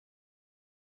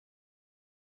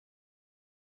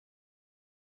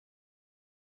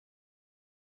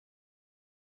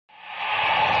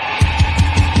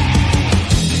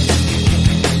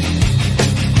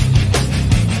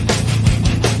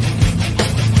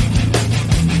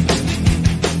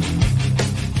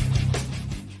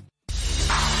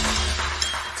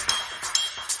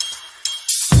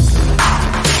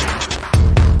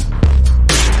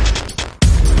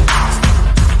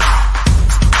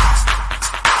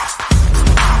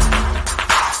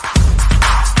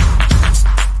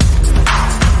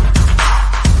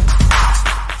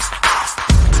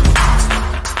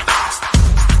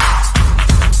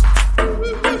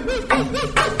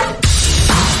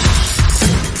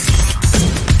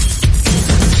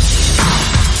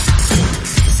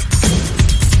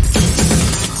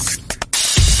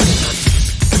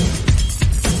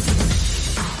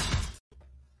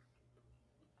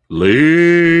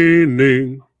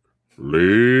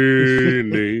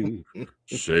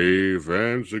Safe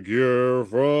and secure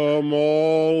from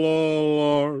all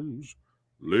alarms,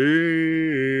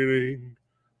 leaning,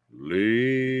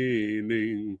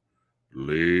 leaning,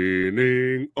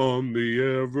 leaning on the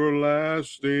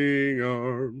everlasting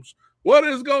arms. What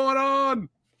is going on?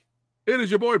 It is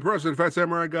your boy, Preston Fat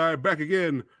Samurai Guy, back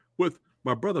again with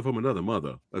my brother from another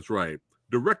mother. That's right.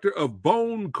 Director of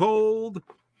Bone Cold,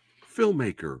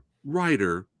 filmmaker,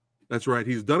 writer. That's right.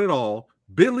 He's done it all.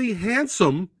 Billy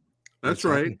Hanson. That's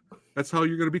right. That's how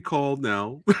you're going to be called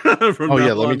now. From now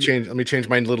on. Let me change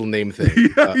my little name thing.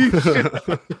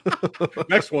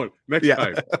 Next one. Next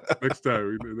time.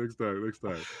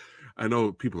 I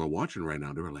know people are watching right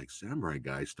now. They were like, Samurai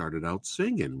Guy started out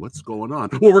singing. What's going on?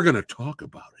 Well, we're going to talk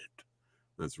about it.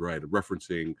 That's right.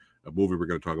 Referencing a movie we're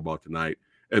going to talk about tonight.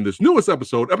 And this newest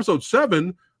episode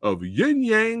 7 of Yin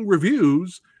Yang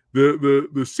Reviews,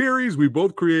 the series we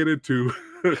both created to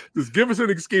just give us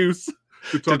an excuse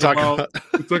to talk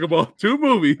about two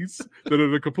movies that are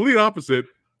the complete opposite,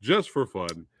 just for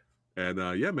fun. And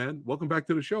yeah, man, welcome back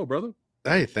to the show, brother.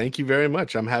 Hey, thank you very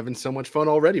much. I'm having so much fun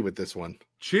already with this one.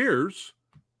 Cheers.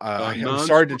 I'm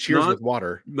sorry to cheers with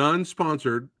water.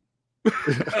 Non-sponsored.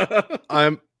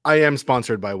 I am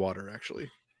sponsored by water,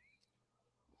 actually.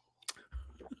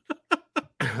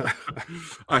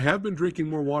 I have been drinking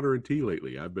more water and tea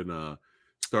lately. I've been I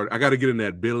got to get in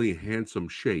that Billy Handsome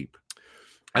shape.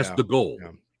 That's the goal.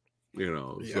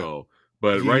 Yeah. So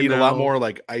but you need a lot more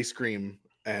like ice cream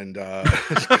and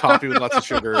coffee with lots of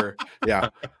sugar. Yeah.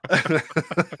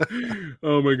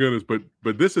 Oh my goodness.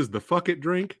 But this is the fuck it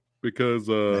drink because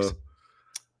nice.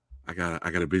 I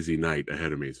got a busy night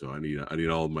ahead of me, so I need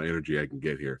all my energy I can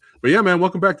get here. But yeah, man,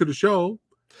 welcome back to the show.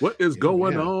 What is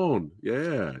going on?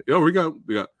 Yeah. We got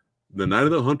the Night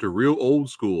of the Hunter, real old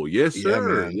school. Yes,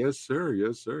 sir. Yes, sir.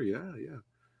 Yeah.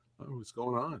 Oh, what's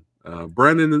going on?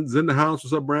 Brandon is in the house.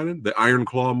 What's up, Brandon? The Iron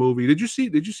Claw movie. Did you see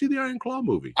the Iron Claw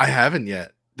movie? I haven't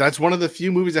yet. That's one of the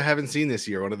few movies I haven't seen this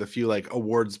year. One of the few like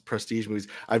awards prestige movies.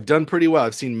 I've done pretty well.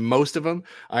 I've seen most of them.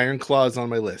 Iron Claw is on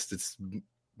my list. It's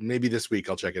maybe this week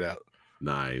I'll check it out.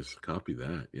 Nice. Copy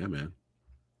that. Yeah, man.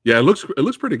 Yeah, it looks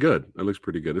pretty good.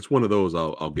 It's one of those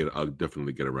I'll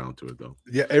definitely get around to it though.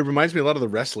 Yeah, it reminds me a lot of The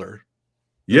Wrestler.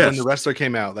 Yes. When The Wrestler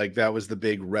came out, like that was the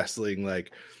big wrestling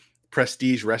like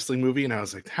prestige wrestling movie, and I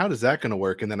was like, how does that gonna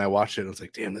work? And then I watched it and I was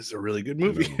like, damn, this is a really good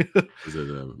movie. Is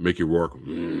it Mickey Rourke?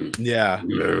 Yeah.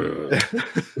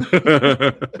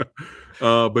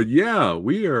 But yeah,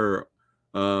 we are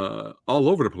all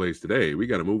over the place today. We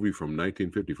got a movie from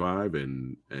 1955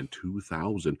 and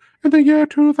 2000 and the year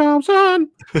 2000.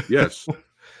 Yes.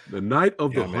 The Night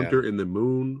of the Hunter in the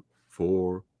Moon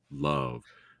for Love.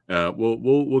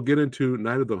 We'll get into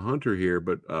Night of the Hunter here,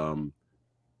 but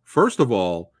first of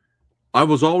all, I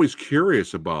was always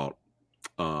curious about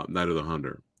Night of the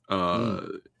Hunter.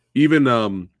 Even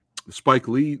the Spike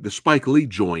Lee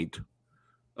joint.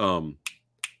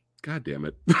 God damn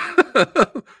it.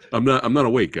 I'm not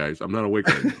awake, guys. I'm not awake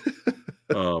right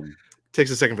now.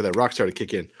 Takes a second for that rock star to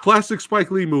kick in. Classic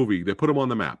Spike Lee movie. They put him on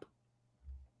the map.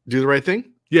 Do the Right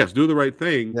Thing? Yes, Do the Right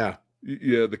Thing. Yeah.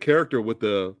 Yeah, the character with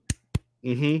the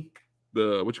what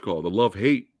you call it? The love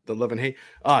hate. The love and hate.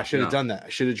 I should have done that. I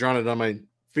should have drawn it on my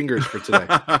fingers for today.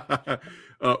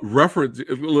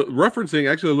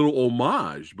 Referencing actually a little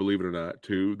homage, believe it or not,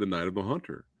 to The Night of the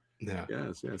Hunter. Yeah.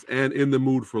 Yes. And In the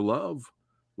Mood for Love,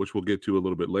 which we'll get to a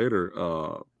little bit later.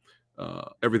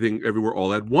 Everything Everywhere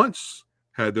All at Once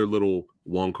had their little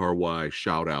Wong Kar-wai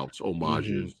shout outs,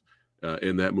 homages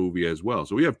in that movie as well.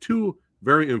 So we have two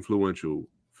very influential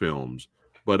films.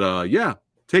 But yeah,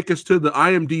 take us to the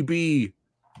IMDb.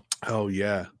 Oh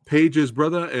yeah, pages,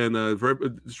 brother. And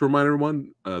just remind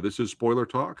everyone, this is spoiler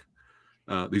talk.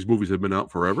 These movies have been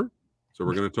out forever, so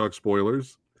we're going to talk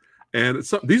spoilers. And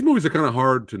these movies are kind of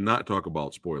hard to not talk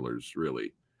about spoilers,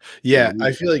 really. Yeah,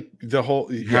 I feel like the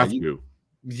whole you have to.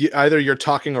 Either you're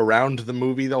talking around the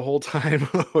movie the whole time,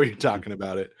 or you're talking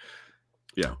about it.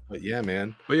 Yeah, but yeah,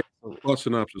 man. But yeah, plus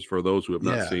synopsis for those who have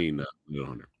not seen Night of the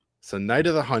Hunter. So, Night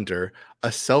of the Hunter,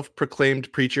 a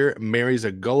self-proclaimed preacher marries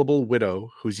a gullible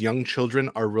widow whose young children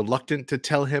are reluctant to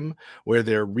tell him where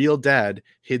their real dad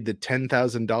hid the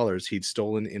 $10,000 he'd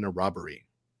stolen in a robbery.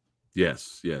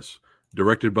 Yes.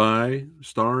 Directed by,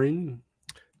 starring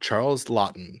Charles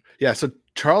Laughton. Yeah, so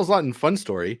Charles Laughton, fun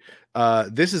story.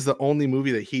 This is the only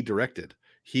movie that he directed.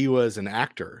 He was an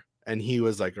actor, and he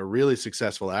was like a really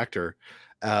successful actor.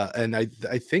 And I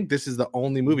think this is the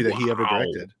only movie that he ever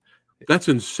directed. That's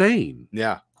insane.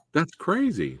 Yeah. That's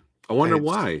crazy. I wonder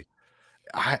why.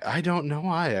 I don't know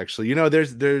why, actually. You know,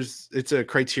 it's a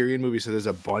Criterion movie, so there's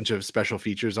a bunch of special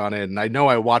features on it. And I know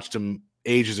I watched them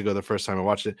ages ago the first time I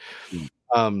watched it.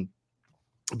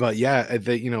 but yeah,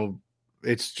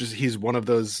 it's just he's one of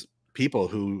those people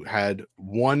who had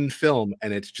one film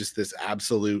and it's just this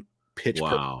absolute pitch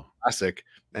perfect Wow. classic,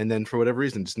 and then for whatever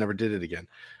reason just never did it again.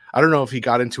 I don't know if he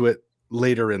got into it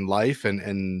later in life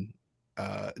and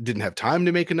didn't have time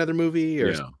to make another movie or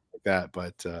Yeah. something like that,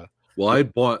 but Well, I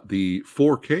bought the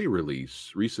 4K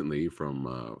release recently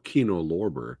from Kino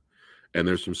Lorber, and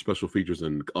there's some special features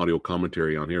and audio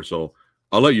commentary on here. So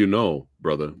I'll let you know,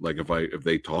 brother. Like if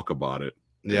they talk about it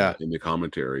yeah, in the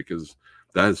commentary, because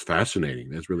that is fascinating.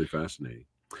 That's really fascinating.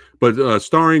 But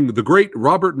starring the great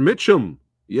Robert Mitchum.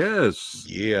 Yes.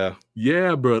 yeah.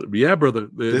 Yeah, brother. Yeah, brother.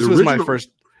 This was my first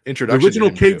the introduction to original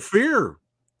him Cape too. Fear.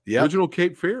 Yeah, Original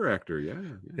Cape Fear actor. Yeah.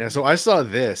 yeah. So I saw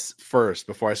this first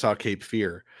before I saw Cape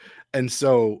Fear, and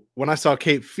so when I saw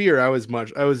Cape Fear, I was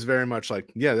very much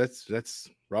like, yeah, that's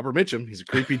Robert Mitchum. He's a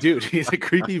creepy dude. He's a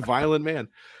creepy, violent man,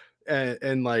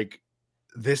 and like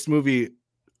this movie,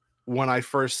 when I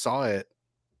first saw it,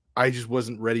 I just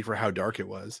wasn't ready for how dark it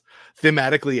was,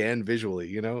 thematically and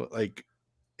visually. Like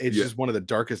it's Yeah. just one of the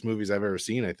darkest movies I've ever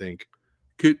seen, I think.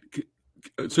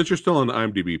 Since you're still on the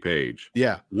IMDb page,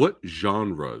 Yeah. what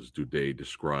genres do they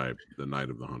describe The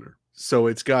Night of the Hunter? So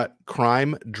it's got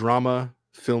crime, drama,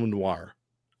 film noir.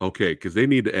 Okay, because they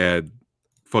need to add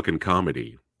fucking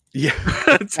comedy Yeah.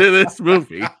 to this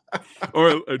movie,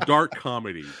 or a dark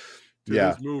comedy to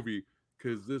Yeah. this movie,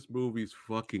 because this movie's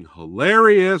fucking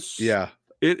hilarious. Yeah.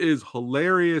 It is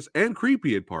hilarious and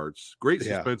creepy at parts. Great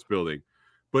Yeah. suspense building,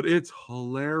 but it's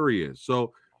hilarious.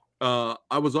 So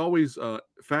I was always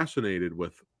fascinated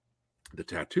with the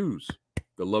tattoos,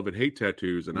 the love and hate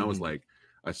tattoos, and I was like,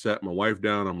 I sat my wife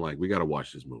down. I'm like, we got to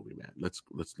watch this movie, man. Let's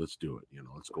do it.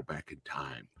 Let's go back in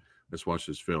time. Let's watch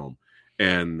this film.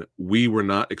 And we were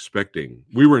not expecting.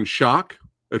 We were in shock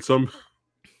at some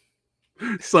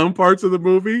parts of the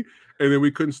movie, and then we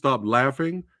couldn't stop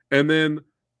laughing. And then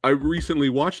I recently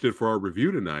watched it for our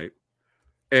review tonight,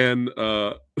 and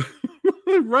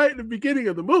right at the beginning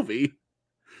of the movie,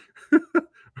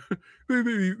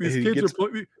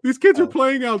 these kids are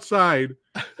playing outside,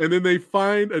 and then they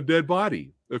find a dead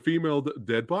body, a female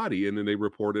dead body, and then they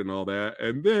report it and all that,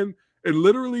 and then it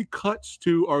literally cuts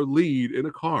to our lead in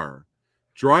a car,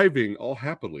 driving all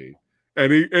happily,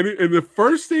 and the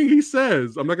first thing he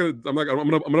says, I'm gonna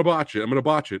botch it. I'm gonna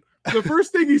botch it. The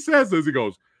first thing he says is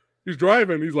he's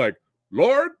driving. He's like,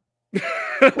 Lord,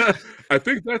 I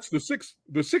think that's the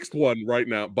sixth one right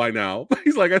now. By now,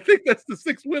 he's like, I think that's the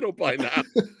sixth widow by now.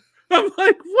 I'm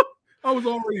like, what? I was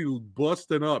already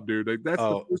busting up, dude. Like, that's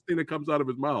the first thing that comes out of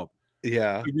his mouth.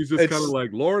 Yeah, and he's just kind of like,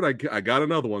 Lord, I got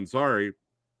another one. Sorry.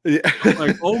 Yeah. I'm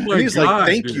like, oh my he's god,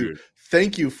 like, dude.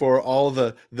 Thank you for all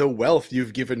the wealth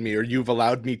you've given me, or you've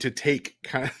allowed me to take,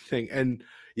 kind of thing. And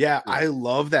yeah, I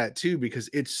love that too, because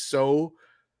it's so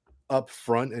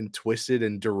upfront and twisted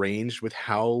and deranged with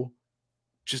how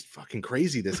just fucking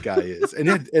crazy this guy is.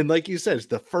 And like you said, it's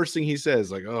the first thing he says,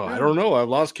 like, I don't know, I've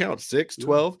lost count, 6,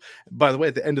 12. By the way,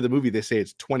 at the end of the movie, they say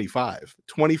it's 25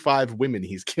 women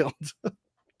he's killed.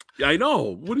 Yeah, I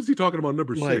know. What is he talking about?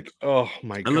 Number 6? Oh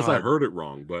my god! Unless I heard it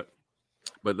wrong, but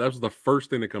that's the first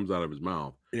thing that comes out of his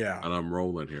mouth. Yeah, and I'm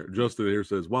rolling here. Justin here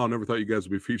says, "Wow, I never thought you guys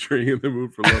would be featuring In the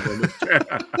Mood for Love on this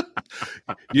channel."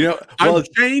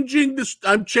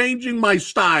 I'm changing my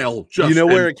style. Justin. You know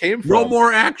where it came from? No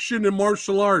more action and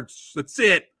martial arts. That's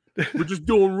it. We're just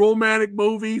doing romantic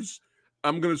movies.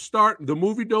 I'm going to start the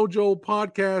Movie Dojo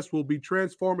podcast. Will be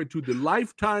transformed into the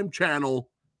Lifetime channel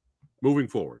moving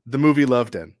forward. The movie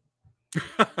Love Den.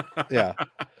 Yeah,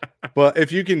 but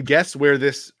if you can guess where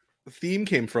this theme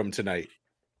came from tonight.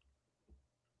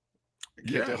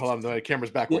 Yes. Hold on, the camera's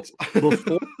backwards.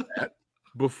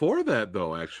 Before that,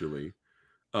 though, actually,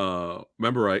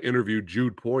 remember I interviewed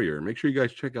Jude Poyer. Make sure you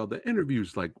guys check out the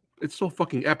interviews. Like, it's so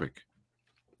fucking epic.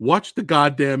 Watch the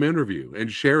goddamn interview and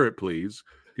share it, please,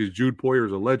 because Jude Poyer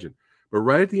is a legend. But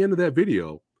right at the end of that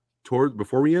video,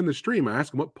 before we end the stream, I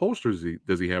asked him what posters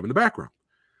does he have in the background.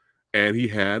 And he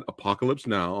had Apocalypse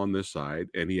Now on this side,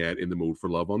 and he had In the Mood for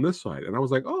Love on this side. And I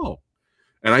was like, oh.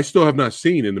 And I still have not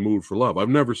seen In the Mood for Love. I've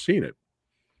never seen it.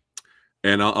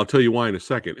 And I'll tell you why in a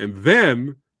second. And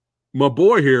then my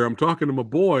boy here, I'm talking to my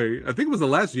boy. I think it was the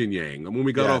last Yin Yang. And when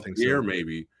we got off the air,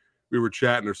 maybe we were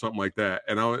chatting or something like that.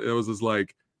 And it was just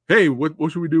like, hey, what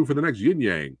should we do for the next Yin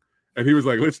Yang? And he was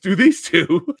like, let's do these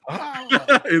two.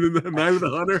 And in The Night of the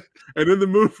Hunter and In the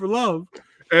Mood for Love.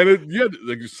 And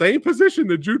the same position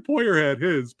that Jude Poyer had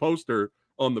his poster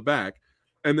on the back.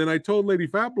 And then I told Lady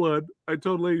Fatblood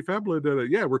that,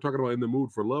 yeah, we're talking about In the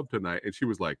Mood for Love tonight. And she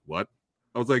was like, what?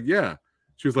 I was like, yeah.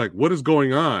 She was like, what is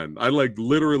going on? I like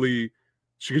literally,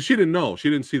 she didn't know. She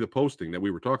didn't see the posting that we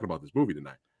were talking about this movie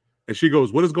tonight. And she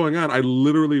goes, "What is going on?" I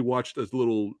literally watched this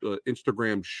little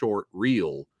Instagram short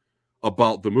reel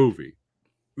about the movie.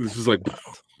 This is like,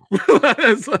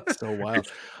 It's so wild.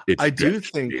 it's I do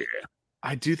Dutch, think yeah.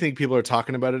 I do think people are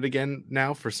talking about it again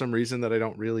now for some reason that I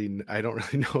don't really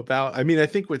know about. I mean, I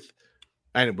think we're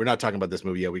not talking about this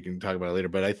movie yet. We can talk about it later,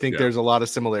 but I think there's a lot of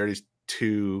similarities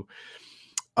to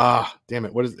damn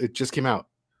it. What is it? Just came out.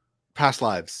 Past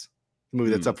Lives, the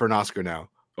movie that's up for an Oscar now,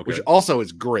 which also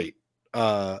is great.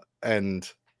 But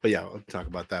yeah, we'll talk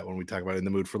about that when we talk about In the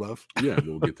Mood for Love. Yeah,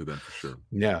 we'll get to that for sure.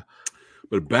 Yeah.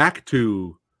 But back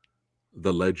to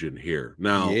the legend here.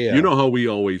 Now, you know how we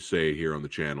always say here on the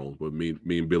channel, but me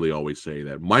and Billy always say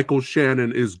that Michael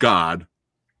Shannon is God.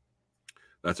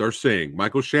 That's our saying.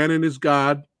 Michael Shannon is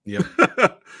God. Yep.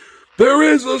 There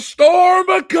is a storm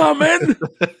a-coming.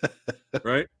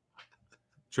 Right?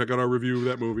 Check out our review of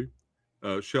that movie.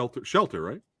 Shelter,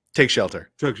 right? Take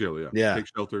Shelter. Take Shelter, yeah. Take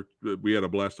Shelter. We had a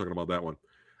blast talking about that one.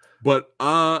 But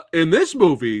in this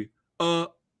movie,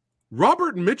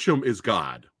 Robert Mitchum is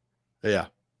God. Yeah.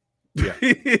 He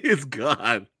is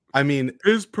God. I mean,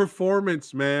 his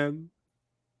performance, man.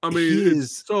 I mean,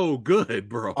 it's so good,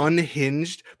 bro.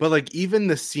 Unhinged, but like even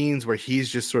the scenes where he's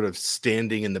just sort of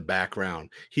standing in the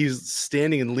background, he's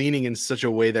standing and leaning in such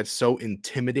a way that's so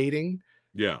intimidating.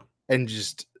 Yeah. And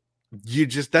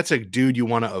that's a dude you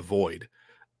want to avoid.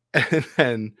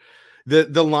 And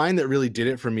the line that really did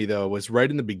it for me though was right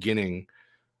in the beginning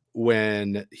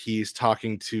when he's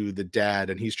talking to the dad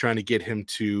and he's trying to get him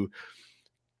to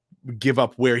give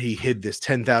up where he hid this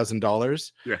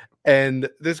 $10,000. Yeah. And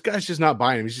this guy's just not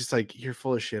buying him. He's just like, "You're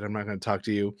full of shit. I'm not going to talk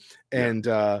to you." And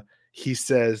he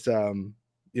says,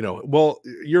 "Well,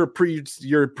 you're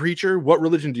a preacher. What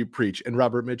religion do you preach?" And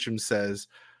Robert Mitchum says,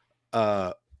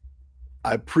 "I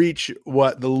preach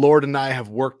what the Lord and I have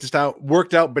worked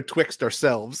out betwixt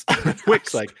ourselves."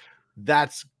 It's like,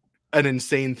 that's an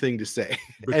insane thing to say.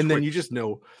 Betwixt. And then you just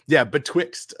know,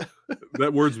 betwixt.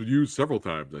 That word's used several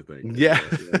times, I think. Yeah.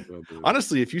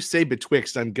 Honestly, if you say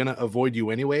betwixt, I'm gonna avoid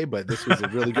you anyway, but this was a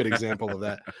really good example of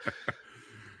that.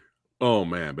 Oh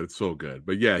man, but it's so good.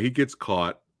 But yeah, he gets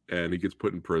caught and he gets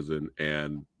put in prison,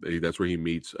 and that's where he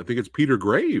meets, I think it's Peter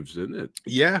Graves, isn't it?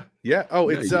 Yeah. Oh,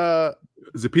 it's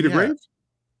is it Peter Graves?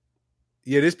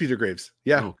 Yeah, it is Peter Graves.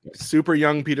 Yeah. Okay. Super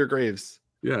young Peter Graves.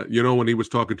 Yeah, when he was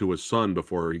talking to his son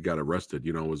before he got arrested,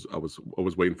 I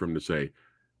was waiting for him to say,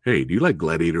 "Hey, do you like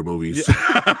gladiator movies?"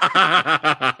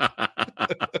 Yeah.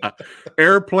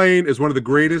 Airplane is one of the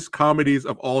greatest comedies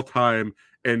of all time,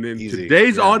 and in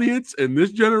today's audience and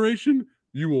this generation,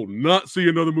 you will not see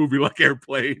another movie like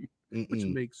Airplane, which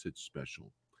makes it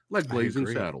special, like Blazing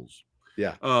Saddles.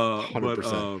 Yeah,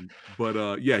 100%.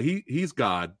 But he's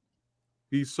God.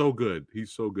 He's so good.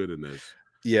 He's so good in this.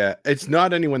 Yeah, it's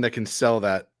not anyone that can sell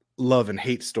that love and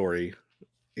hate story,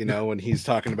 when he's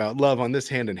talking about love on this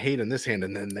hand and hate on this hand,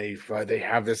 and then they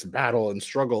have this battle and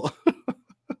struggle.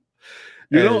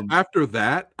 After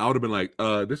that, I would have been like,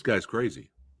 this guy's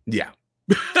crazy. Yeah.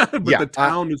 But the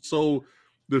town is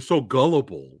they're so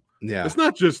gullible. Yeah. It's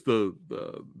not just the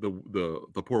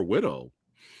poor widow.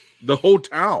 The whole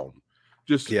town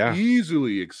just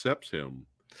easily accepts him.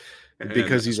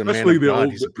 Because he's a man of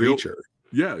God, he's a preacher.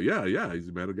 Yeah. He's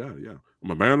a man of God. Yeah,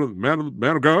 I'm a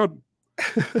man of God.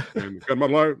 And got my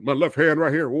left hand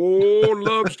right here. Oh,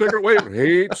 love's taking away.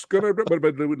 Hate's gonna, but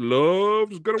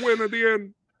love's gonna win at the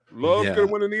end. Love's gonna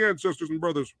win in the end, sisters and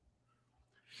brothers.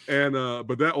 And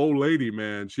but that old lady,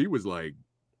 man, she was like,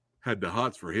 had the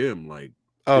hots for him, like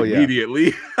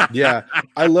immediately. Yeah,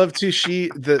 I love to.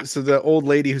 The old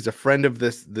lady who's a friend of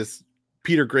this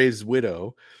Peter Graves'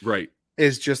 widow, right,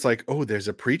 is just like, "Oh, there's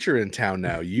a preacher in town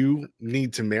now. You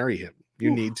need to marry him. You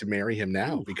need to marry him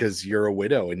now because you're a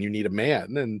widow and you need a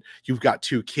man and you've got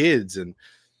 2 kids." And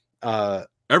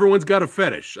everyone's got a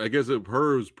fetish, I guess, of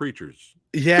her as preachers.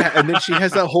 Yeah, and then she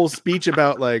has that whole speech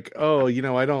about like, "Oh,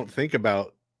 I don't think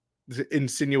about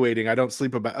insinuating. I don't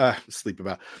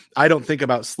I don't think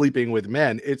about sleeping with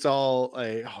men. It's all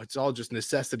it's all just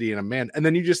necessity in a man." And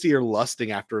then you just see her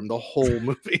lusting after him the whole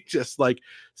movie, just like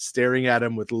staring at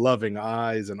him with loving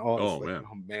eyes and all.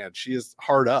 Oh man, she is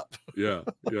hard up. Yeah,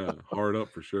 hard up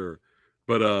for sure.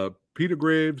 But Peter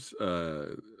Graves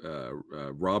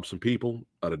robbed some people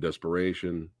out of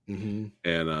desperation,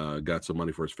 and got some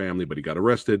money for his family, but he got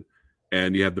arrested.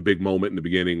 And you have the big moment in the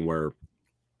beginning where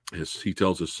he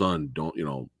tells his son, "Don't,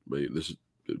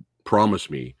 promise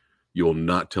me you will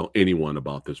not tell anyone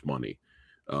about this money.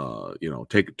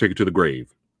 Take it to the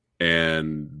grave."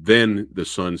 And then the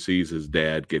son sees his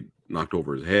dad get knocked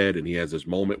over his head, and he has this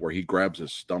moment where he grabs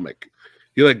his stomach.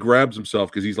 He like grabs himself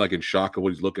because he's like in shock of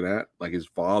what he's looking at, like his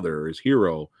father, his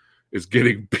hero, is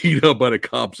getting beat up by the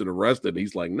cops and arrested. And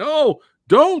he's like, no,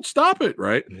 don't stop it.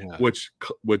 Right. Yeah.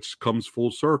 Which comes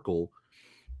full circle.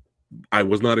 I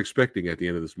was not expecting at the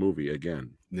end of this movie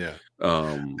again. Yeah.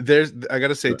 I got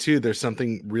to say too, there's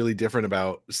something really different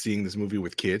about seeing this movie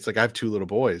with kids. Like I have 2 little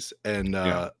boys, and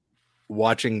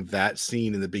watching that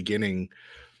scene in the beginning,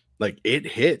 like it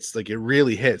hits, like it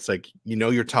really hits. Like,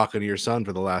 you're talking to your son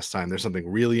for the last time. There's something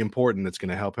really important that's going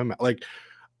to help him out. Like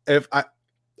if I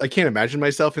can't imagine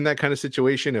myself in that kind of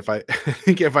situation. If I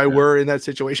think if I were in that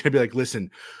situation, I'd be like,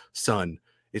 listen, son,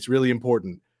 it's really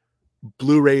important.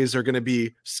 Blu-rays are going to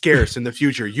be scarce in the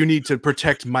future. You need to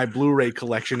protect my Blu-ray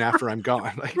collection after I'm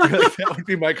gone. Like that would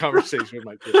be my conversation with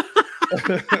my kid.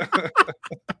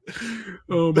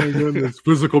 Oh my goodness.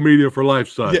 Physical media for life,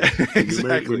 son. Yeah,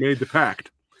 exactly. We made the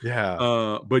pact.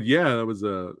 Yeah. But yeah, that was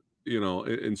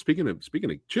and speaking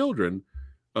of children,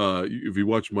 if you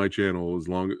watch my channel,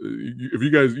 if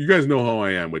you guys know how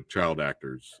I am with child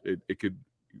actors, it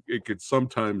could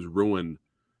sometimes ruin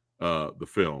the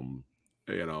film.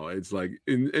 It's like,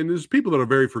 and there's people that are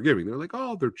very forgiving. They're like,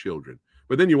 oh, they're children.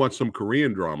 But then you watch some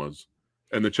Korean dramas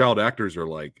and the child actors are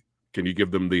like, can you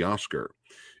give them the Oscar?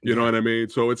 You know what I mean?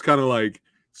 So it's kind of like,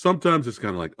 sometimes it's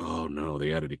kind of like, oh no,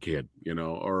 they added a kid,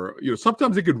 or,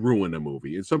 sometimes it could ruin a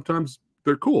movie and sometimes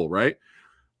they're cool. Right.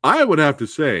 I would have to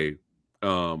say,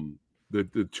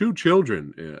 the 2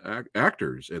 children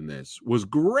actors in this was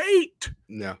great.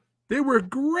 Yeah. They were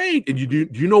great. And do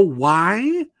you know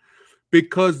why?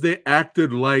 Because they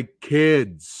acted like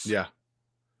kids. Yeah.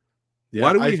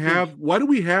 Why do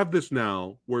we have this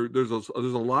now where there's a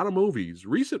lot of movies,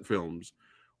 recent films,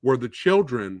 where the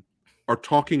children are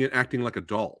talking and acting like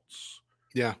adults?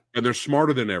 Yeah. And they're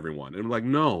smarter than everyone. And I'm like,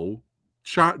 no,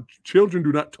 children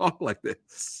do not talk like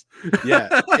this. Yeah.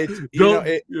 It's,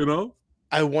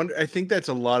 I think that's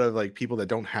a lot of like people that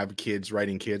don't have kids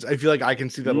writing kids. I feel like I can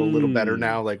see that a little better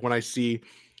now. Like when I see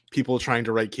people trying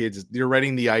to write kids, you're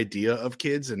writing the idea of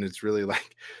kids, and it's really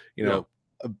like,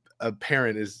 a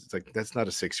parent is like, that's not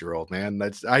a 6-year-old, man.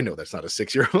 I know that's not a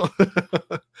 6-year-old.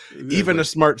 Even a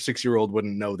smart 6-year-old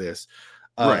wouldn't know this.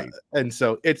 Right. And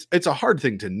so it's a hard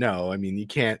thing to know. I mean, you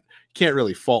can't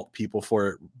really fault people for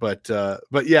it,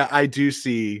 but yeah, I do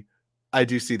see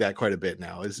that quite a bit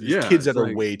now. Is kids that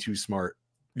are way too smart.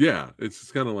 Yeah,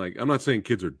 it's kind of like, I'm not saying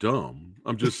kids are dumb.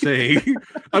 I'm just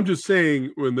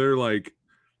saying when they're like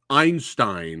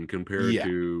Einstein compared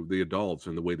to the adults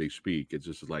and the way they speak, it's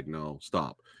just like, no,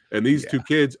 stop. And these 2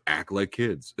 kids act like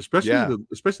kids, especially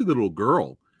the little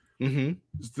girl.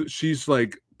 Mm-hmm. She's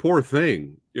like, poor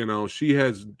thing,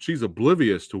 she's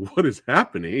oblivious to what is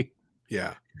happening.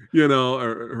 Yeah.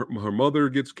 Her mother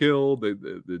gets killed.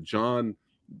 The John,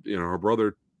 her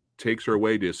brother takes her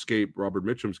away to escape Robert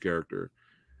Mitchum's character.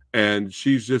 And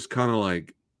she's just kind of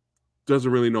like,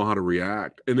 doesn't really know how to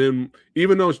react. And then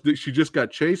even though she just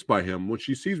got chased by him, when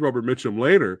she sees Robert Mitchum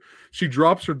later, she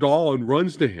drops her doll and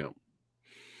runs to him,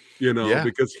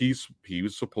 because he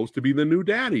was supposed to be the new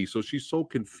daddy. So she's so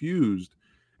confused.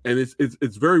 And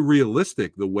it's very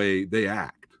realistic the way they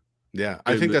act. Yeah,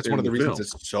 I think that's one of the reasons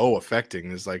it's so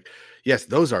affecting is like, yes,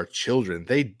 those are children.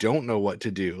 They don't know what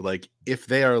to do. Like if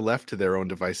they are left to their own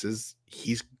devices,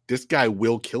 this guy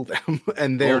will kill them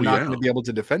and they're not going to be able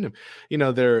to defend him.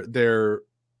 Their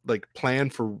like plan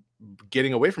for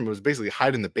getting away from him was basically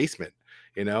hide in the basement,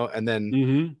 and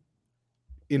then,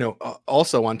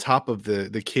 also on top of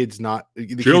the kids, not the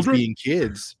kids being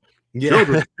kids.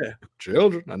 Yeah.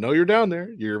 Children. I know you're down there.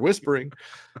 You're whispering.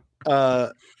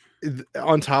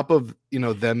 On top of,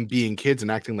 them being kids and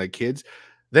acting like kids,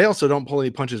 they also don't pull any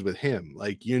punches with him.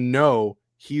 Like,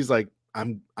 he's like,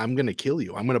 I'm going to kill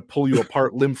you. I'm going to pull you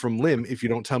apart limb from limb if you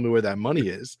don't tell me where that money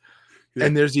is. Yeah.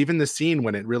 And there's even the scene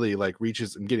when it really like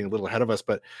reaches, I'm getting a little ahead of us,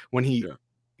 but when he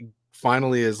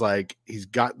finally is like, he's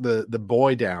got the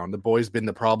boy down, the boy's been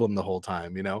the problem the whole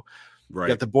time, Right.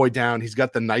 Got the boy down. He's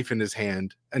got the knife in his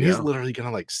hand, and he's literally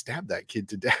gonna like stab that kid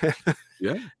to death.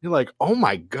 Yeah, you're like, oh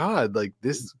my god, like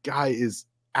this guy is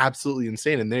absolutely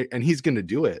insane, and he's gonna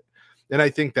do it. And I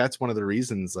think that's one of the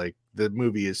reasons like the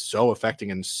movie is so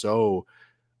affecting and so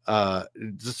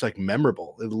just like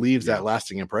memorable. It leaves that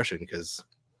lasting impression because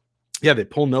they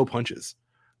pull no punches,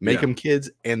 make them kids,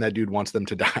 and that dude wants them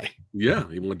to die. Yeah,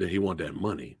 he wanted that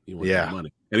money. That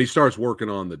money, and he starts working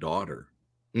on the daughter.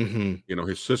 Mm-hmm.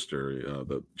 His sister,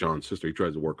 John's sister, he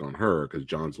tries to work on her because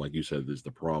John's, like you said, is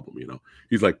the problem.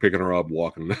 He's like picking her up,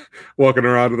 walking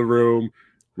her out of the room.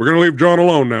 We're gonna leave John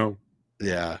alone now.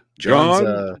 Yeah,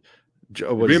 John's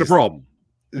being a problem.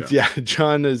 Yeah,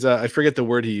 John is. I forget the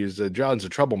word he used. John's a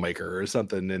troublemaker or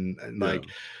something, and like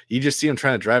you just see him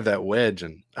trying to drive that wedge,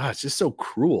 and it's just so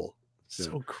cruel. Yeah.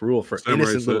 So cruel for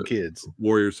Samurai innocent little kids.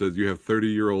 Warrior says you have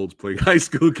 30-year-olds playing high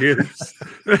school kids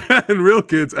and real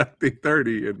kids acting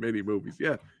 30 in many movies.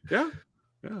 Yeah, yeah,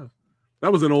 yeah.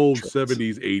 That was an old Tropes.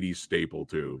 70s, 80s staple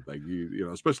too. Like you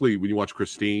know, especially when you watch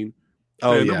Christine.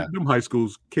 Oh Man, yeah. them high school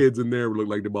kids in there look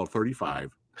like they're about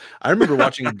 35. I remember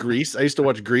watching Grease. I used to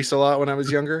watch Grease a lot when I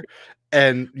was younger.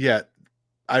 And yeah,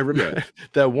 I remember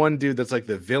that one dude that's like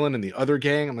the villain in the other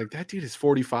gang. I'm like, that dude is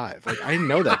 45. Like, I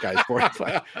know that guy's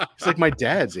 45. He's like my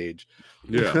dad's age.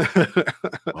 Yeah.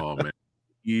 Oh man.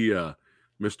 He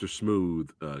Mr. Smooth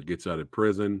gets out of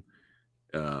prison,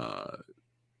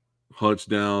 hunts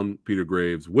down Peter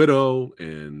Graves' widow,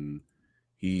 and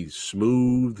he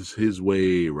smooths his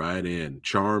way right in,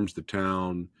 charms the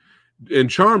town, and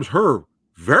charms her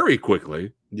very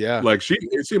quickly. Yeah. Like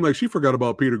it seemed like she forgot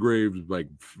about Peter Graves like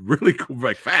really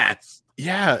like fast.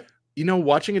 Yeah. You know,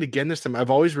 watching it again this time,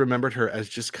 I've always remembered her as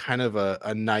just kind of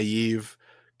a naive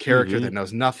character that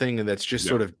knows nothing and that's just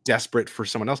sort of desperate for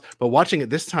someone else. But watching it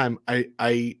this time,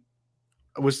 I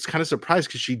was kind of surprised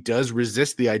because she does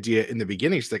resist the idea in the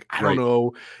beginning. She's like, I don't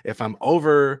know if I'm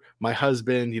over my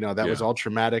husband, you know, that was all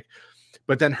traumatic.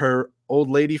 But then her old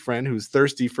lady friend who's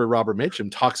thirsty for Robert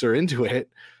Mitchum talks her into it.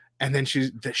 And then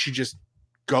she just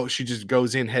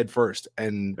goes in head first.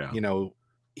 And, you know,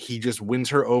 he just wins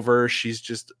her over.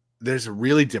 There's a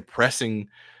really depressing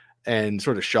and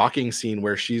sort of shocking scene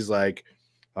where she's like,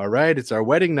 all right, it's our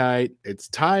wedding night. It's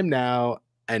time now.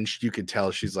 And you could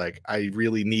tell she's like, I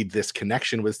really need this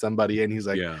connection with somebody. And he's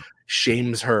like,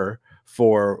 shames her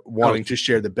for wanting to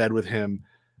share the bed with him.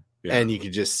 Yeah. And you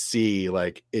could just see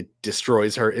like it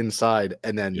destroys her inside.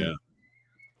 And then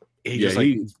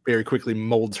he very quickly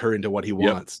molds her into what he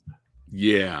wants.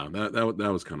 Yeah,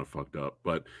 that was kind of fucked up.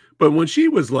 But when she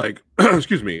was like,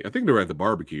 excuse me, I think they were at the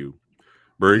barbecue.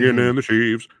 Bringing in the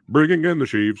sheaves, bringing in the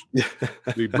sheaves.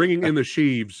 The bringing in the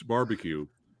sheaves barbecue.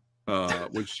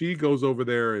 When she goes over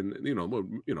there and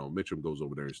Mitchum goes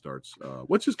over there and starts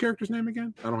what's his character's name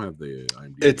again? I don't have the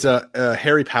IMDb. It's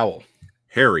Harry Powell.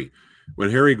 Harry. When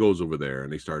Harry goes over there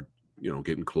and they start,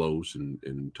 getting close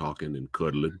and talking and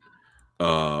cuddling.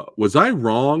 Was I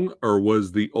wrong, or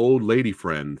was the old lady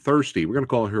friend Thirsty? We're gonna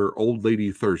call her old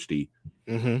lady Thirsty.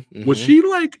 Was she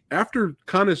like, after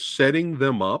kind of setting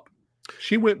them up,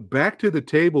 she went back to the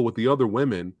table with the other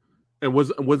women, and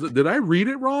was it? Did I read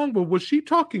it wrong? But was she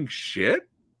talking shit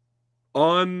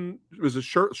on? Was it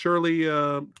Shirley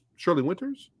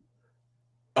Winters?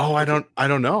 Oh, I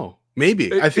don't know.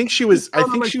 Maybe I think she was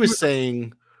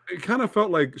saying. It kind of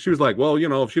felt like she was like, well,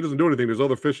 if she doesn't do anything, there's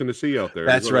other fish in the sea out there.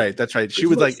 That's right. She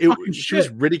was like, she was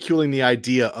ridiculing the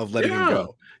idea of letting him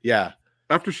go. Yeah.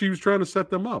 After she was trying to set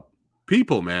them up.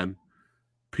 People, man.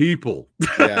 People.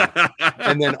 Yeah.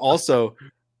 And then also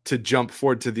to jump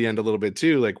forward to the end a little bit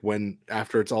too, like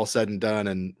after it's all said and done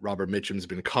and Robert Mitchum's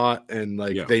been caught and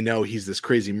they know he's this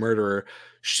crazy murderer,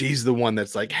 she's the one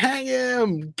that's like, hang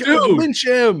him, lynch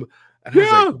him. And I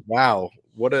was like, wow.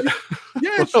 What a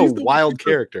what a wild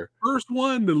character! First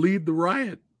one to lead the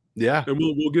riot. Yeah, and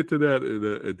we'll get to that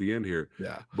at the end here.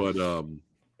 Yeah, but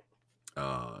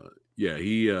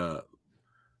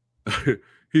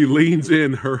he leans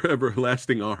in her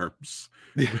everlasting arms,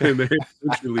 and they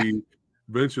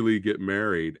eventually get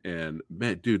married. And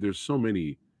man, dude, there's so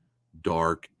many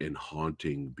dark and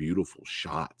haunting, beautiful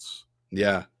shots.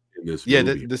 Yeah. The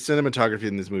cinematography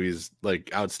in this movie is like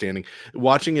outstanding.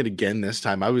 Watching it again this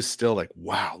time, I was still like,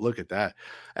 wow, look at that.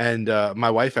 And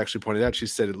my wife actually pointed out, she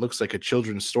said it looks like a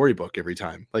children's storybook every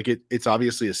time. Like it's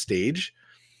obviously a stage,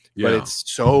 but it's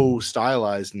so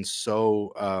stylized and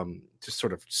so just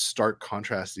sort of stark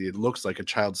contrasty. It looks like a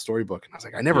child's storybook. And I was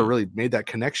like, I never really made that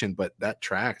connection, but that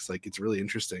tracks. Like, it's really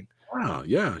interesting. Wow,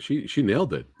 yeah, she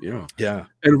nailed it. Yeah.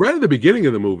 And right at the beginning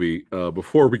of the movie,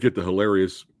 before we get the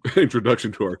hilarious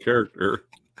introduction to our character,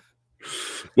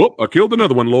 whoop! I killed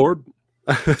another one, Lord.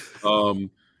 The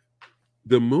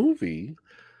movie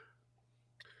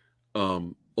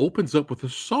opens up with a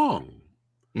song,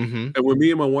 and when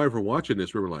me and my wife were watching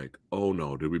this, we were like, "Oh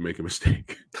no, did we make a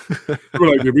mistake?" We're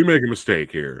like, "Did we make a mistake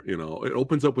here?" It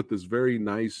opens up with this very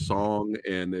nice song,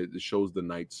 and it shows the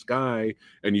night sky,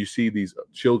 and you see these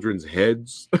children's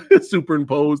heads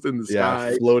superimposed in the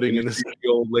sky, floating in the sky, the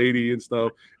old lady and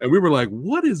stuff. And we were like,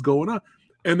 "What is going on?"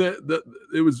 And it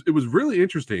was really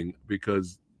interesting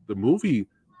because the movie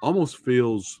almost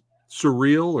feels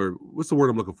surreal, or what's the word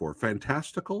I'm looking for?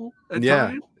 Fantastical at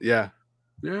times. Yeah.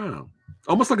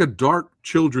 Almost like a dark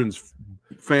children's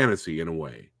fantasy in a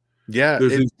way. Yeah.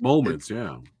 There's these moments.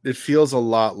 It feels a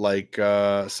lot like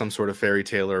some sort of fairy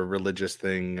tale or religious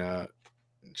thing.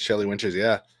 Shelley Winters.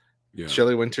 Yeah.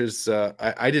 Shelley Winters.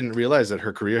 I didn't realize that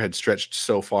her career had stretched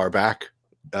so far back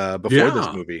before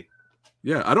this movie.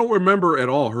 Yeah, I don't remember at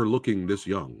all her looking this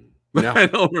young. No. I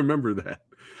don't remember that.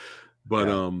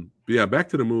 But yeah, back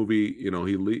to the movie. You know,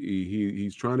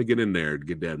 he's trying to get in there to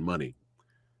get dad money,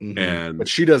 but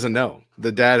she doesn't know.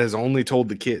 The dad has only told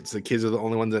the kids. The kids are the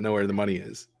only ones that know where the money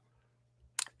is.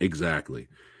 Exactly.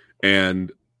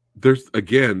 And there's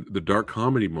again the dark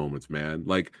comedy moments, man.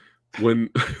 Like when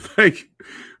like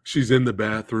she's in the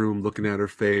bathroom looking at her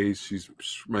face, she's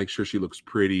making sure she looks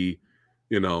pretty,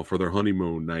 you know, for their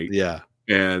honeymoon night. Yeah.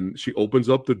 And she opens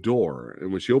up the door,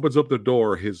 and when she opens up the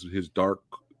door, his dark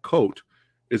coat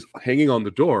is hanging on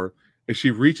the door, and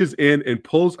she reaches in and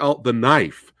pulls out the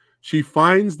knife. She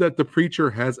finds that the preacher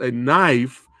has a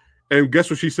knife, and guess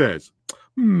what she says?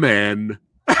 Man.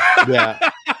 Yeah.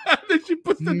 Then she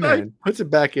puts the knife, puts it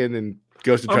back in, and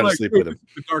goes to try to sleep with him.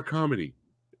 The dark comedy.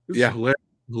 This is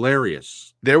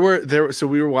hilarious. So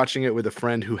we were watching it with a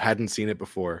friend who hadn't seen it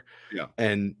before. Yeah.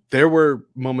 And there were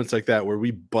moments like that where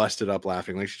we busted up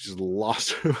laughing. Like she just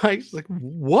lost her mind. She's like,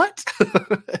 what?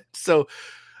 So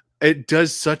it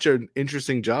does such an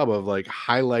interesting job of like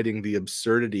highlighting the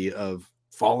absurdity of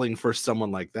falling for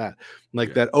someone like that.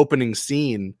 Like that opening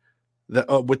scene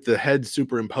that with the head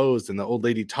superimposed and the old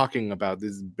lady talking about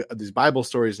these Bible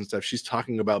stories and stuff. She's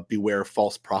talking about beware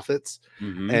false prophets.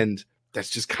 And that's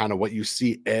just kind of what you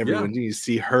see everyone. You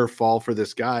see her fall for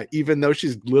this guy, even though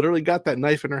she's literally got that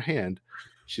knife in her hand.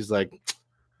 She's like,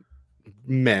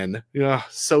 men,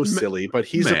 so silly, but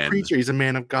he's a preacher. He's a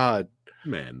man of God.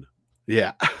 Men.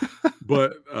 Yeah.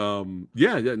 But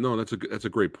no, that's a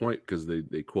great point, because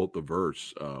they quote the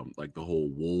verse, like the whole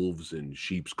wolves in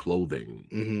sheep's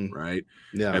clothing, right?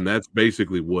 Yeah. And that's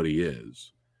basically what he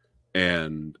is.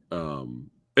 And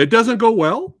it doesn't go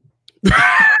well.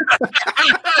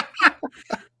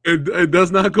 It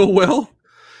does not go well.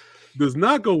 Does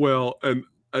not go well. And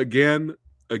again,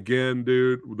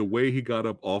 dude, the way he got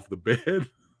up off the bed.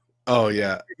 Oh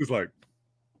yeah. He's like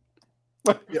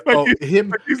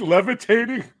he's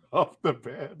levitating off the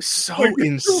bed. So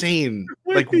insane.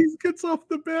 He gets off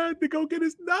the bed to go get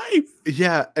his knife.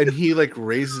 Yeah, and he like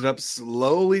raises it up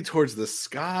slowly towards the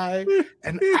sky.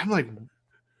 And I'm like,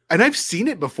 and I've seen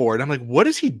it before, and I'm like, what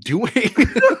is he doing?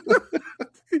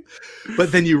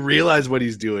 But then you realize what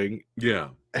he's doing. Yeah.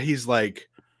 He's like,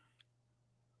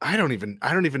 I don't even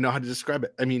know how to describe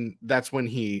it. I mean, that's when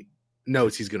he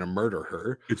knows he's gonna murder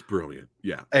her. It's brilliant.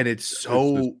 Yeah. And it's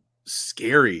so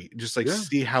scary. Just like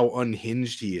see how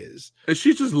unhinged he is. And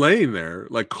she's just laying there,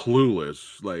 like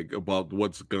clueless, like about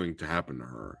what's going to happen to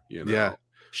her. Yeah.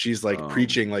 She's like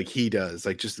preaching like he does,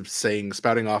 like just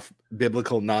spouting off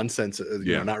biblical nonsense,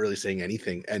 not really saying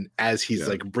anything. And as he's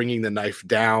like bringing the knife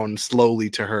down slowly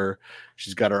to her,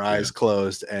 she's got her eyes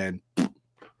closed. And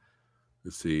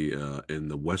let's see, in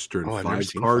the Western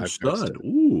 5-card stud.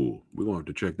 Ooh, we're going to have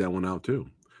to check that one out too.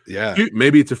 Yeah,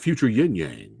 maybe it's a future yin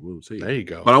yang. We'll see. There you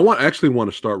go. But I actually want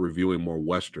to start reviewing more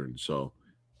Westerns. So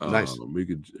nice. We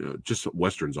could just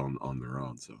Westerns on their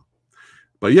own. So.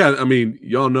 But yeah, I mean,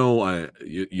 y'all know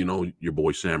your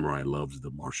boy Samurai loves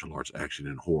the martial arts, action,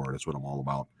 and horror. That's what I'm all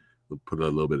about. We'll put a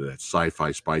little bit of that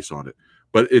sci-fi spice on it.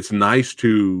 But it's nice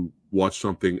to watch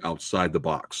something outside the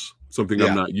box, something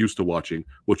I'm not used to watching,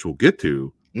 which we'll get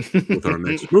to with our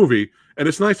next movie. And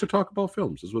it's nice to talk about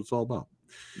films. That's what it's all about.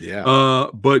 Yeah.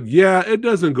 But yeah, it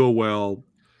doesn't go well.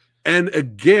 And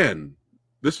again,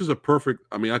 this is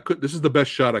this is the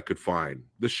best shot I could find.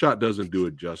 This shot doesn't do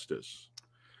it justice.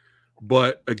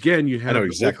 But again, you have I know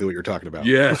exactly what you're talking about.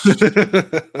 Yes.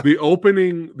 the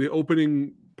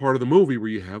opening part of the movie where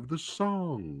you have the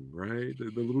song, right?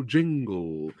 The little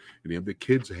jingle, and you have the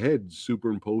kids' heads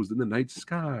superimposed in the night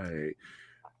sky.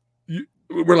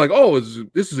 We're like, oh,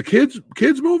 this is a kids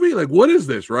movie? Like, what is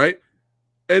this, right?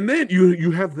 And then you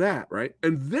have that, right?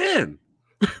 And then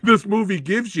this movie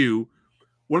gives you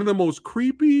one of the most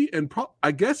creepy and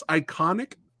I guess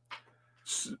iconic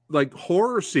like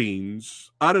horror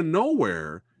scenes out of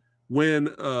nowhere when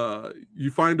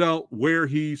you find out where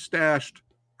he stashed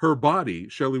her body,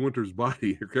 Shelley Winter's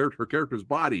body, her character's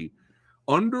body,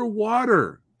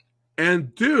 underwater.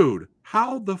 And dude,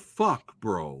 how the fuck,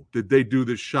 bro, did they do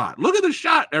this shot? Look at the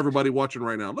shot, everybody watching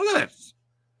right now. Look at this.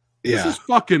 This is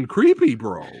fucking creepy,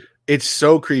 bro. It's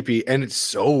so creepy, and it's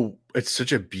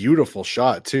such a beautiful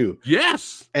shot too.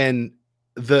 Yes. And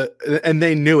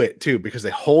they knew it too, because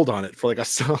they hold on it for like a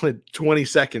solid 20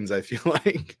 seconds. I feel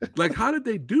like how did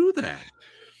they do that?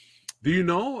 Do you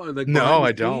know? Like, no,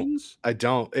 I don't.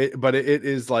 But it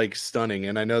is like stunning.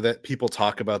 And I know that people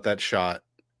talk about that shot,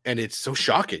 and it's so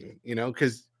shocking,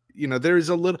 because there is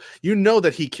a little,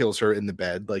 that he kills her in the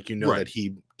bed, like that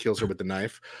he kills her with the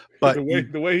knife, but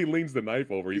the way he leans the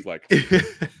knife over, he's like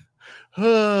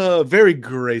very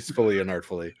gracefully and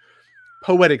artfully,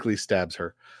 poetically stabs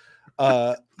her.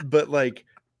 But like,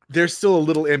 there's still a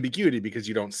little ambiguity because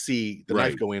you don't see the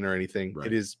knife Right. go in or anything. Right.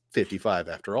 It is 55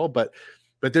 after all, but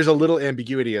there's a little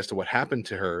ambiguity as to what happened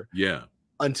to her Yeah.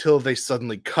 until they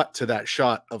suddenly cut to that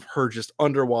shot of her just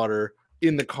underwater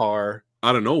in the car,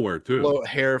 Out of nowhere too.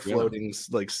 hair Yeah. floating,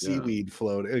 like seaweed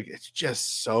floating. It's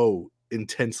just so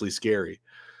intensely scary.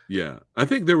 Yeah, I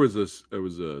think there was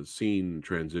a scene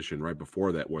transition right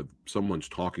before that where someone's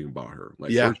talking about her,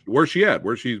 like Yeah. where's she at,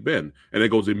 where she's been, and it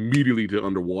goes immediately to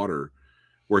underwater,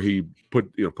 where he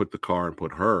put the car and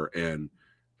put her. And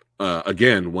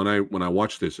again, when I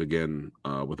watch this again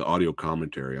with the audio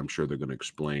commentary, I'm sure they're going to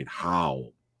explain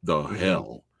how the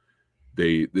hell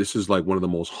this is like one of the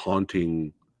most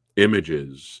haunting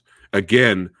images.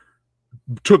 Again,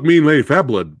 took me and Lady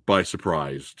Fabled by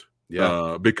surprise.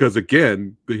 Yeah. Because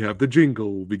again, they have the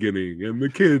jingle beginning and the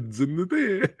kids and the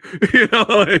thing,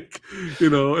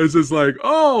 it's just like,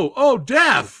 oh,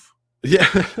 death. Yeah.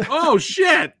 Oh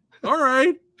shit. All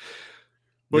right.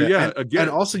 But yeah, again,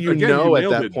 and also you at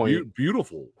that point,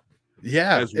 beautiful.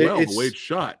 Yeah, as well, the way it's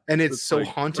shot. And it's so like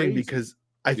haunting crazy. Because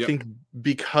I think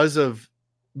because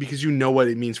you know what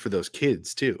it means for those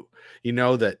kids too. You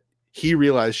know that he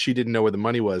realized she didn't know where the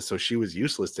money was, so she was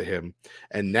useless to him.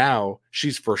 And now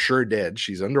she's for sure dead.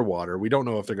 She's underwater. We don't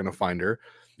know if they're going to find her.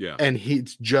 Yeah. And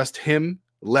it's just him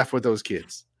left with those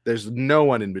kids. There's no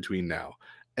one in between now.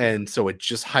 And so it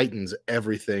just heightens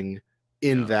everything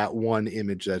in that one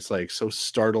image that's like so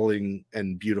startling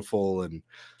and beautiful. And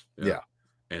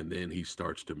And then he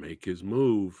starts to make his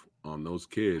move on those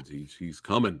kids. He's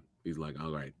coming. He's like,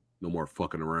 all right, no more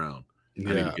fucking around. I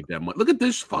need to get that money. Look at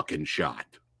this fucking shot.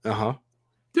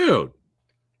 Dude,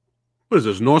 what is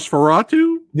this,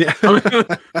 Nosferatu? Yeah.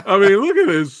 I mean, look at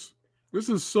this. This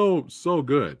is so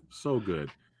good. So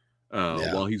good.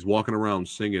 While he's walking around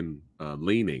singing,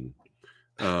 leaning.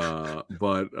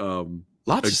 But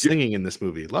lots of singing in this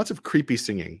movie. Lots of creepy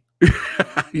singing.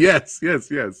 Yes.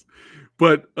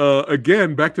 But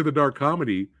again, back to the dark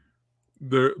comedy.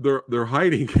 They're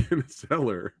hiding in the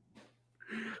cellar.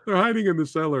 They're hiding in the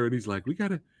cellar, and he's like, "We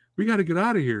gotta get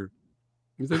out of here."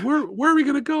 He's like, "Where are we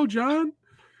gonna go, John?"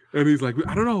 And he's like,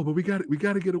 "I don't know, but we got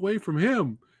to get away from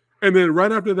him." And then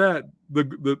right after that,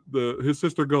 his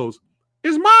sister goes,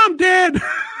 "Is mom dead?"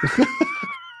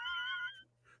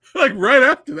 Like right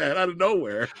after that, out of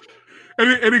nowhere,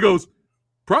 and he goes,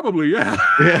 "Probably, yeah."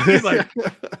 He's like,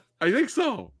 "I think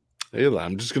so." Hey,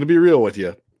 I'm just gonna be real with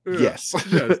you. Yeah, yes.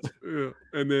 Yeah.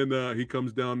 And then he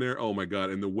comes down there. Oh my god!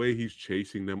 And the way he's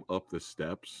chasing them up the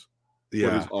steps,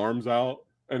 with his arms out,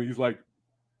 and he's like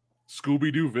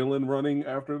Scooby-Doo villain running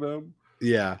after them.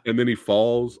 Yeah. And then he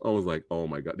falls. I was like, oh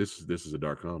my god, this is a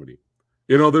dark comedy.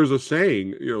 There's a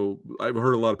saying. I've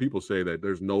heard a lot of people say that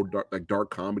there's no dark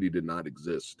comedy did not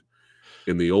exist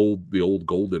in the old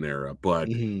golden era. But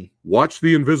watch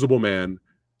The Invisible Man.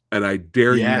 And I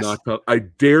dare you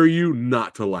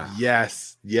not to laugh.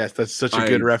 Yes, that's such a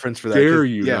good reference for that. Dare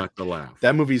you not to laugh.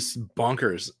 That movie's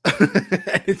bonkers.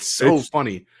 It's so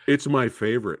funny. It's my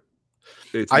favorite.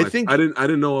 I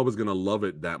didn't know I was gonna love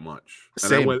it that much.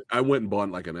 Same. And I went and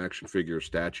bought like an action figure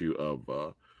statue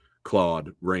of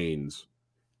Claude Rains.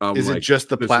 Is it just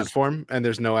the platform and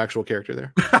there's no actual character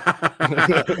there?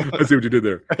 I see what you did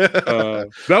there. That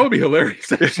would be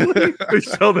hilarious, actually. They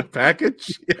sell the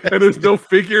package and there's no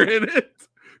figure in it.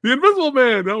 The Invisible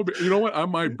Man. That would be, you know what? I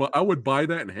would buy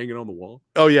that and hang it on the wall.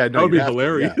 Oh yeah, that would be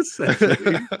hilarious. But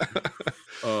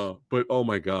oh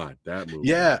my god, that movie.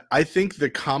 Yeah, I think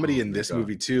the comedy in this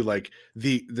movie too, like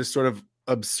the sort of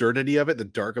absurdity of it, the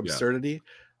dark absurdity.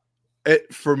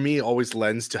 It for me always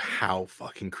lends to how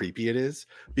fucking creepy it is,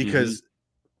 because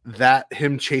that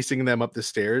him chasing them up the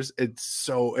stairs, it's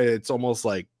almost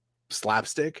like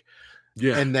slapstick.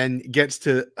 Yeah. And then gets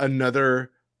to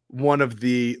another one of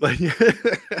the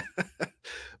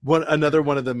another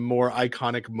one of the more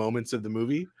iconic moments of the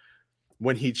movie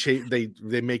when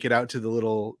they make it out to the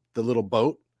little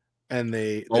boat. And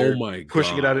they're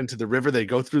pushing it out into the river. They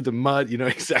go through the mud. You know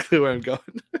exactly where I'm going.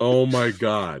 Oh my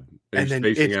god! And then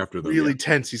it's after them, really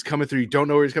tense. He's coming through. You don't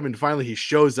know where he's coming. Finally, he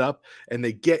shows up, and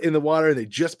they get in the water, and they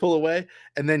just pull away.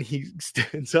 And then he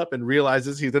stands up and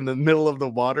realizes he's in the middle of the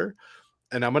water.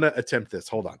 And I'm gonna attempt this.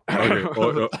 Hold on. Okay.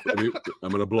 I'm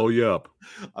gonna blow you up.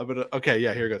 Okay,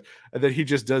 yeah. Here it goes. And then he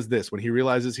just does this when he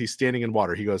realizes he's standing in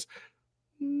water. He goes.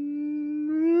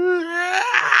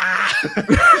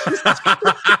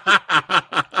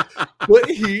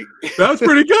 That was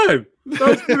pretty good.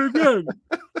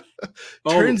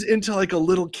 Turns into like a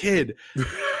little kid.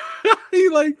 He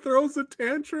like throws a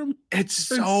tantrum. It's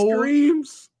so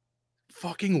screams.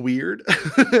 fucking weird.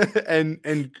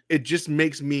 and it just it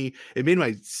made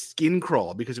my skin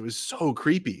crawl because it was so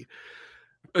creepy.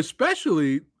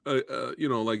 Especially,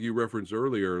 like you referenced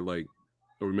earlier, or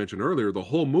we mentioned earlier, the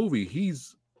whole movie,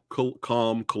 he's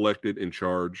calm, collected, in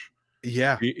charge.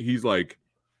 Yeah. He's like,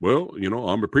 well,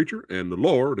 I'm a preacher and the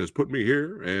Lord has put me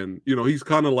here. And, he's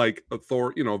kind of like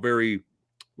very,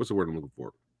 what's the word I'm looking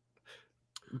for?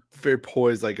 Very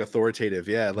poised, like authoritative.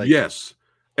 Yeah. Like, yes.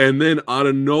 And then out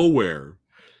of nowhere,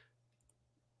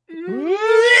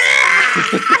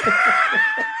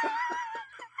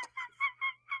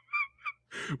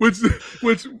 which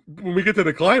when we get to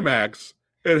the climax,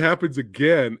 it happens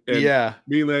again. And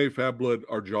Mile, Fat Blood,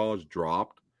 our jaws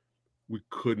dropped. We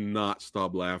could not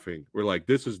stop laughing. We're like,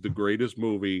 this is the greatest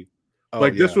movie.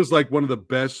 This was like one of the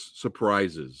best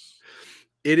surprises.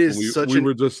 It is such an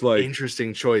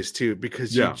interesting choice too,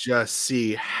 because you just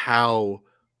see how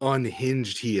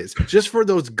unhinged he is. Just for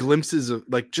those glimpses of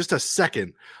like just a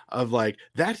second of like,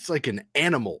 that's like an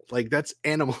animal, like that's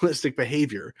animalistic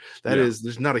behavior.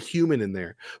 There's not a human in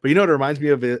there. But you know what it reminds me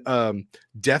of?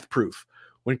 Death Proof.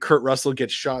 When Kurt Russell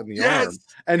gets shot in the arm,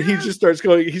 and he just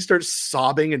starts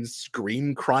sobbing and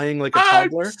crying like a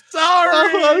toddler. I'm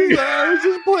sorry. I was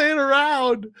just playing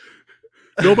around.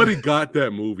 Nobody got that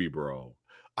movie, bro.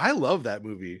 I love that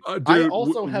movie. Dude, I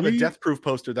also have a Death Proof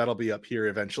poster that'll be up here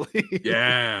eventually.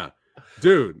 Yeah.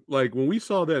 Dude, like when we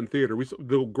saw that in theater, we saw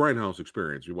the Grindhouse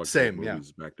Experience. We watched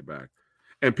movies back to back.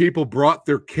 And people brought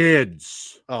their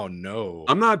kids. Oh, no.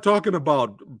 I'm not talking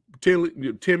about Timmy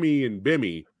and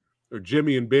Bimmy. Or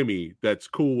Jimmy and Bimmy, that's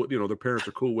cool. Their parents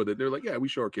are cool with it. They're like, yeah, we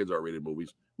show our kids R-rated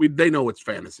movies. They know it's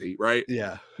fantasy, right?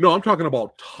 Yeah. No, I'm talking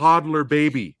about toddler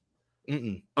baby.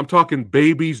 Mm-mm. I'm talking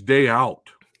Baby's Day Out.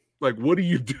 Like, what are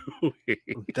you doing?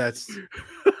 That's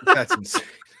insane.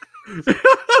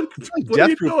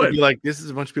 Death Proof would be like, this is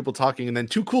a bunch of people talking, and then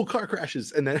 2 cool car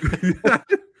crashes, and then.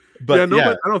 But I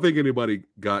don't think anybody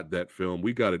got that film.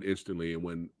 We got it instantly, and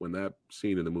when that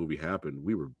scene in the movie happened,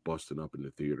 we were busting up in the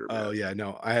theater. Man. Oh yeah,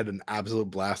 no, I had an absolute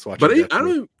blast watching. But I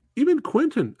don't even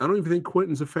think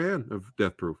Quentin's a fan of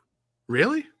Death Proof.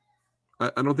 Really? I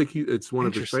don't think it's one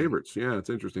of his favorites. Yeah, it's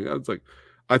interesting.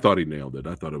 I thought he nailed it.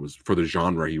 I thought it was for the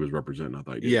genre he was representing. I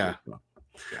thought he did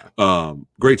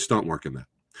great stunt work in that.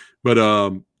 But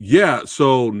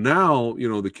so now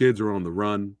the kids are on the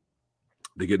run.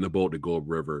 They get in the boat to go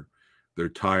upriver. They're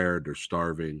tired. They're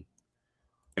starving.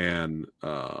 And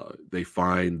they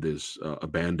find this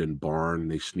abandoned barn.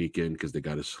 They sneak in because they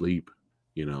got to sleep,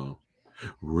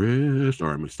 Rest. All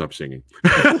right, I'm going to stop singing.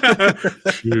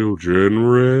 Children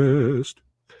rest.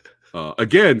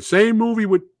 Again, same movie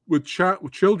with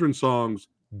children's songs.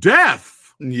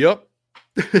 Death. Yep.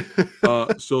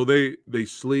 So they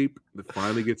sleep. They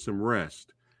finally get some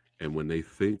rest. And when they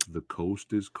think the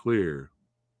coast is clear,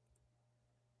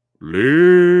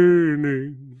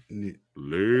 leaning.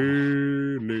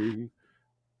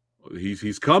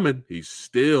 He's coming. He's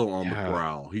still on the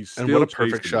prowl. And what a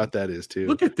perfect shot that is too.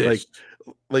 Look at this.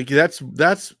 Like that's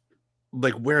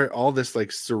like where all this like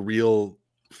surreal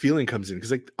feeling comes in,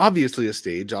 because like obviously a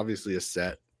stage, obviously a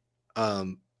set,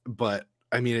 but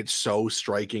I mean it's so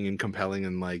striking and compelling,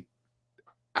 and like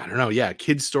I don't know,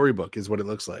 kid's storybook is what it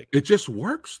looks like. It just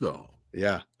works though.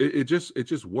 Yeah, it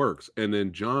just works. And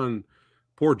then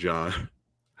poor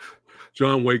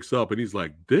John wakes up and he's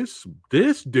like, this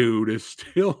dude is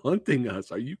still hunting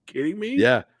us. Are you kidding me?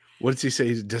 Yeah. What does he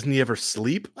say? Doesn't he ever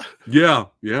sleep? Yeah.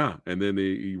 And then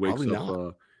he wakes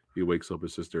up. He wakes up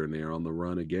his sister, and they're on the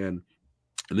run again.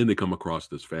 And then they come across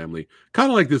this family, kind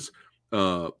of like this.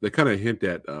 They kind of hint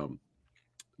at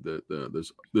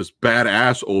this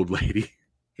badass old lady.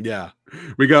 Yeah,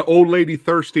 we got old lady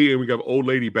thirsty, and we got old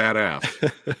lady badass.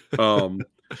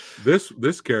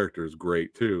 This character is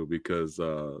great too, because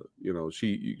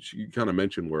she kind of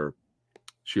mentioned where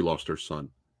she lost her son,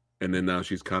 and then now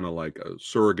she's kind of like a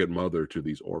surrogate mother to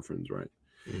these orphans, right?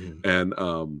 Mm-hmm. And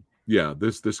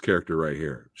this character right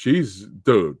here, she's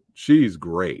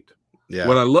great. Yeah.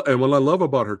 What I love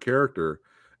about her character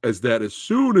is that as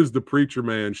soon as the preacher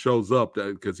man shows up,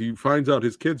 because he finds out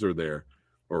his kids are there,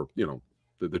 or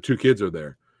the 2 kids are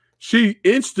there, she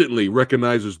instantly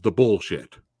recognizes the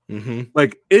bullshit. Mm-hmm.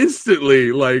 Like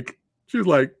instantly, like she's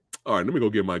like, all right, let me go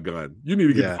get my gun. You need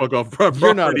to get the fuck off my property,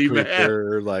 You're not a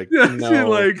preacher, man. Like, no. She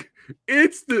like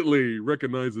instantly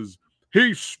recognizes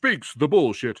he speaks the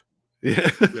bullshit.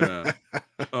 Yeah.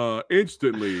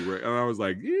 Instantly, right? And I was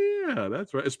like, yeah,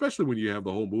 that's right. Especially when you have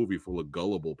the whole movie full of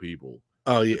gullible people.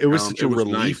 Oh yeah, it was such a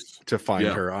relief to find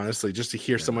her, honestly, just to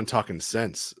hear someone talking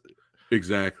sense.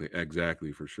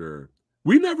 Exactly, for sure.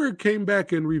 We never came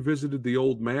back and revisited the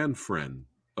old man friend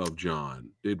of John,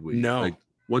 did we? No.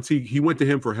 once he went to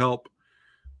him for help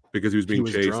because he was He being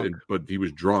was chased, drunk. but he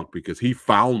was drunk because he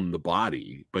found the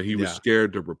body, but he was Yeah.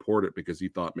 scared to report it because he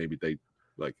thought maybe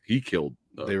he killed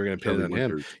They were going to pin Shelley it on him.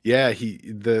 Winters. Yeah, But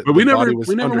the body we was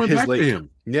never under went his back to lake. him.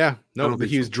 Yeah, I no, don't but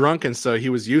think he was so. drunk, and so he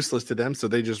was useless to them. So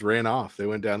they just ran off. They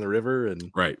went down the river,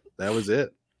 and Right. that was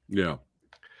it. Yeah.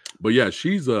 But yeah,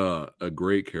 she's a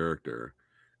great character.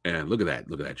 And look at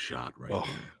that shot right there.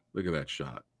 Look at that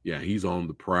shot. Yeah, he's on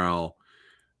the prowl.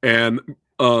 And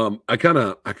I kind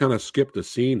of skipped a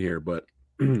scene here, but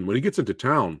when he gets into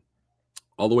town,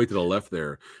 all the way to the left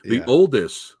there, the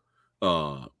oldest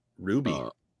Ruby.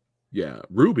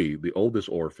 Ruby, the oldest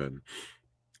orphan,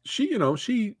 she,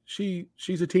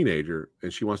 she's a teenager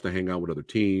and she wants to hang out with other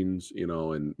teens,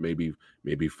 and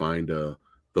maybe find the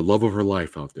love of her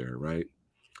life out there, right?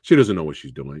 She doesn't know what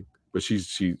she's doing, but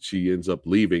she ends up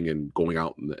leaving and going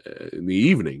out in the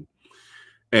evening,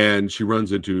 and she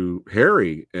runs into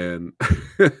Harry, and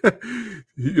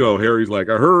Harry's like,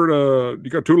 I heard you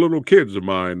got two little kids of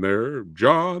mine there,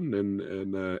 John and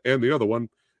the other one.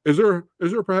 Is there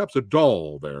perhaps a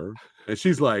doll there? And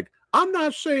she's like, I'm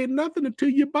not saying nothing until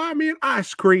you buy me an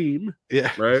ice cream.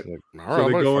 Yeah. Right. Like, So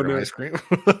they go in there. Ice cream.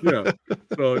 Yeah.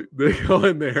 So they go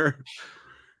in there,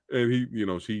 and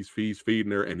he's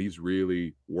feeding her, and he's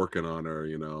really working on her,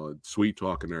 sweet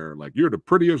talking her, like, you're the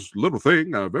prettiest little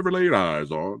thing I've ever laid eyes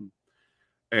on.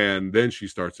 And then she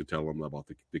starts to tell him about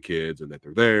the kids and that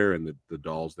they're there and the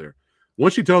doll's there.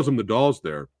 Once she tells him the doll's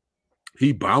there,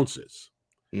 he bounces.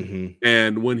 Mm-hmm.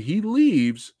 And when he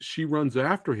leaves, she runs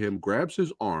after him, grabs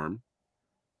his arm,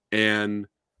 and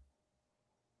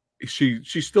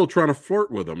she's still trying to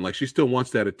flirt with him. Like, she still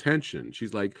wants that attention.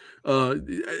 She's like,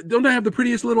 don't I have the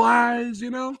prettiest little eyes,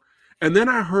 And then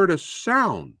I heard a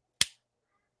sound,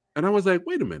 and I was like,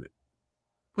 wait a minute,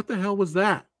 what the hell was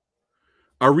that?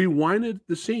 I rewinded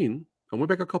the scene. I went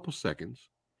back a couple seconds.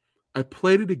 I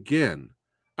played it again,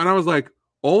 and I was like,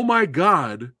 oh my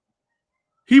God,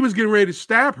 he was getting ready to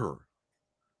stab her.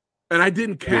 And I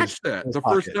didn't catch that the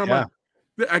first time.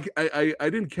 I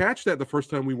didn't catch that the first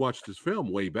time we watched this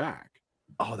film way back.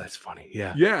 Oh, that's funny.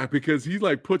 Yeah. Yeah, because he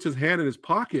like puts his hand in his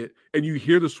pocket and you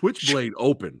hear the switchblade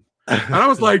open. And I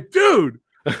was like, dude,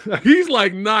 he's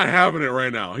like not having it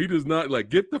right now. He does not, like,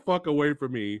 get the fuck away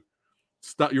from me.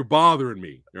 Stop, you're bothering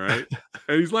me. Right.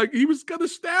 And he's like, he was gonna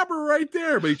stab her right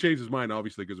there, but he changed his mind,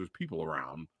 obviously, because there's people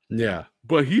around. Yeah.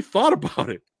 But he thought about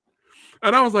it.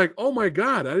 And I was like, oh my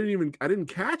God, I didn't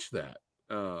catch that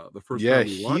the first time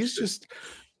we watched he's just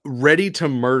ready to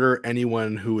murder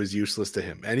anyone who is useless to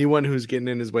him, anyone who's getting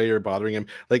in his way or bothering him.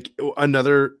 Like,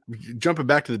 jumping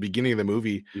back to the beginning of the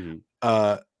movie,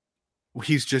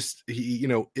 he's just,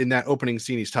 in that opening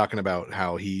scene, he's talking about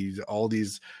how he's all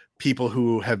these people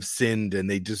who have sinned and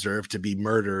they deserve to be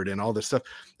murdered and all this stuff.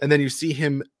 And then you see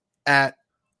him at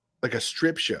like a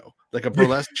strip show, like a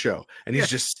burlesque show, and he's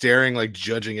just staring, like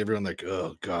judging everyone, like,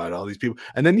 oh God, all these people.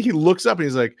 And then he looks up and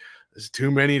he's like, there's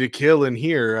too many to kill in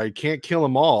here. I can't kill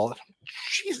them all.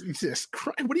 Jesus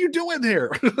Christ, what are you doing there?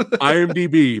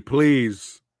 IMDb,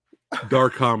 please.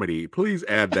 Dark comedy. Please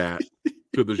add that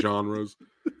to the genres.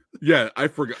 Yeah, I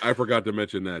forgot to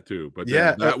mention that too. But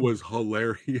yeah, that was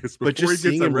hilarious. But just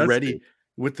seeing him ready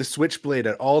with the switchblade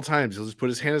at all times, he'll just put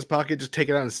his hand in his pocket, just take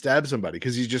it out and stab somebody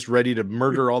because he's just ready to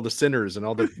murder all the sinners and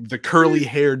all the curly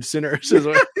haired sinners.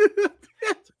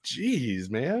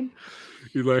 Jeez, man.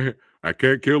 He's like, I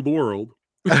can't kill the world.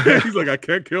 He's like, I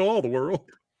can't kill all the world.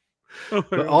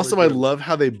 But also, I love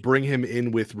how they bring him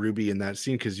in with Ruby in that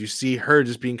scene, because you see her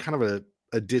just being kind of a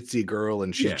ditzy girl,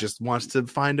 and she just wants to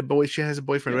find a boy. She has a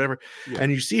boyfriend, whatever. Yeah.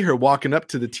 And you see her walking up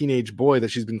to the teenage boy that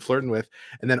she's been flirting with.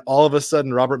 And then all of a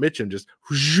sudden, Robert Mitchum just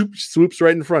swoops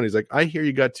right in front. He's like, I hear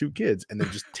you got two kids. And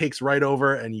then just takes right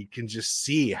over. And you can just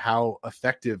see how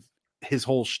effective his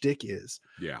whole shtick is.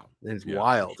 Yeah. And it's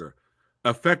wild. Sure.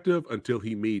 Effective until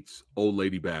he meets Old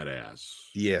Lady Badass.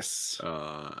 Yes.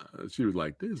 She was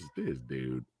like, this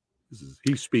dude,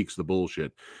 he speaks the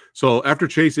bullshit. So after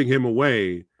chasing him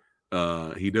away,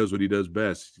 he does what he does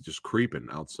best. He's just creeping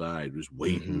outside, just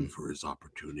waiting for his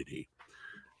opportunity.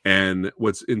 And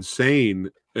what's insane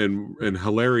and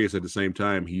hilarious at the same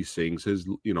time, he sings his,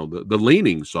 the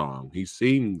leaning song. He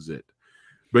sings it.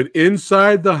 But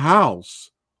inside the house,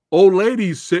 old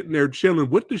lady's sitting there chilling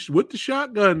with the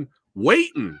shotgun,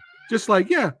 waiting. Just like,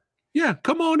 yeah,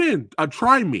 come on in.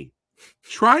 Try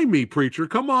me, preacher.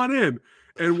 Come on in.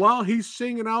 And while he's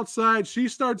singing outside, she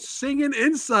starts singing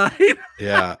inside.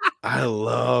 Yeah, I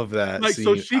love that. Like, scene.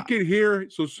 So she can hear,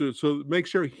 so make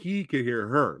sure he can hear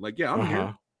her. Like, yeah, I'm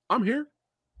here. I'm here.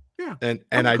 Yeah. And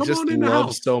I just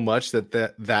love so much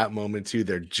that moment too,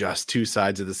 they're just two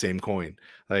sides of the same coin.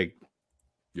 Like,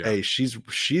 Yeah. hey, she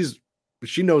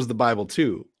knows the Bible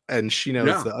too, and she knows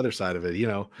Yeah. the other side of it.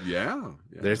 Yeah.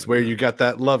 There's where you got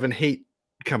that love and hate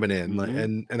coming in,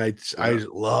 Mhm. and I Yeah.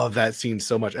 love that scene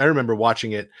so much. I remember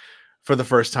watching it for the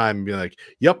first time and being like,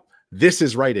 "Yep, this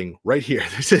is writing right here.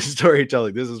 This is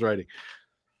storytelling. This is writing."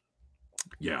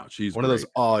 Yeah, she's One of those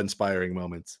great. awe-inspiring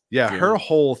moments. Yeah, Yeah. her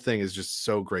whole thing is just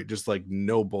so great. Just like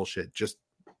no bullshit. Just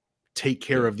take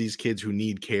care Yeah. of these kids who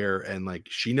need care, and like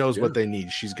she knows Yeah. what they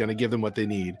need. She's gonna give them what they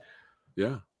need.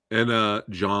 Yeah. And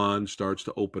John starts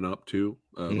to open up too.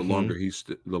 The Mm-hmm.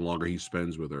 longer he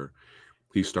spends with her,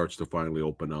 he starts to finally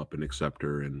open up and accept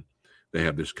her, and they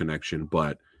have this connection.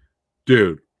 But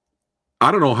dude,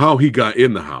 I don't know how he got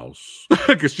in the house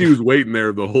because she was waiting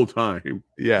there the whole time.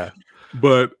 Yeah.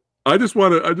 But I just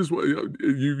want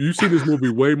you've seen this movie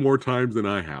way more times than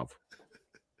I have.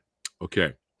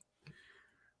 Okay.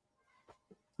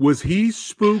 Was he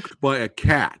spooked by a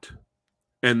cat?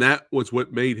 And that was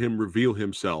what made him reveal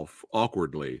himself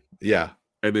awkwardly. Yeah.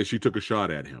 And then she took a shot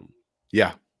at him.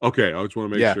 Yeah. Okay, I just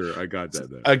want to make Yeah. sure I got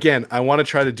that. Again, I want to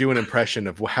try to do an impression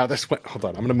of how this went. Hold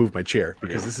on, I'm gonna move my chair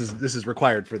because this is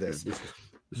required for this.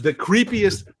 The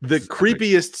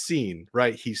creepiest scene,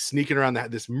 right? He's sneaking around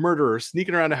this murderer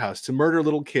sneaking around a house to murder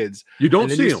little kids. You don't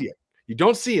and then see you him. it. You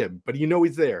don't see him, but you know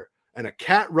he's there. And a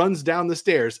cat runs down the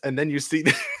stairs, and then you see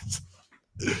this.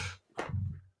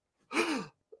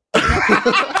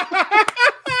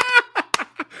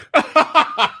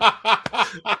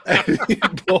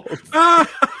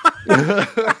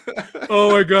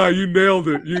 Oh my god, you nailed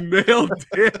it. You nailed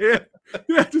it.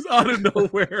 Yeah, just out of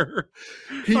nowhere.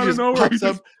 He just pops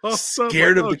up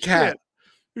scared of the cat. Shit.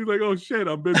 He's like, oh shit,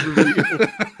 I've been revealed.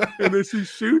 And then she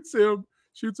shoots him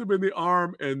in the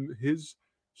arm, and his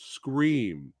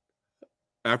scream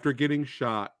after getting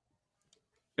shot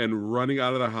and running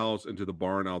out of the house into the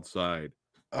barn outside.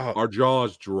 Our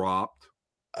jaws dropped.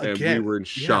 Again, and we were in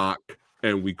shock,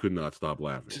 and we could not stop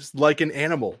laughing. Just like an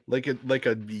animal, like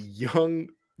a young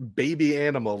baby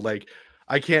animal. Like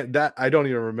I don't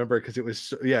even remember because it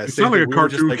was It's not like a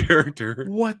cartoon character.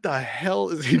 What the hell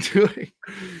is he doing?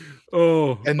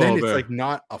 And then it's like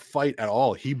not a fight at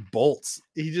all. He bolts.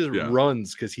 He just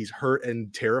runs because he's hurt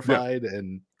and terrified.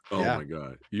 And my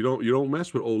god, you don't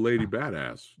mess with old lady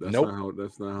badass. That's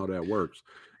not how that works.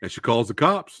 And she calls the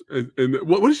cops. And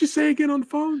what does she say again on the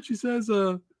phone? She says,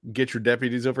 "Get your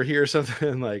deputies over here," or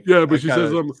something like. Yeah, but she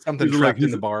says something trapped in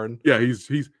the barn. Yeah, he's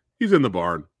in the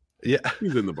barn. Yeah,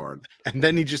 he's in the barn. And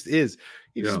then he just is.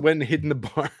 He just went and hid in the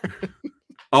barn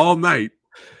all night.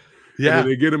 Yeah, and then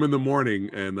they get him in the morning,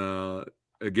 and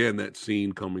again that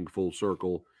scene coming full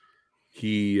circle.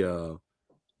 He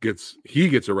gets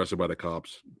arrested by the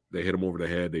cops. They hit him over the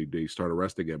head. They start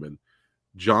arresting him, and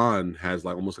John has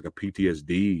like almost like a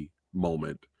PTSD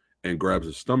moment and grabs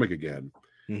his stomach again,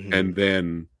 and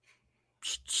then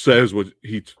says what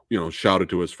he shouted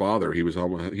to his father. He was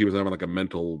having like a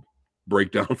mental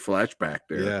breakdown flashback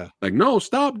there. Yeah, like, no,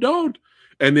 stop, don't.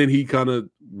 And then he kind of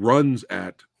runs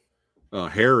at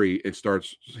Harry and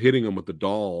starts hitting him with the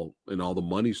doll, and all the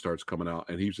money starts coming out,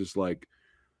 and he's just like,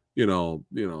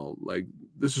 like,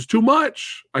 this is too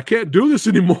much. I can't do this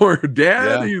anymore,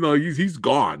 Dad. Yeah. He's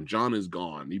gone. John is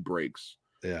gone. He breaks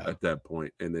at that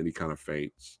point, and then he kind of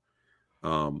faints.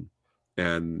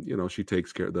 And she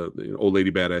takes care of the old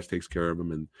lady badass takes care of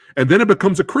him, and then it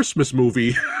becomes a Christmas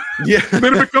movie. Yeah.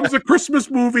 Then it becomes a Christmas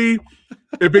movie.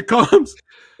 It becomes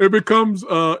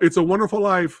It's a Wonderful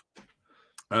Life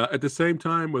at the same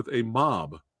time with a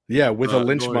mob. Yeah, with a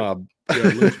lynch mob. Yeah,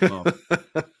 lynch mob.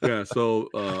 Yeah, so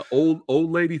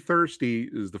old lady thirsty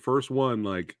is the first one,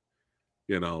 like,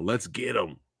 let's get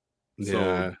him.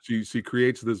 So she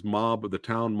creates this mob, the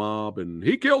town mob, and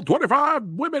he killed 25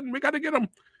 women. We got to get him.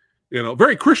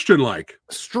 Very Christian-like.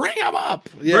 String him up.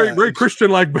 Yeah. Very, very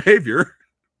Christian-like behavior.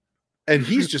 And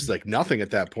he's just like nothing at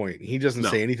that point. He doesn't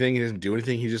say anything. He doesn't do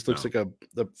anything. He just looks like a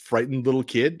frightened little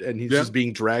kid, and he's just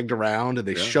being dragged around, and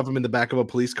they shove him in the back of a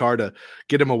police car to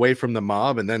get him away from the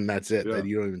mob, and then that's it. Then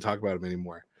you don't even talk about him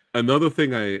anymore. Another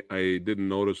thing I didn't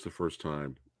notice the first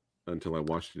time until I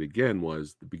watched it again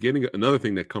was the beginning. Another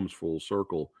thing that comes full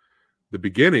circle. The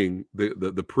beginning,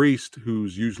 the priest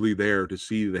who's usually there to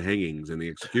see the hangings and the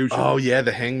execution. Oh yeah,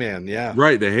 the hangman. Yeah,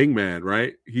 right. The hangman.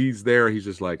 Right. He's there. He's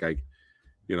just like, I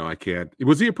can't.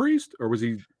 Was he a priest or was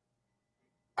he?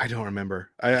 I don't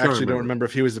remember. I actually don't remember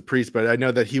if he was a priest, but I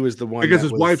know that he was the one. Because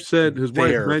his wife said his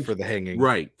wife mentioned for the hanging.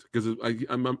 Right. Because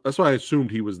that's why I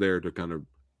assumed he was there to kind of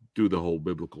do the whole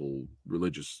biblical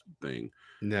religious thing.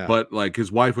 No. But like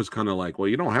his wife was kind of like, well,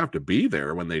 you don't have to be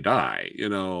there when they die,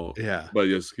 Yeah. But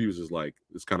he was just like,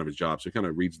 it's kind of his job. So he kind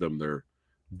of reads them their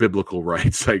biblical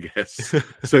rights, I guess,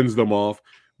 sends them off.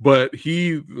 but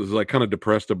he was like kind of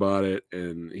depressed about it,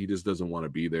 and he just doesn't want to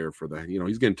be there for the,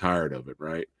 he's getting tired of it,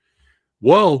 right?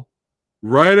 Well,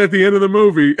 right at the end of the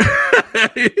movie,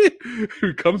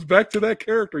 he comes back to that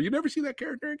character. You never see that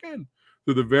character again.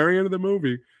 To the very end of the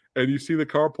movie, and you see the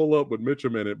car pull up with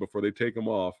Mitchum in it before they take him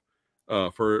off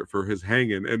for his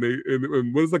hanging. And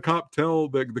what does the cop tell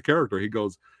the character? He's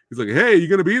like, "Hey, you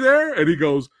gonna be there?" And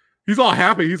he's all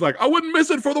happy. He's like, "I wouldn't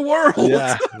miss it for the world."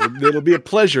 Yeah, it'll be a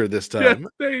pleasure this time.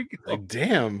 Yeah, like,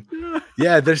 damn.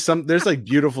 Yeah, there's like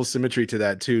beautiful symmetry to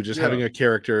that too. Just having a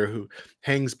character who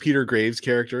hangs Peter Graves'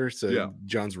 character, so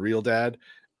John's real dad,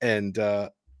 and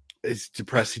is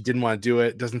depressed. He didn't want to do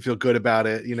it. Doesn't feel good about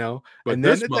it, But and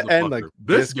then at the end, like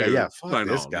this guy, fuck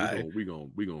this guy. We gonna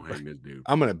hang this dude.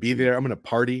 I'm gonna be there. I'm gonna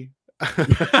party.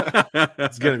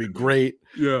 It's gonna be great.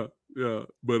 Yeah.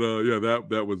 But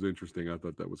that was interesting. I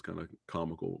thought that was kind of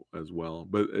comical as well.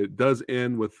 But it does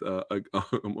end with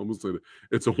almost like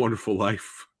It's a Wonderful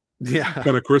Life. Yeah,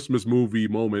 kind of Christmas movie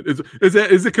moment. Is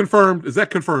it confirmed? Is that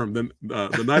confirmed? Then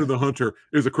the Night of the Hunter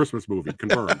is a Christmas movie.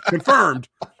 Confirmed.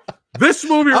 This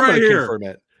movie right here. Confirm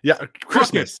it. Yeah,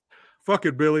 Christmas. Fuck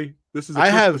it, Billy. This is a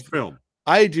Christmas film.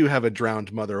 I do have a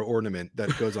drowned mother ornament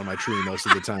that goes on my tree most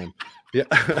of the time. Yeah.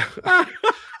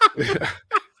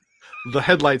 The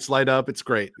headlights light up. It's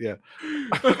great. Yeah.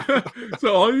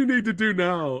 So all you need to do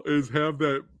now is have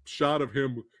that shot of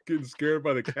him getting scared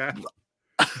by the cat.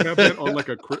 Have that on like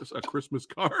a Christmas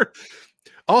card.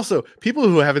 Also, people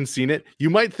who haven't seen it, you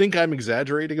might think I'm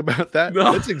exaggerating about that.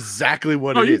 No. That's exactly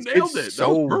what it is. Nailed it.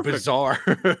 So bizarre.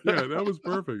 Yeah, that was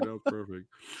perfect.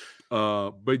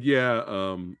 But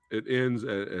yeah, it ends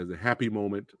as a happy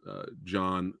moment.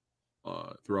 John,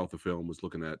 throughout the film, was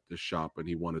looking at the shop and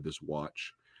he wanted this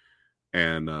watch.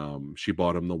 And she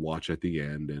bought him the watch at the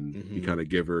end, and he had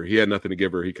nothing to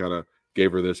give her. He kind of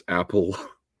gave her this apple.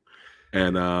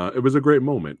 And it was a great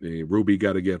moment. Ruby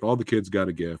got a gift. All the kids got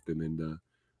a gift. And then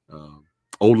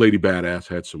Old Lady Badass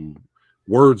had some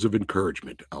words of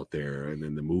encouragement out there. And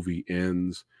then the movie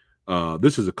ends.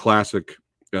 This is a classic.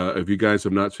 If you guys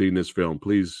have not seen this film,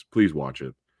 please watch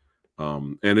it.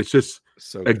 And it's just,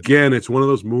 again, it's one of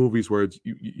those movies where it's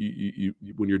you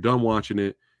when you're done watching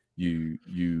it, you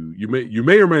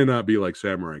may or may not be like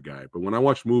Samurai Guy. But when I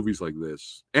watch movies like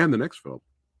this and the next film,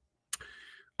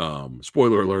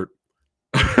 spoiler alert,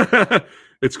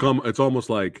 it's almost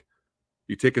like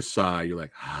you take a sigh. You're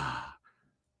like,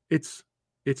 it's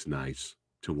nice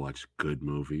to watch good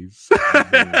movies.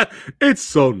 It's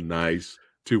so nice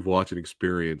to watch and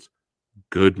experience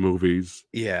good movies.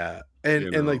 Yeah,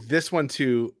 and like this one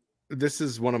too. This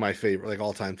is one of my favorite, like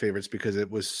all-time favorites, because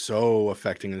it was so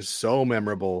affecting and so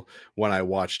memorable when I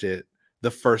watched it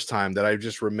the first time that I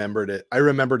just remembered it. I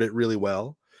remembered it really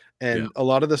well. And a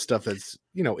lot of the stuff that's,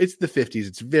 it's the 50s.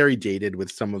 It's very dated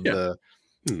with some of the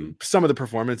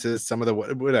performances, some of the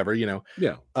whatever,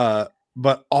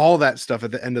 but all that stuff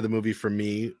at the end of the movie for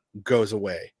me goes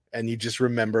away. And you just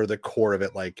remember the core of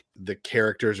it. Like the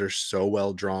characters are so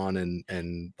well drawn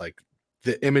and like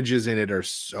the images in it are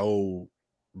so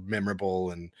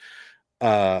memorable. And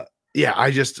I'm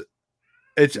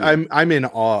in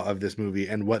awe of this movie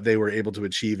and what they were able to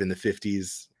achieve in the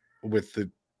 50s with the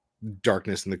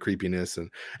darkness and the creepiness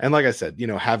and like I said,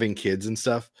 having kids and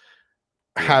stuff,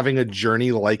 having a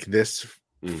journey like this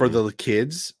for the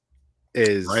kids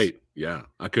is right. Yeah,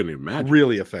 I couldn't imagine.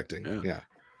 Really affecting. Yeah.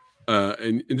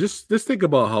 And just think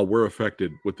about how we're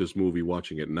affected with this movie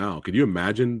watching it now. Could you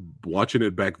imagine watching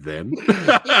it back then?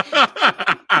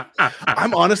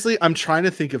 I'm trying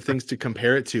to think of things to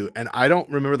compare it to, and I don't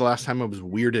remember the last time I was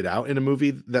weirded out in a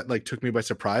movie that like took me by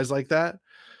surprise like that.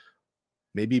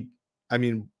 Maybe,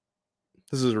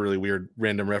 this is a really weird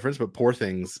random reference, but Poor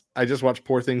Things. I just watched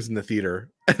Poor Things in the theater.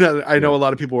 And I know a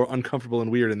lot of people were uncomfortable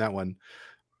and weird in that one.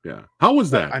 Yeah. How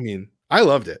was that? I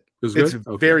loved it. It's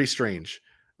very strange.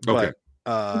 Okay.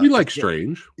 But we like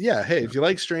strange. Yeah. Hey, if you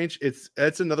like strange,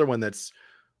 it's another one that's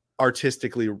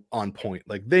artistically on point.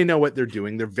 Like they know what they're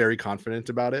doing. They're very confident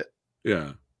about it.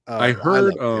 Yeah. I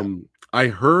heard,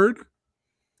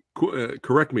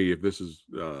 correct me if this is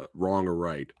wrong or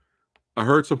right. I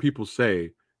heard some people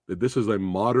say that this is a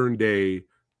modern day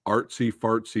artsy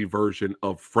fartsy version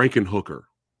of Frankenhooker.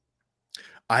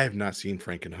 I have not seen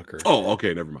Frankenhooker. Oh,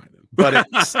 okay, never mind then. But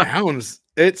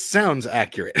it sounds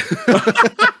accurate.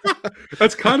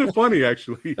 That's kind of funny,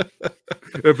 actually.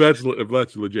 If that's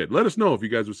legit, let us know if you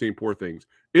guys have seen Poor Things.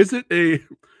 Is it a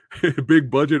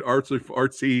big budget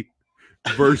artsy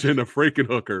version of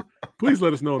Frankenhooker? Please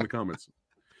let us know in the comments.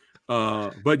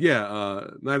 But yeah,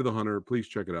 Night of the Hunter, please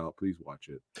check it out. Please watch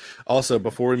it. Also,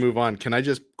 before we move on, can I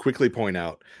just quickly point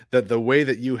out that the way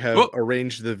that you have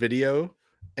arranged the video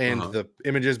and Uh-huh. the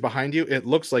images behind you, it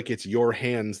looks like it's your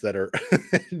hands that are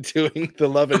doing the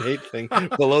love and hate thing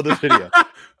below this video. And I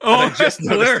Oh, just that's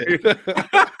noticed hilarious. it.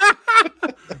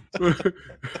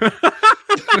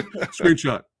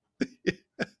 Screenshot.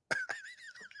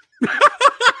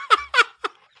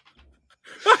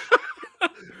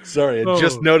 Sorry, I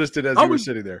just Oh, noticed it as I you were was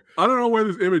sitting there. I don't know where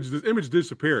this image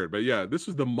disappeared, but yeah, this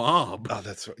is the mob Oh,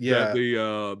 that's that yeah.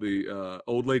 the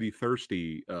old lady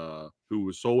Thirsty who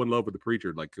was so in love with the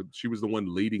preacher, like she was the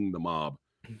one leading the mob,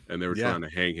 and they were Yeah. trying to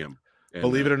hang him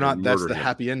Believe it or and not, that's murder the him.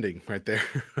 happy ending right there.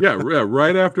 Yeah,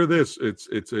 right after this,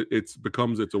 it's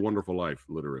becomes It's a Wonderful Life,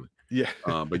 literally. Yeah.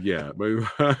 But yeah, but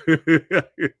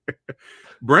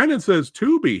Brandon says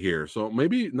Tubi here, so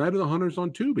maybe Night of the Hunter's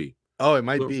on Tubi. Oh, it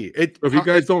might So be. It if you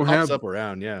guys don't pops have, up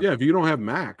around, yeah. yeah, if you don't have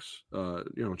Max,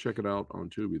 check it out on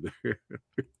Tubi. There,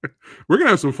 we're gonna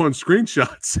have some fun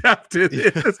screenshots after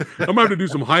this. I'm gonna have to do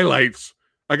some highlights.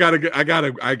 I gotta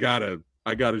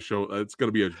show. It's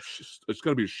gonna be a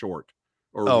short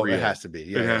or Oh, it reel. has to be.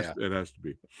 Yeah. It has to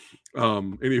be.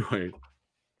 Anyway,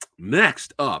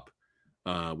 next up,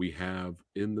 we have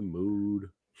In the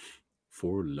Mood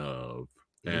for Love,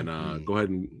 and go ahead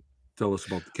and tell us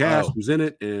about the cast, who's in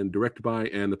it, and directed by,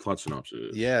 and the plot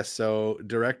synopsis. Yeah, so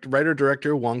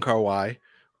writer-director Wong Kar-wai,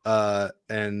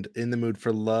 and In the Mood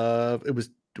for Love. It was,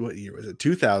 what year was it?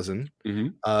 2000.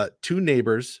 Two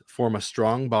neighbors form a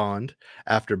strong bond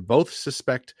after both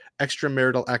suspect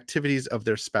extramarital activities of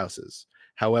their spouses.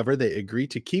 However, they agree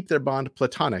to keep their bond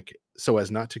platonic so as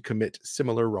not to commit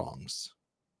similar wrongs.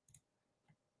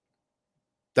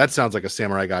 That sounds like a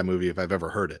Samurai Guy movie if I've ever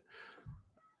heard it.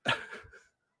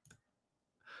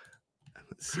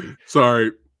 Let's see.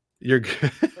 Sorry, You're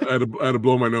good. I had to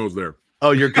blow my nose there.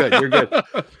 Oh, you're good. You're good.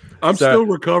 I'm still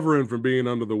recovering from being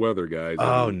under the weather, guys.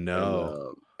 Oh,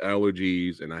 no. And,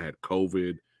 allergies, and I had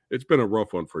COVID. It's been a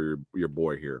rough one for your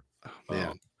boy here. Oh,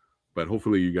 man. But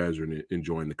hopefully you guys are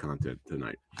enjoying the content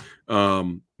tonight.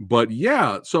 But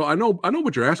yeah, so I know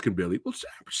what you're asking, Billy. Well,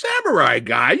 Samurai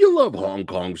Guy, you love Hong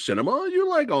Kong cinema. You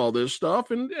like all this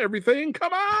stuff and everything.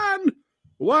 Come on.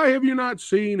 Why have you not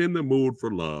seen In the Mood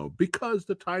for Love? Because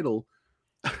the title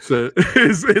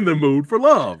is In the Mood for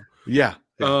Love. Yeah.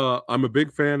 I'm a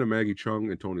big fan of Maggie Cheung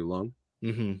and Tony Leung.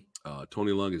 Mm-hmm.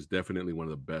 Tony Leung is definitely one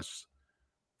of the best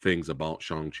things about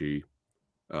Shang-Chi.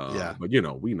 Yeah. But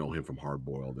we know him from Hard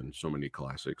Boiled and so many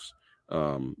classics.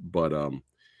 I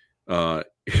was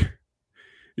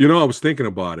thinking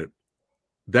about it.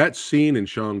 That scene in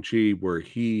Shang-Chi where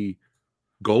he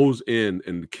goes in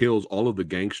and kills all of the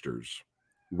gangsters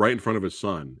right in front of his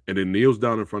son, and then kneels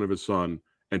down in front of his son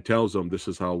and tells him, "This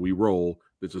is how we roll.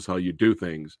 This is how you do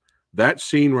things." That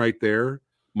scene right there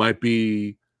might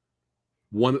be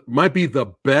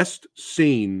the best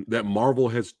scene that Marvel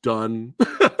has done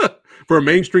for a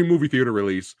mainstream movie theater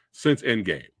release since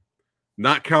Endgame,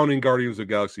 not counting Guardians of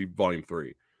the Galaxy Volume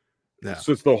 3. Yeah.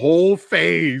 Since the whole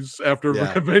phase after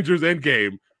Avengers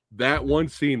Endgame, that one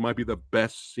scene might be the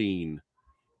best scene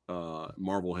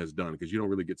Marvel has done, because you don't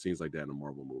really get scenes like that in a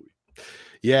Marvel movie.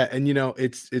 Yeah, and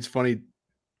it's funny.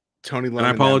 Tony Leung. And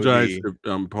I apologize.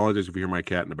 Apologize if you hear my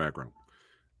cat in the background.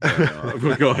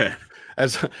 But go ahead.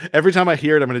 As every time I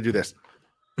hear it, I'm going to do this.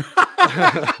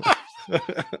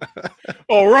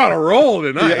 Oh, we're on a roll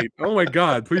tonight. Yeah. Oh my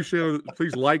God. Please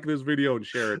like this video and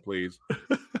share it, please.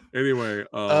 Anyway.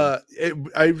 I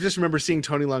just remember seeing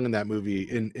Tony Leung in that movie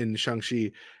in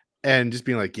Shang-Chi and just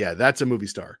being like, yeah, that's a movie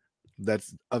star.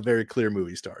 That's a very clear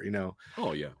movie star,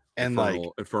 Oh yeah. And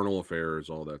Infernal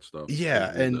Affairs, all that stuff.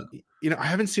 Yeah. And I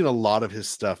haven't seen a lot of his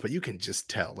stuff, but you can just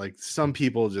tell, like, some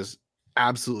people just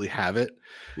absolutely have it.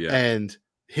 Yeah. And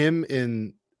him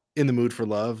in The Mood for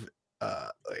Love,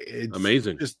 it's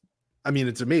amazing. It's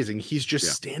amazing. He's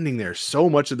just standing there. So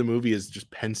much of the movie is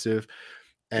just pensive,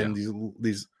 and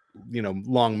these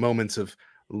long moments of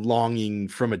longing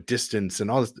from a distance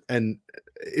and all this, and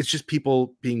it's just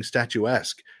people being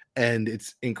statuesque, and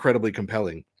it's incredibly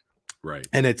compelling. Right.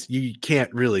 And you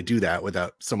can't really do that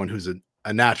without someone who's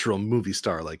a natural movie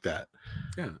star like that.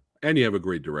 Yeah. And you have a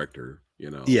great director,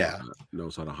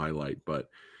 knows how to highlight, but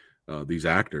these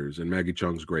actors, and Maggie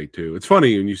Cheung's great too. It's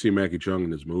funny when you see Maggie Cheung in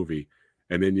this movie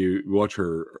and then you watch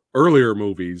her earlier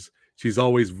movies, she's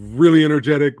always really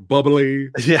energetic, bubbly,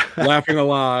 laughing a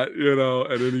lot,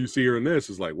 and then you see her in this,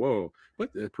 it's like, whoa,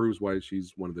 but that proves why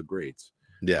she's one of the greats.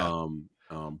 Yeah.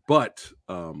 But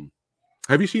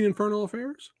have you seen Infernal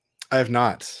Affairs? I have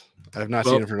not seen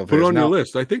Infernal Affairs. Put it on your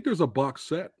list. I think there's a box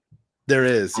set. There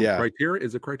is, yeah. Criterion?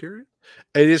 Is it Criterion?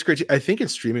 It is Criterion. I think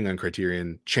it's streaming on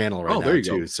Criterion Channel right now there you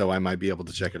too. go. So I might be able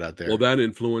to check it out there. Well, that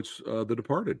influenced The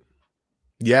Departed.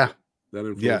 Yeah. that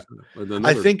Yeah. influenced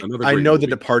I think another I great know The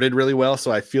movie. Departed really well,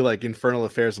 so I feel like Infernal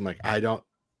Affairs, I'm like, I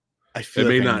It feel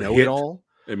may like I not know it hit. all.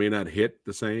 It may not hit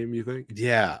the same. You think?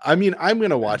 Yeah. I mean, I'm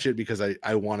gonna Yeah. watch it because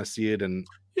I want to see it and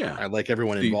Yeah. I like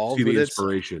everyone See involved the with it. So,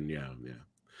 inspiration. Yeah. Yeah.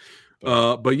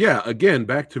 but But yeah, again,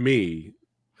 back to me.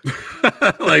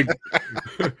 Like,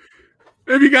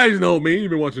 if you guys know me, you've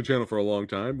been watching the channel for a long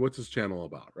time. What's this channel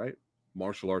about, right?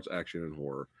 Martial arts, action, and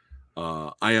horror.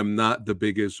 I am not the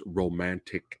biggest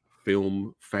romantic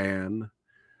film fan.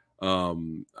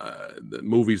 The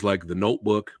movies like The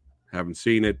Notebook, haven't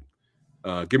seen it.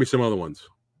 Give me some other ones.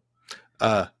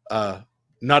 uh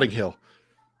Notting Hill.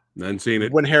 Haven't seen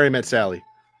it. When Harry Met Sally.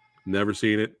 Never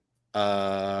seen it.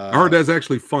 I heard Uh that's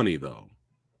actually funny though.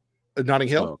 Notting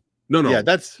Hill? So no, Yeah, no.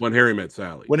 that's When Harry Met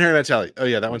Sally. When Harry Met Sally. Oh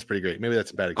yeah, that one's pretty great. Maybe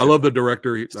that's a bad I love example. the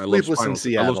director. I love Sleepless in I love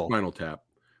Seattle. Spinal Tap. Oh,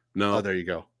 No, there you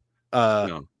go.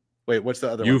 no. Wait, what's the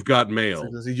other You've one? Got Mail.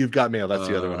 You've Got Mail. That's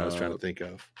the other one I was trying to think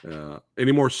of.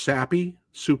 Any more sappy,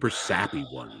 super sappy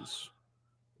ones?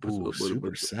 Ooh,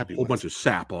 super sappy A whole bunch ones. of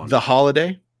sap on The it.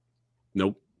 Holiday.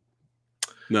 Nope.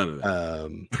 None of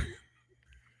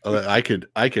that. I could.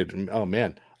 Oh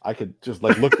man, I could just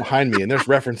like look behind me, and there's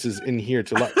references in here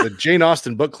to the Jane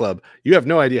Austen book club. You have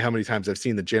no idea how many times I've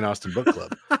seen the Jane Austen book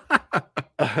club.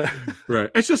 Right.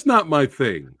 It's just not my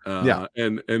thing. Yeah.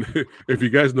 And if you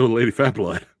guys know Lady Fat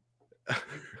Blood,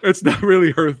 it's not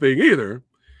really her thing either.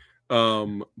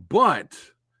 But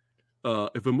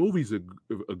if a movie's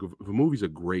a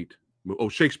great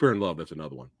Shakespeare in Love, that's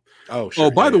another one. Oh, sure.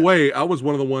 Oh, by the way, I was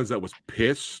one of the ones that was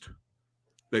pissed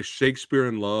that Shakespeare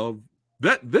in Love.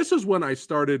 This is when I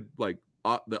started like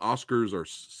the Oscars are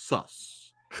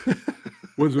sus.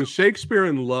 when Shakespeare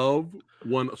in Love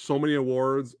won so many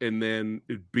awards and then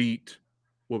it beat,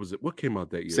 what was it? What came out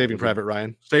that year? Saving Private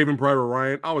Ryan. Saving Private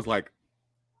Ryan. I was like,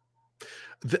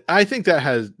 I think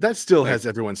that still has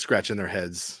everyone scratching their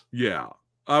heads. Yeah,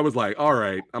 I was like, all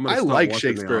right, I like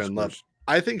Shakespeare in Love.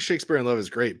 I think Shakespeare in Love is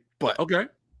great, but okay.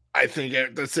 I think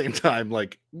at the same time,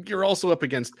 like you're also up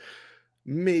against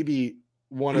maybe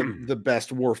one of the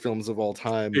best war films of all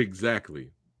time.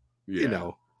 Exactly. Yeah. You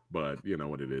know, but you know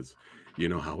what it is. You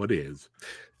know how it is.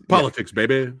 Politics,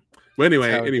 baby. Well,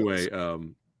 anyway,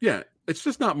 yeah, it's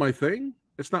just not my thing.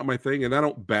 It's not my thing, and I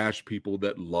don't bash people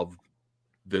that love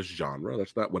this genre.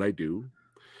 That's not what I do.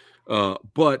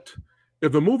 But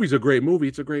if a movie's a great movie,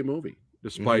 it's a great movie,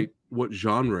 despite what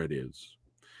genre it is.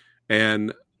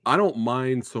 And I don't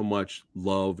mind so much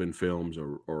love in films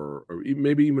or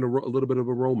maybe even a little bit of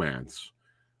a romance.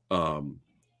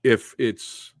 If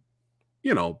it's,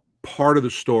 part of the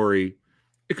story,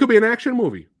 it could be an action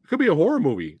movie. It could be a horror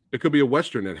movie. It could be a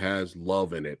Western that has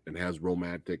love in it and has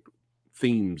romantic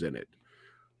themes in it,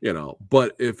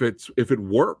 but if it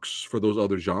works for those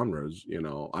other genres,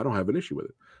 I don't have an issue with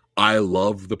it. I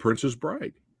love The Princess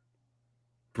Bride.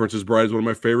 Princess Bride is one of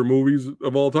my favorite movies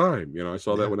of all time. I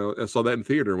saw that when I saw that in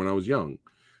theater when I was young.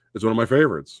 It's one of my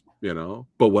favorites,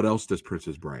 But what else does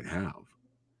Princess Bride have?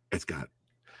 It's got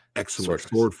excellent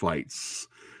sword fights.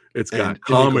 It's got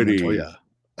comedy.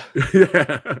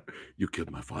 Yeah. You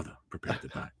killed my father. Prepare to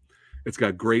die. It's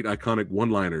got great iconic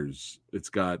one-liners. It's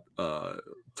got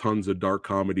tons of dark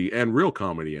comedy and real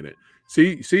comedy in it.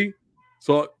 See.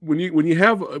 So when you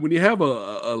have a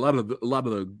lot of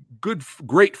the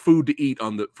great food to eat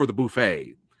for the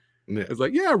buffet, it's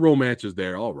like romance is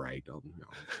there. All right, I'll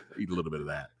eat a little bit of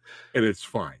that, and it's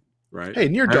fine, right? Hey,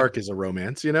 Near Dark is a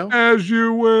romance, As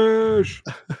you wish.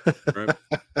 Right?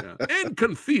 Yeah.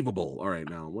 Inconceivable. All right,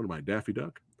 now what am I, Daffy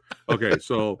Duck? Okay,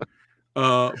 so.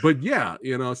 But yeah,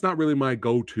 it's not really my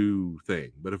go-to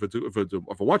thing. But if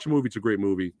I watch a movie, it's a great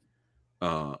movie,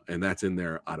 and that's in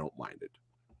there, I don't mind it.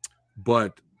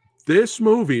 But this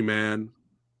movie, man,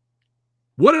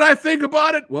 what did I think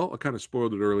about it? Well, I kind of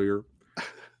spoiled it earlier.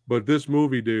 But this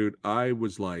movie, dude, I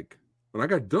was like, when I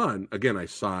got done, again, I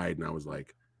sighed and I was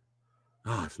like,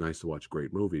 it's nice to watch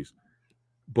great movies.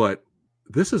 But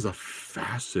this is a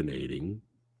fascinating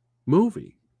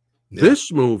movie. Yeah.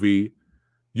 This movie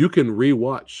you can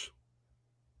rewatch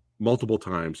multiple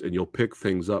times and you'll pick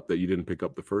things up that you didn't pick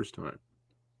up the first time.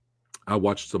 I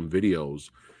watched some video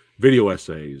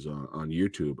essays on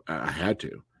YouTube. I had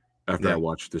to after I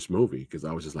watched this movie because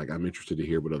I was just like, I'm interested to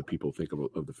hear what other people think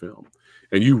of the film.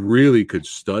 And you really could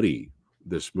study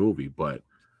this movie, but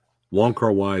Wong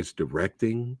Kar-wai's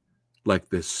directing, like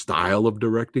this style of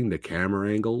directing, the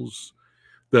camera angles,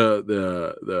 the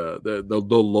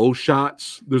low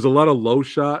shots. There's a lot of low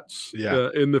shots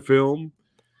in the film.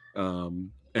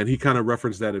 And he kind of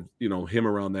referenced that, him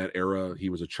around that era, he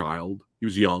was a child. He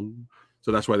was young.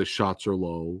 So that's why the shots are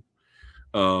low.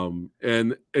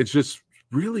 And it's just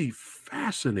really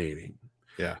fascinating.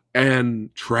 Yeah.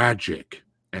 and tragic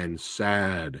and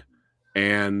sad,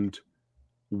 and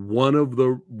one of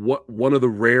the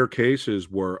rare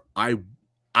cases where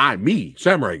me,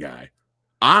 Samurai Guy,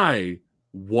 I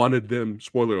wanted them,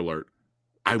 spoiler alert,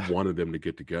 I wanted them to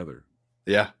get together.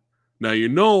 Yeah. Now,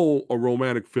 a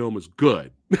romantic film is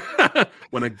good.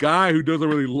 When a guy who doesn't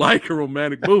really like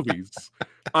romantic movies,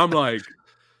 I'm like,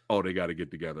 oh, they got to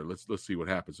get together. Let's see what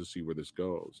happens. Let's see where this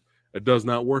goes. It does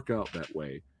not work out that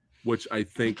way, which I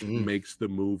think makes the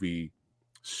movie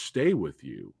stay with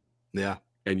you. Yeah.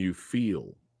 And you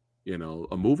feel,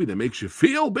 a movie that makes you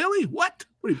feel, Billy. What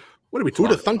are we talking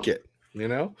Who'd have thunk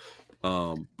about?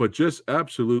 it? But just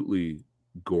absolutely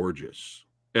gorgeous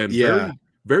and very,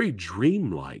 very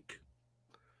dreamlike.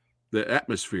 The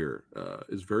atmosphere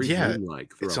is very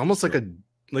dreamlike. It's almost like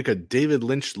a David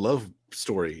Lynch love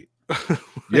story.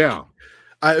 Yeah.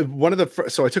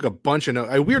 So I took a bunch of notes.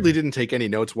 I weirdly didn't take any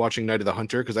notes watching Night of the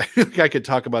Hunter because I feel like I could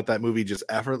talk about that movie just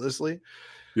effortlessly.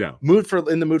 Yeah. In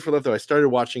the Mood for Love, though, I started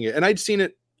watching it and I'd seen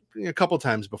it a couple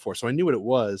times before, so I knew what it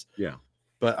was. Yeah.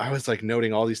 But I was like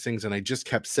noting all these things and I just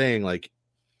kept saying like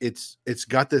it's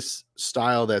got this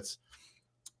style that's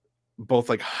both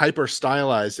like hyper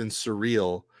stylized and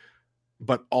surreal,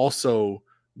 but also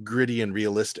gritty and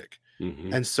realistic.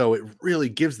 Mm-hmm. And so it really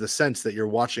gives the sense that you're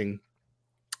watching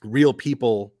real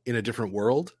people in a different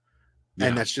world. Yeah.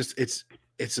 And that's just, it's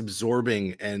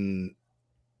absorbing and,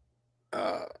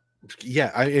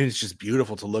 it's just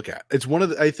beautiful to look at. It's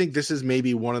I think this is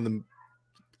maybe one of the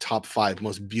top 5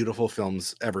 most beautiful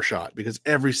films ever shot, because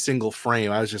every single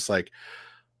frame I was just like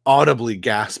audibly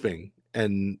gasping.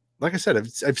 And like I said,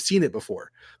 I've seen it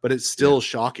before, but it's still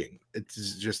shocking.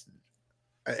 It's just,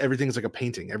 everything's like a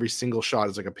painting. Every single shot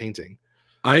is like a painting.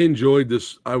 I enjoyed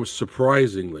this. I was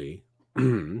surprisingly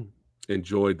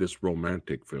enjoyed this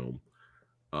romantic film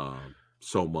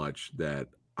so much that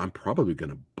I'm probably going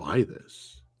to buy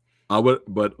this.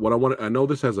 But what I know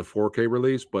this has a 4K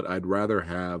release, but I'd rather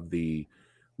have the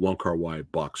One Car Wide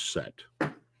box set.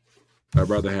 I'd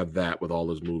rather have that with all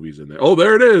those movies in there. Oh,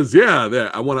 there it is. Yeah,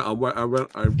 there. I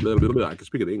can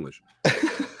speak in English.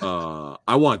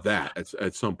 I want that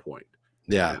at some point.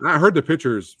 Yeah, and I heard the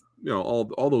pictures.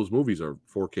 All those movies are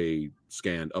 4K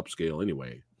scanned upscale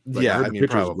anyway. Like, yeah, I heard the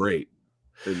pictures probably great.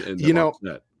 In the box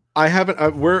set. I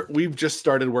haven't. We've just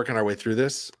started working our way through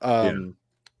this.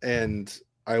 And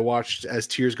I watched As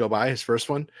Tears Go By, his first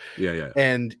one. Yeah.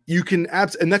 And you can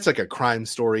and that's like a crime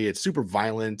story. It's super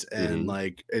violent and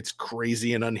like it's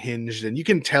crazy and unhinged, and you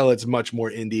can tell it's much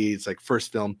more indie. It's like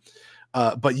first film,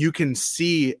 but you can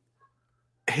see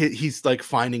he's like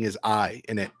finding his eye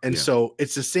in it, and so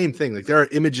it's the same thing. Like there are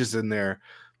images in there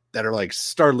that are like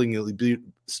startlingly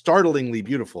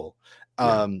beautiful.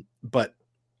 But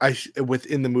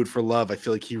within The Mood for Love, I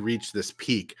feel like he reached this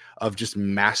peak of just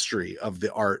mastery of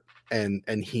the art, and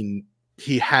he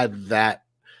had that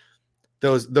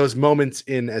those moments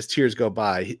in As Tears Go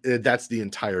By. That's the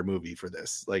entire movie for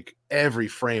this. Like every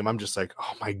frame, I'm just like,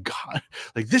 oh my god,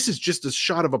 like this is just a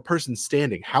shot of a person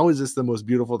standing. How is this the most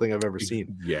beautiful thing I've ever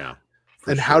seen? Yeah.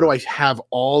 And how do I have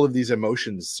all of these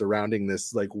emotions surrounding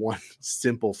this like one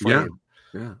simple frame?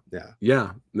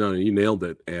 Yeah. No, you nailed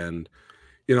it. And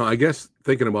I guess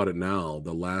thinking about it now,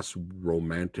 the last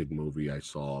romantic movie I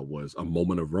saw was A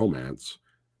Moment of Romance.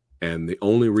 And the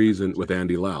only reason with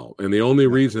Andy Lau, and the only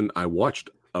reason I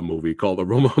watched a movie called A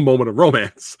Moment of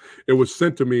Romance, it was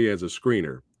sent to me as a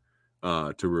screener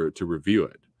to review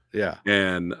it. Yeah.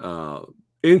 And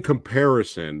in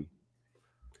comparison,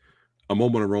 A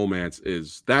Moment of Romance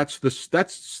is that's the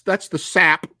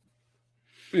sap,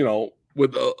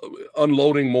 with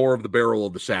unloading more of the barrel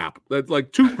of the sap. That's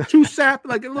like too sap,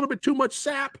 like a little bit too much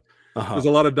sap. There's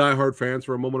a lot of diehard fans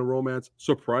for A Moment of Romance.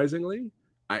 Surprisingly,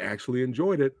 I actually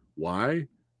enjoyed it. Why?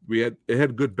 It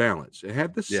had good balance. It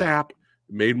had the sap,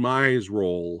 made my eyes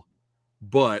roll,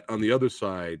 but on the other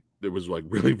side, it was like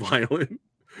really violent.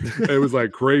 It was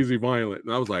like crazy violent.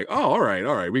 And I was like, oh, all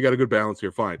right. We got a good balance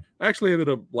here. Fine. I actually ended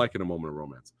up liking A Moment of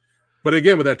Romance. But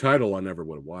again, with that title, I never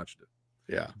would have watched it.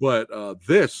 Yeah. But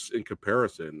this, in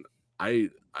comparison, I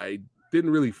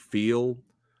didn't really feel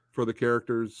for the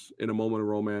characters in A Moment of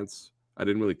Romance. I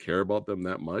didn't really care about them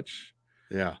that much.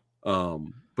 Yeah.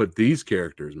 But these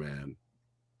characters, man,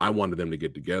 I wanted them to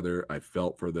get together. I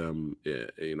felt for them.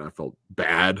 I felt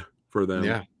bad for them.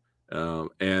 Yeah.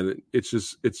 And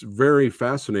it's very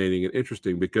fascinating and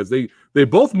interesting because they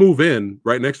both move in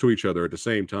right next to each other at the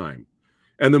same time.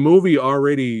 And the movie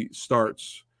already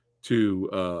starts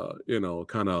to,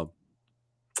 kind of,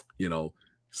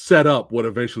 set up what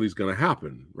eventually is going to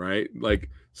happen, right? Like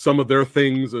some of their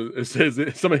things, it says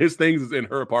some of his things is in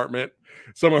her apartment.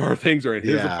 Some of her things are in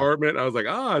his apartment. I was like,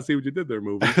 I see what you did there,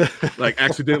 movie. Like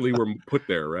accidentally were put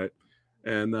there, right?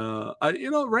 And right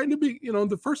in the beginning,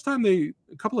 the first time a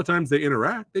couple of times they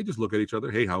interact, they just look at each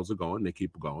other. Hey, how's it going? They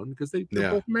keep going because they're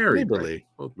both married, right?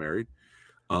 Both married.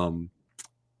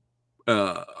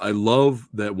 I love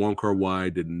that Wong Kar-wai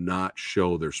did not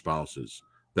show their spouses.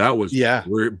 That was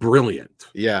brilliant.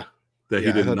 Yeah, that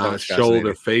he did not show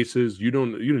their faces. You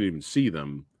don't even see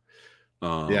them.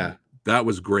 That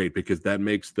was great because that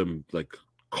makes them like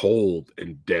cold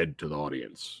and dead to the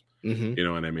audience. Mm-hmm. You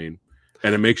know what I mean?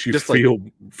 And it makes you just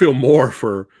feel more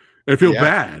for and feel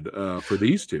bad for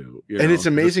these two. And it's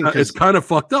amazing because it's kind of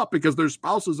fucked up because their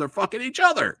spouses are fucking each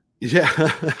other. Yeah.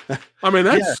 I mean,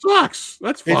 that sucks.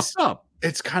 That's fucked up.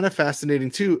 It's kind of fascinating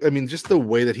too. I mean, just the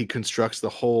way that he constructs the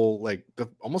whole, I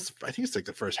think it's like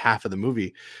the first half of the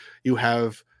movie.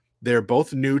 They're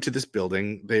both new to this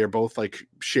building. They are both like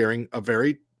sharing a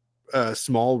very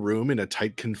small room in a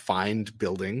tight, confined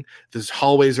building. Those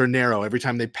hallways are narrow. Every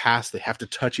time they pass, they have to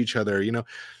touch each other,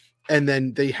 and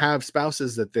then they have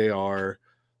spouses that they are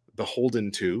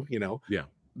beholden to, Yeah.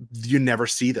 You never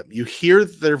see them. You hear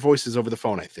their voices over the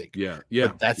phone, I think. Yeah.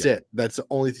 But that's it. That's the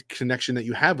only connection that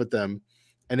you have with them.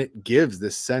 And it gives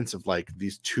this sense of like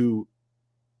these two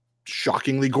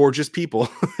shockingly gorgeous people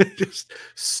just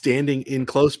standing in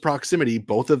close proximity,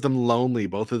 both of them lonely,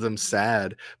 both of them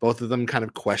sad, both of them kind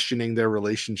of questioning their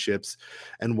relationships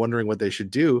and wondering what they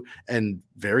should do. And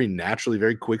very naturally,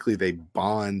 very quickly, they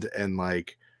bond. And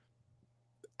like,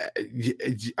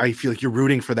 I feel like you're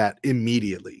rooting for that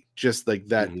immediately, just like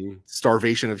that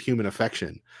starvation of human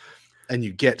affection. And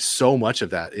you get so much of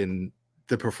that in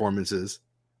the performances.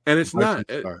 And it's not,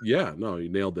 you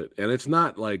nailed it. And it's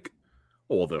not like,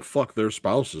 oh, they fuck their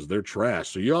spouses, they're trash.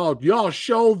 So y'all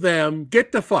show them,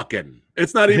 get the fucking.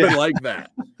 It's not even like that.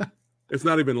 It's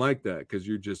not even like that because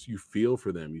you feel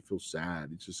for them. You feel sad.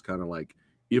 It's just kind of like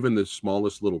even the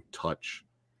smallest little touch,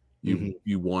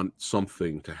 you want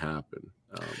something to happen.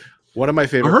 One of my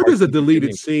favorite. I heard there's a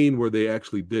deleted scene where they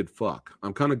actually did fuck.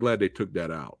 I'm kind of glad they took that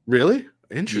out. Really?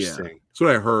 Interesting. Yeah. That's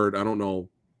what I heard. I don't know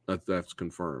if that's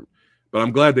confirmed, but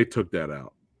I'm glad they took that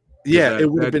out. Yeah,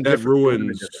 it would have been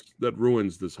different. That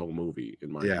ruins this whole movie,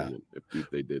 in my opinion,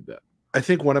 if they did that. I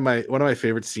think one of my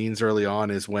favorite scenes early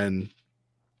on is when,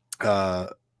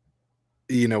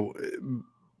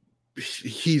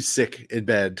 he's sick in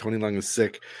bed. Tony Leung is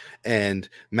sick, and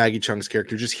Maggie Cheung's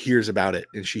character just hears about it,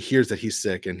 and she hears that he's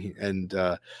sick, and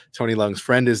Tony Leung's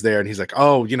friend is there, and he's like,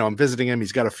 "Oh, I'm visiting him.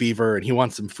 He's got a fever, and he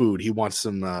wants some food. He wants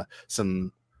some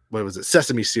what was it,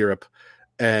 sesame syrup."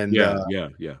 And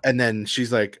and then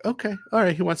she's like, "Okay, all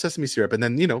right, he wants sesame syrup." And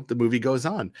then the movie goes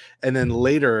on, and then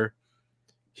later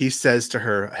he says to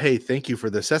her, "Hey, thank you for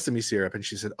the sesame syrup." And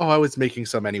she said, "Oh, I was making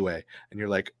some anyway." And you're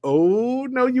like, "Oh,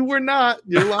 no, you were not.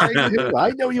 You're lying to him.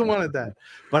 I know you wanted that."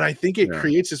 But I think it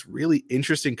creates this really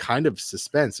interesting kind of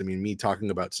suspense. I mean, me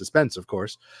talking about suspense, of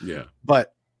course. Yeah.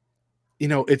 But,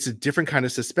 it's a different kind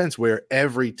of suspense where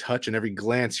every touch and every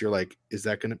glance, you're like, is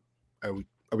that going to,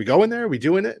 are we going there? Are we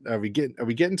doing it? Are we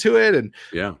getting to it?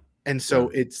 And so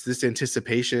it's this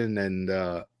anticipation and,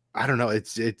 I don't know.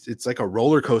 It's like a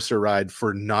roller coaster ride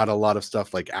for not a lot of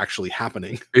stuff like actually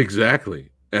happening. Exactly,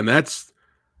 and that's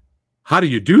how do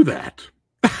you do that?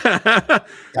 That's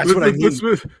what I mean.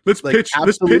 Let's pitch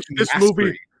this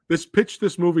movie. Let's pitch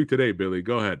this movie today, Billy.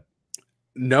 Go ahead.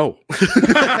 No,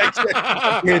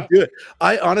 I can't do it.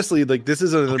 I honestly this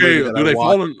is another movie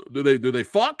that do they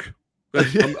fuck?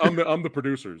 I'm the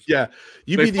producers. Yeah,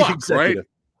 you be the executive.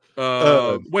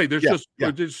 Right? Wait,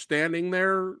 they're just standing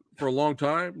there for a long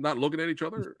time, not looking at each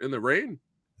other in the rain.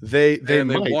 They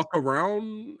walk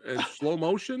around in slow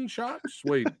motion shots.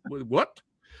 Wait, what?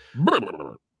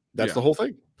 That's the whole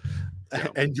thing,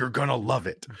 and you're gonna love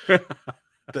it.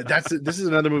 This is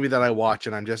another movie that I watch,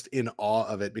 and I'm just in awe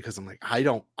of it because I'm like,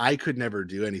 I could never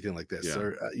do anything like this,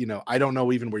 or I don't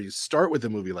know even where you start with a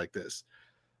movie like this.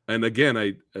 And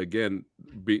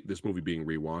this movie being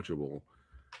rewatchable.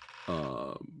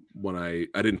 When I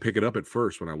didn't pick it up at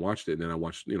first when I watched it, and then I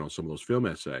watched some of those film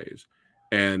essays,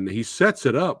 and he sets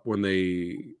it up when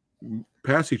they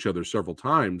pass each other several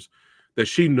times that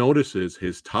she notices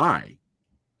his tie,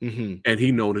 and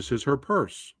he notices her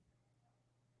purse.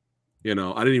 I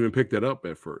didn't even pick that up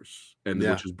at first, and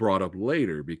which is brought up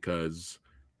later because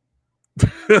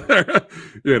go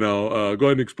ahead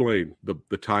and explain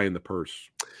the tie and the purse.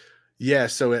 Yeah,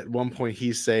 so at one point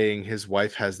he's saying his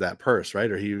wife has that purse, right?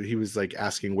 Or he was like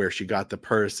asking where she got the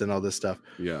purse and all this stuff.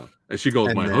 Yeah, and she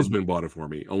goes, "My husband bought it for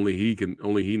me. Only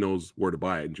he knows where to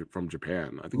buy it from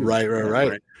Japan." I think.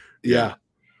 Right. Yeah.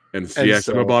 And she asked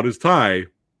him about his tie,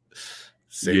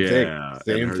 Same thing. and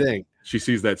Same thing. she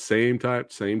sees that same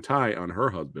tie on her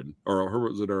husband, or her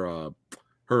was it her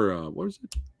what was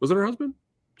it? Was it her husband?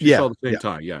 She saw the same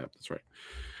tie. Yeah, that's right.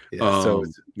 Yeah, so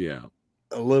yeah,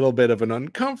 a little bit of an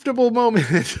uncomfortable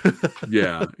moment.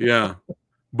 yeah.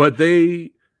 But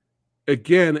they,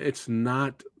 again, it's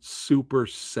not super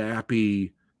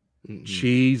sappy,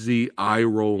 cheesy,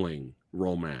 eye-rolling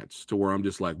romance to where I'm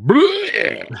just like,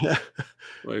 like,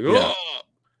 oh,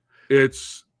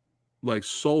 it's like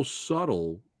so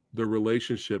subtle. The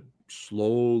relationship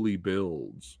slowly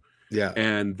builds. Yeah.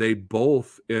 And they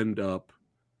both end up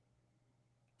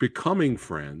becoming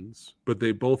friends, but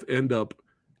they both end up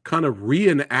kind of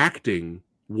reenacting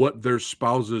what their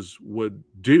spouses would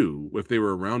do if they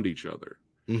were around each other.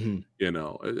 You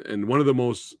know, and one of the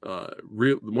most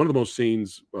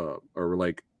scenes are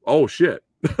like, oh shit,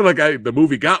 like the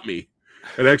movie got me.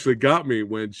 It actually got me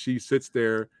when she sits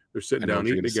there. They're sitting down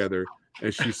eating together,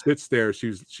 and she sits there.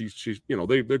 She's you know,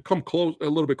 they come close a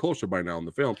little bit closer by now in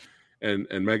the film, and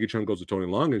Maggie Chung goes to Tony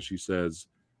Leung and she says,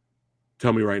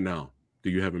 "Tell me right now, do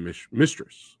you have a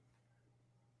mistress?"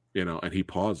 You know, and he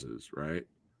pauses, right,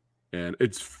 and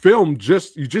it's filmed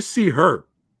you just see her.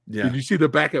 Yeah, you see the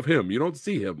back of him. You don't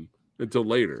see him until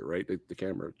later, right? The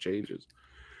camera changes,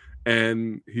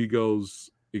 and he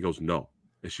goes, no,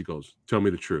 and she goes, "Tell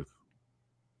me the truth.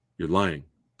 You're lying.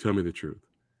 Tell me the truth."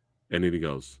 And then he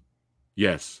goes,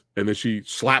 "Yes," and then she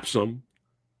slaps him,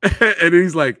 and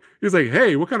he's like,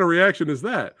 "Hey, what kind of reaction is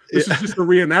that? This is just a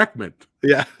reenactment."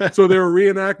 Yeah. So they were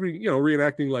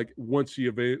reenacting like once she,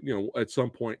 at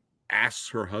some point asks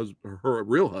her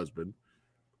real husband,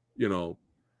 you know,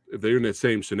 if they're in that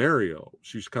same scenario,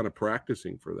 she's kind of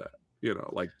practicing for that, you know,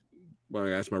 like when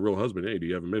I asked my real husband, "Hey, do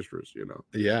you have a mistress?" You know?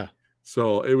 Yeah.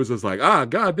 So it was just like,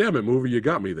 God damn it, movie, you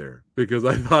got me there, because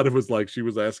I thought it was like she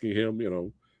was asking him, you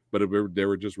know, but they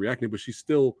were just reacting, but she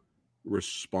still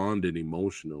responded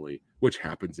emotionally, which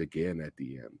happens again at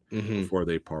the end before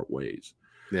they part ways.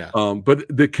 Yeah. But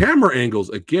the camera angles,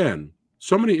 again,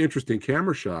 so many interesting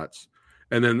camera shots.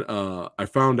 And then I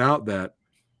found out that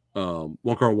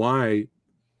Wong Kar-wai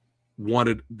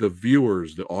wanted the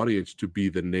viewers, the audience, to be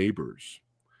the neighbors.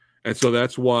 And so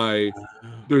that's why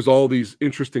there's all these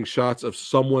interesting shots of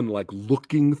someone like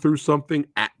looking through something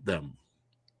at them.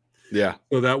 Yeah.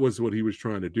 So that was what he was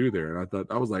trying to do there. And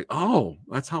I was like, oh,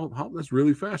 that's that's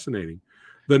really fascinating.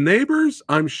 The neighbors,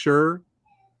 I'm sure,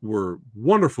 were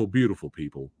wonderful, beautiful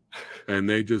people. And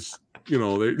they just, you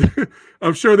know,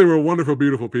 I'm sure they were wonderful,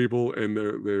 beautiful people, and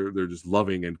they're just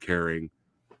loving and caring.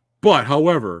 But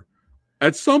however,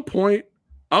 at some point,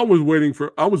 I was waiting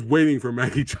for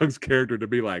Maggie Chung's character to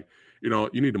be like, you know,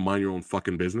 you need to mind your own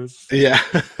fucking business. Yeah.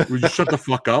 Would you shut the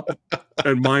fuck up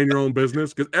and mind your own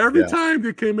business? Because every time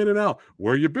they came in and out,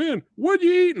 where you been? What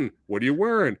you eating? What are you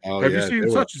wearing? Have you seen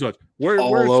such and such? Where's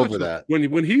over that?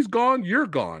 When he's gone, you're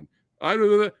gone. I don't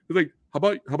know. Like, how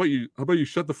about you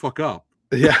shut the fuck up?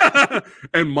 Yeah.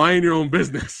 And mind your own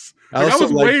business. Like, I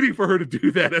was waiting for her to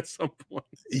do that at some point.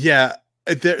 Yeah.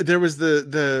 There was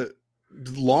the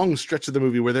long stretch of the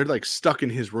movie where they're like stuck in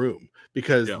his room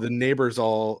because the neighbors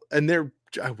they're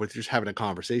just having a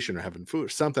conversation or having food or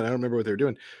something. I don't remember what they're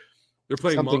doing. They're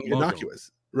playing something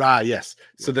innocuous. Right. Yes.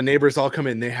 Yeah. So the neighbors all come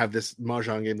in. They have this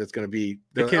mahjong game that's going to be,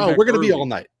 we're going to be all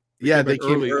night. They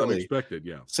came early. Unexpected.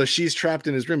 Yeah. So she's trapped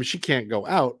in his room and she can't go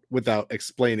out without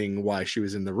explaining why she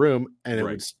was in the room, and it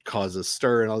would cause a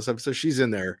stir and all this stuff. So she's in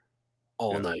there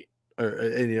all night.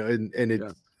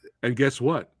 And guess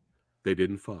what? They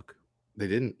didn't fuck. They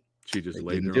didn't. She just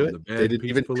laid there on the bed. They didn't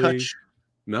even touch.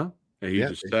 No. And he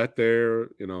just sat there,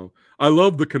 you know. I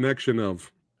love the connection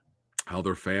of how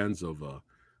they're fans of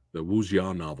the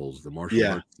wuxia novels, the martial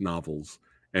arts novels.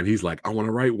 And he's like, I want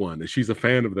to write one. And she's a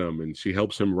fan of them. And she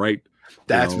helps him write.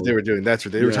 That's what they were doing. That's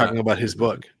what they were talking about, his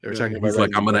book. They were talking about. He's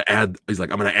like, I'm going to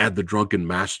add the drunken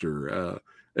master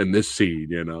in this scene,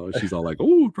 you know. And she's all like,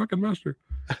 oh, drunken master.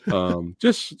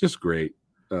 Just great.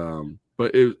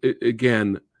 But it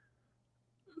again,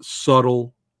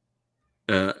 subtle,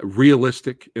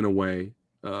 realistic in a way.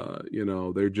 You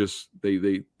know, they're just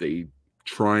they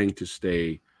trying to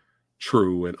stay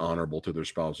true and honorable to their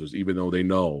spouses, even though they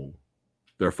know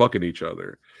they're fucking each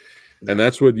other. And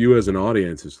that's what you as an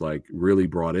audience is like really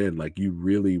brought in. Like, you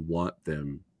really want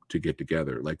them to get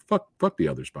together. Like, fuck the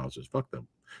other spouses, fuck them.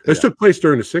 This took place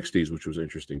during the 60s, which was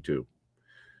interesting too.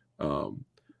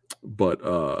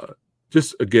 But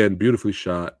just again, beautifully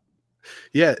shot.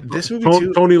 Yeah, this movie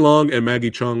too. Tony Leung and Maggie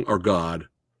Chung are God.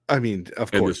 I mean,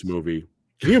 of course. In this movie.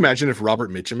 Can you imagine if Robert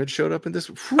Mitchum had showed up in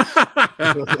this?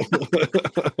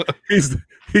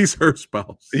 He's her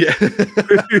spouse. Yeah.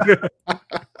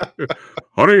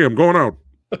 Honey, I'm going out.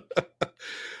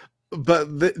 But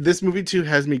this movie too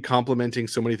has me complimenting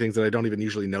so many things that I don't even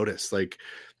usually notice, like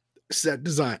set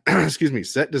design, excuse me,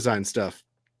 set design stuff,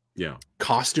 Yeah.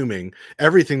 costuming,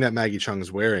 everything that Maggie Chung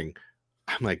is wearing.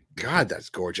 I'm like, God, that's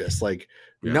gorgeous. Like,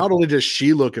 Yeah. not only does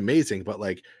she look amazing, but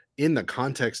like in the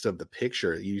context of the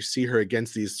picture, you see her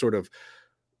against these sort of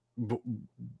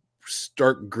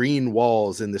stark green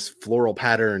walls in this floral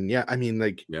pattern. Yeah, I mean,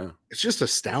 like, Yeah. it's just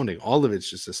astounding. All of it's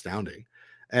just astounding,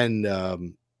 and I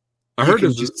you heard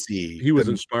can just see he was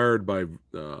the inspired by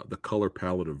the color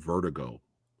palette of Vertigo.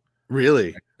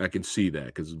 really, I can see that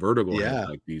because Vertigo had yeah,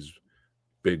 like these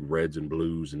big reds and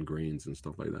blues and greens and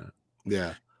stuff like that.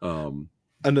 yeah. Um,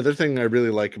 Another thing I really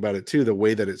like about it too, the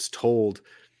way that it's told,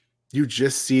 you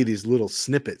just see these little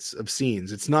snippets of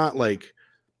scenes. It's not like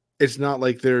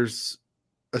there's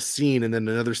a scene and then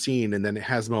another scene and then it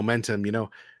has momentum,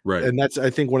 right. and that's, I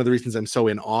think, one of the reasons I'm so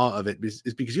in awe of it is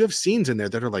because you have scenes in there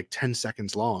that are like 10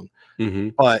 seconds long, Mm-hmm.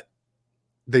 but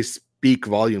they speak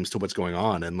volumes to what's going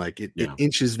on, and like it Yeah.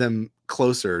 inches them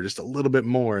closer just a little bit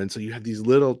more, and so you have these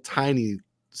little tiny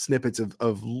snippets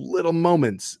of little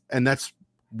moments, and that's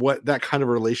what that kind of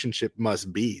relationship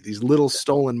must be, these little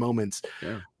stolen moments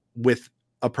Yeah. with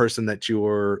a person that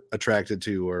you're attracted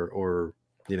to or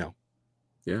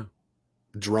Yeah.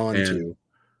 drawn And to.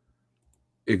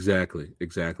 exactly.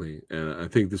 And I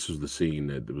think this was the scene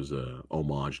that was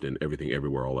homaged in Everything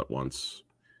Everywhere All at Once.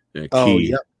 Oh, Key,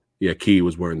 yep. yeah, Key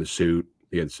was wearing the suit.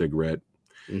 He had a cigarette.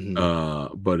 Hmm.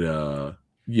 But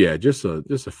yeah, just a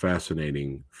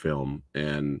fascinating film,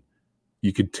 and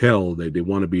you could tell they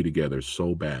want to be together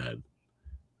so bad.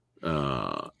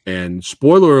 And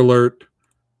spoiler alert,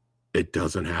 it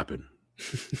doesn't happen.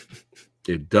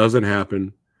 It doesn't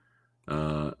happen.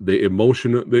 They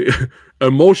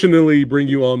emotionally bring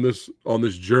you on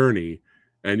this journey,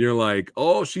 and you're like,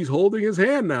 oh, she's holding his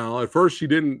hand now. At first, she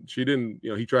didn't.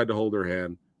 He tried to hold her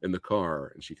hand in the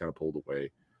car, and she kind of pulled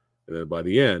away. And then by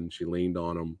the end, she leaned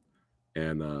on him,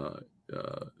 and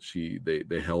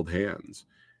they held hands,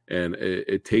 and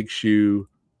it takes you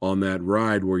on that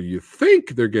ride where you think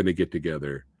they're going to get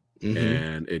together, Hmm.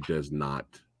 and it does not.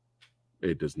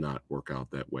 It does not work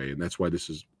out that way, and that's why this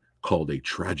is called a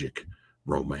tragic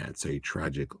romance, a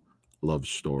tragic love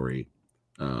story.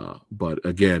 But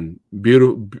again,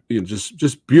 beautiful,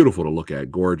 just beautiful to look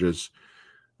at, gorgeous,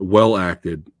 well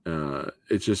acted.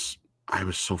 It's just I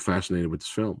was so fascinated with this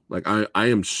film. Like I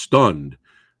am stunned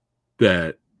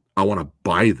that I want to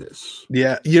buy this.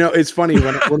 Yeah, it's funny,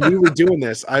 when we were doing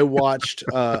this, I watched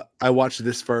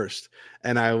this first,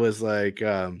 and I was like,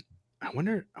 I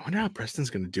wonder how Preston's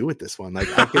gonna do with this one. Like,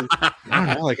 I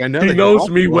don't know, like, I know He they got knows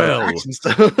me awful well. action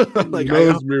stuff. He Like,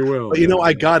 knows me well. but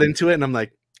I got into it, and I'm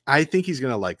like, I think he's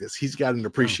gonna like this. He's got an Oh.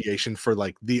 appreciation for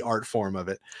like the art form of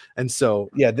it, and so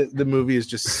yeah, the movie is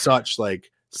just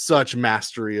such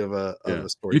mastery of a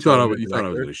story. You thought I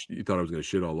was gonna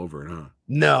shit all over it, huh?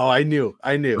 No, I knew.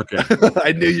 Okay.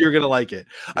 I knew you were gonna like it.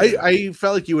 Yeah. I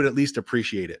felt like you would at least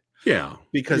appreciate it, Yeah.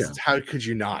 because how could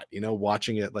you not?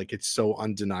 Watching it, like, it's so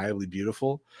undeniably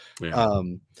beautiful. Yeah.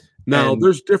 Now, And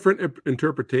there's different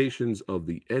interpretations of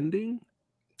the ending.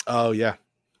 oh yeah,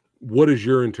 What is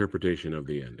your interpretation of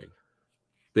the ending?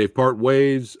 They part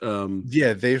ways.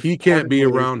 yeah, they've He can't parted be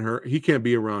ways. around her. He can't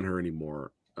be around her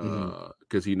anymore Mhm.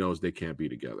 because he knows they can't be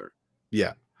together,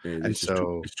 Yeah, and and it's just too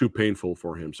so it's too painful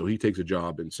for him. So he takes a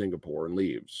job in Singapore and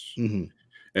leaves. mhm.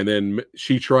 And then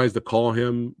she tries to call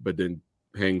him, but then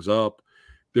hangs up.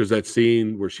 There's that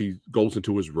scene where she goes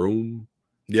into his room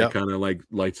and Yep, kind of like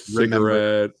lights a remember,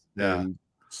 cigarette yeah, and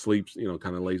sleeps,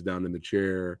 kind of lays down in the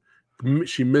chair.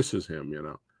 She misses him,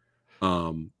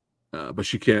 but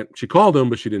she can't. She called him,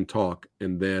 but she didn't talk.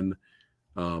 And then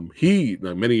he,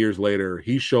 like, many years later,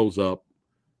 he shows up.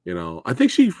 I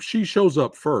think she shows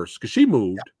up first because she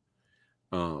moved,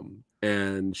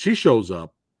 and she shows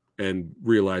up and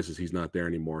realizes he's not there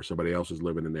anymore. Somebody else is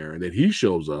living in there, and then he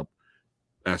shows up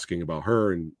asking about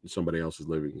her, and somebody else is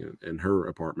living in her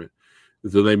apartment.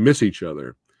 So they miss each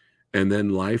other, and then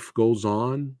life goes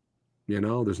on.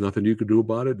 There's nothing you could do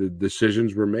about it. The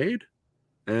decisions were made,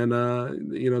 and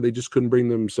they just couldn't bring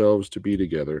themselves to be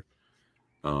together.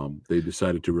 They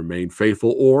decided to remain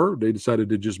faithful, or they decided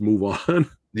to just move on.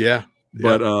 yeah,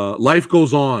 But life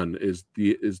goes on is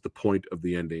the point of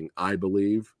the ending, I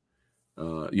believe.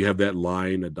 You have that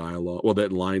line, a dialogue, well,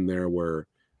 that line there where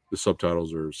the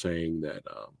subtitles are saying that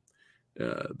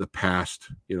the past,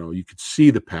 you could see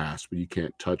the past, but you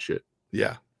can't touch it.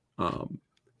 yeah, Um,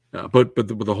 but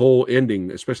the whole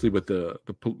ending, especially with the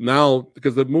now,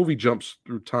 because the movie jumps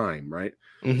through time, right?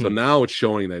 So mhm. now it's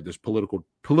showing that there's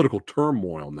political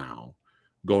turmoil now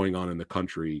going on in the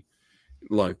country.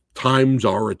 Like, times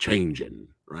are a changing,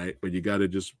 right? But you got to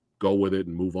just go with it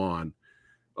and move on.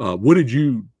 What did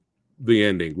you the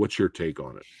ending? What's your take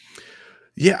on it?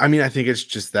 Yeah, I mean, I think it's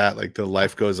just that, like, the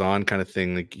life goes on kind of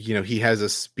thing. Like, he has a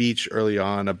speech early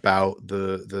on about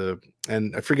the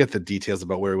and I forget the details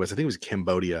about where he was. I think it was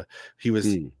Cambodia. He was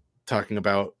Hmm. talking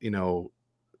about, he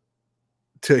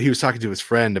was talking to his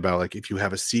friend about, like, if you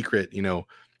have a secret,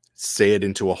 say it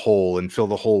into a hole and fill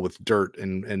the hole with dirt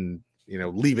and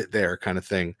leave it there kind of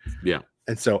thing. Yeah.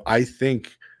 And so I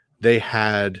think they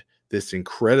had this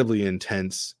incredibly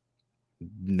intense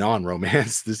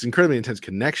non-romance, this incredibly intense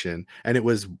connection, and it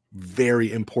was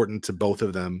very important to both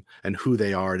of them and who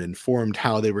they are, and informed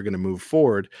how they were going to move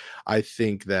forward. I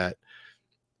think that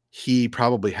he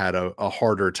probably had a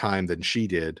harder time than she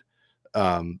did,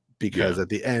 because Yeah. at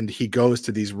the end he goes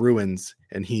to these ruins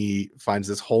and he finds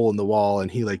this hole in the wall,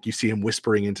 and you see him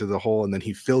whispering into the hole, and then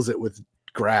he fills it with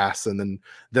grass and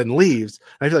then leaves.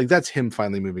 And I feel like that's him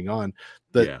finally moving on.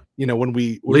 But Yeah. when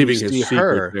we Leaving his see secret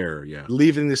her there. Yeah.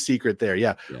 leaving the secret there,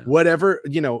 yeah, Yeah. whatever,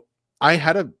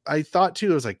 I thought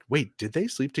too, I was like, wait, did they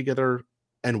sleep together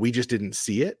and we just didn't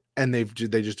see it, and they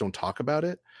just don't talk about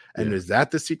it? And Yeah. is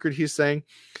that the secret he's saying?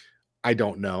 I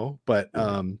don't know, but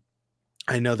Yeah.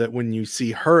 I know that when you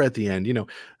see her at the end,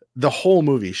 the whole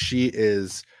movie, she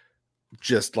is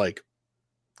just like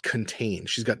contained.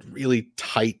 She's got really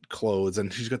tight clothes,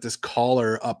 and she's got this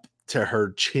collar up to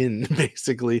her chin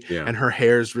basically, Yeah. and her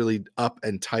hair's really up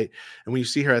and tight. And when you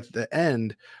see her at the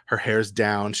end, her hair's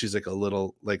down. She's like a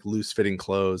little like loose fitting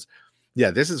clothes.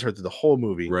 Yeah, this is her through the whole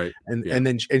movie. Right. And Yeah.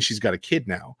 then she's got a kid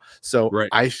now. So Right.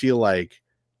 I feel like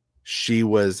she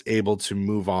was able to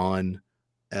move on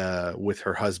with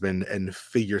her husband and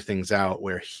figure things out,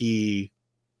 where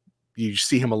you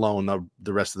see him alone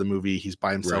the rest of the movie. He's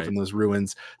by himself Right. in those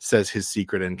ruins, says his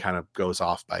secret, and kind of goes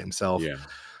off by himself. Yeah.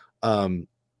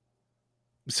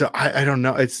 So I don't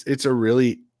know. It's a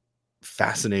really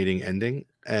fascinating ending.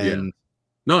 Yeah. And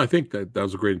No, I think that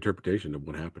was a great interpretation of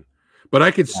what happened. But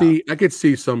I could yeah,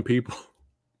 see some people.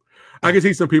 I can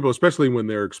see some people, especially when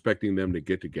they're expecting them to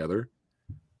get together,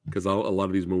 because a lot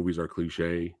of these movies are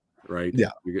cliche, right?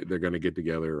 yeah. They're going to get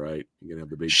together, right? You're going to have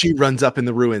the big. She runs up in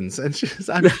the ruins and she's,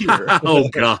 I'm here. Oh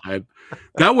God,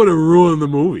 that would have ruined the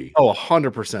movie. Oh,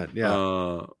 100%.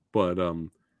 Yeah. But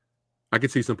I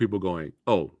could see some people going,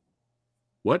 "Oh,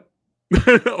 what?"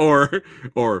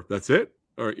 or that's it.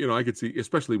 Or I could see,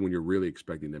 especially when you're really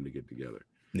expecting them to get together.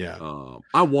 Yeah.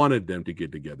 I wanted them to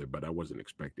get together, but I wasn't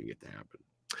expecting it to happen.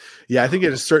 Yeah. I think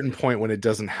at a certain point when it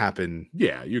doesn't happen,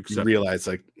 Yeah, you you realize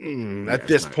like at it's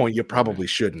this not point, you gonna probably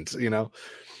shouldn't,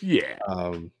 Yeah.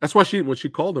 That's why when she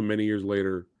called him many years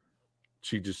later,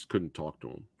 she just couldn't talk to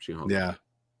him. She hung yeah. up.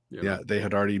 Yeah. They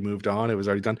had already moved on. It was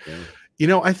already done.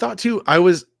 Yeah. I thought too, I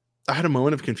had a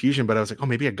moment of confusion, but I was like, oh,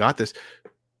 maybe I got this.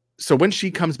 So when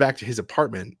she comes back to his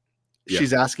apartment,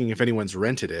 she's asking if anyone's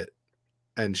rented it.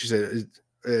 And she said,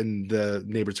 and the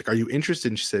neighbor's like, are you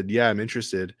interested? And she said, yeah, I'm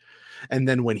interested. And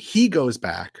then when he goes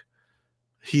back,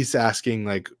 he's asking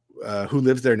like, who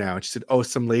lives there now? And she said, oh,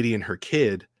 some lady and her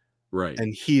kid. Right.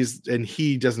 And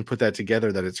he doesn't put that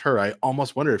together that it's her. I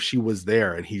almost wonder if she was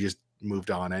there and he just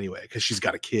moved on anyway, because she's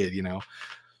got a kid,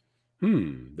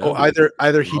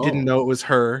 Either he didn't know it was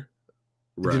her,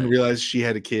 right. didn't realize she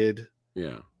had a kid.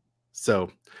 Yeah.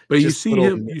 So, but you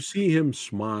see him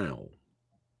smile.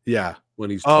 Yeah. When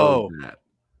he's told that.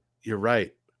 You're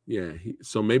right. Yeah.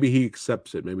 So maybe he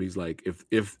accepts it. Maybe he's like,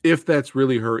 if that's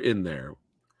really her in there,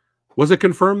 was it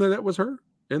confirmed that was her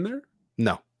in there?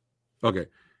 No. Okay.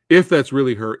 If that's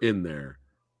really her in there,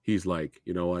 he's like,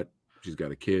 you know what? She's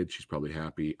got a kid. She's probably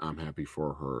happy. I'm happy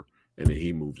for her. And then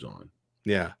he moves on.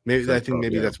 Yeah. Maybe I think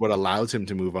maybe that's what allows him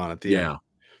to move on at the end.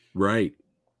 Right.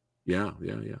 Yeah.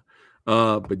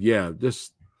 But yeah,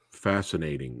 just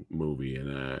fascinating movie,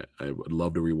 and I would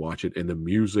love to rewatch it. And the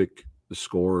music, the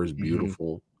score is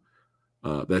beautiful.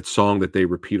 That song that they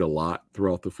repeat a lot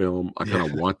throughout the film, I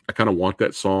kind of want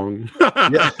that song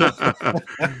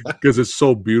because it's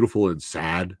so beautiful and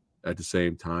sad at the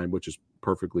same time, which is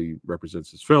perfectly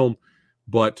represents this film.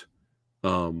 But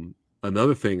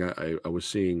another thing I was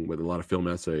seeing with a lot of film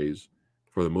essays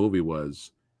for the movie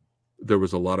was there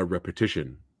was a lot of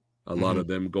repetition. A lot of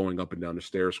them going up and down the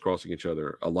stairs, crossing each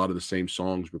other. A lot of the same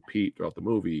songs repeat throughout the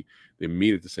movie. They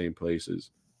meet at the same places.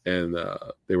 And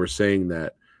they were saying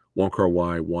that Wong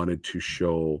Kar-wai wanted to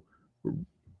show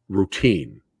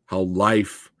routine, how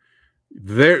life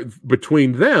there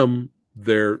between them,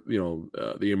 the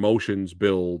emotions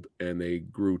build and they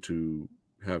grew to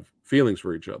have feelings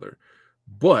for each other.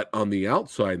 But on the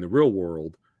outside, in the real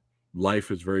world,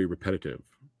 life is very repetitive.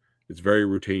 It's very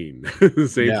routine. The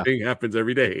same thing happens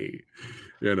every day,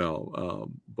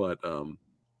 but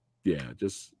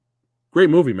just Great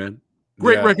movie, man.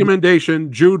 Great Yeah.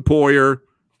 recommendation. Jude Poyer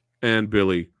and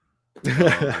Billy.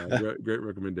 Great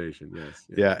recommendation. Yes.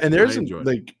 Yeah, and I there's enjoyed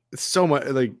it. like so much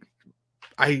like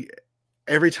I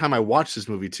every time I watch this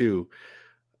movie too,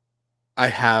 I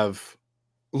have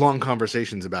long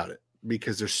conversations about it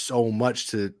because there's so much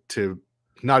to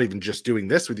not even just doing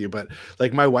this with you, but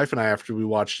like my wife and I, after we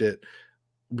watched it,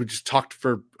 we just talked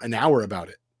for an hour about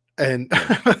it. And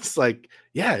it's like,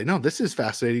 yeah, no, this is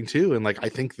fascinating too. And like, I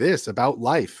think this about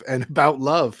life and about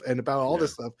love and about all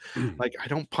this stuff. Like, I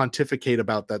don't pontificate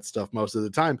about that stuff most of the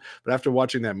time, but after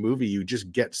watching that movie, you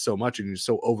just get so much and you're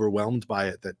so overwhelmed by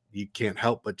it that you can't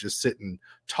help but just sit and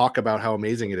talk about how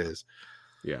amazing it is.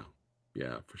 Yeah,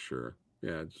 for sure.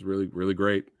 Yeah, it's really, really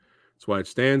great. That's why it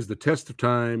stands the test of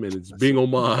time, and it's being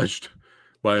homaged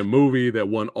by a movie that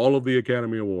won all of the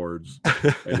Academy Awards,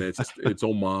 and it's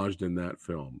homaged in that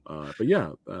film. But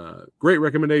yeah, great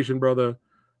recommendation, brother.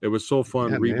 It was so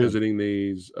fun revisiting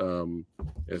these.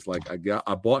 It's like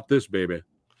I bought this baby,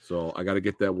 so I got to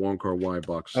get that Wong Kar-wai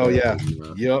box. Oh yeah,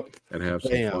 and have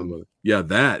some fun with it. Yeah,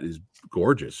 that is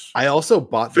gorgeous. I also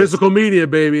bought physical media,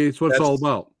 baby. It's what it's all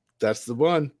about. That's the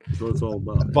one. That's what it's all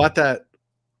about. I bought that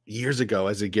years ago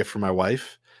as a gift for my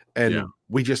wife, and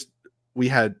we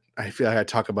had. I feel like I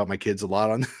talk about my kids a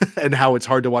lot on and how it's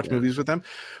hard to watch movies with them,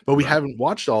 but we haven't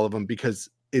watched all of them because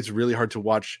it's really hard to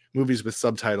watch movies with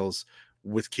subtitles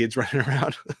with kids running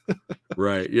around.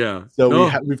 Right. Yeah.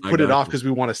 So we've put it off because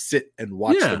we want to sit and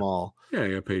watch them all. Yeah.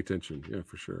 Yeah. Pay attention. Yeah,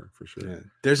 for sure. For sure. Yeah.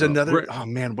 There's another. Oh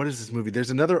man, what is this movie? There's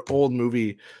another old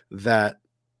movie that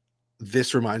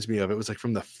this reminds me of. It was like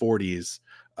from the 40s.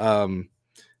 And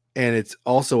it's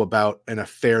also about an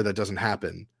affair that doesn't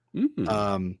happen.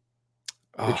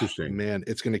 Interesting. Man,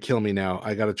 it's going to kill me now.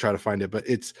 I got to try to find it, but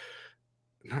it's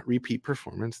not Repeat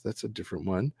Performance. That's a different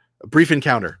one. A Brief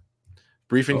Encounter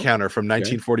from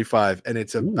 1945. And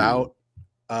it's about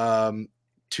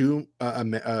two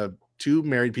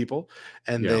married people,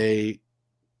 and they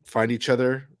find each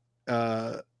other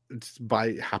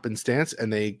by happenstance,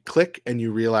 and they click, and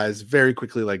you realize very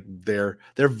quickly like they're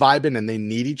vibing and they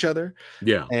need each other.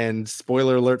 Yeah. And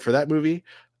spoiler alert for that movie,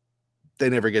 they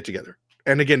never get together.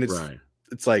 And again,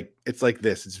 it's like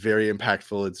this. It's very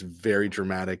impactful. It's very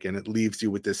dramatic, and it leaves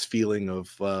you with this feeling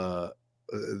of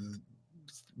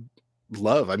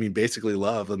love. I mean, basically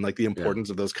love, and like the importance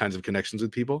of those kinds of connections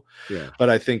with people. Yeah. But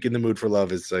I think In the Mood for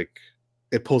Love is like,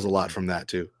 it pulls a lot from that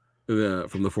too.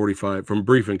 From the 45, from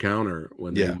Brief Encounter,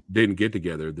 when they didn't get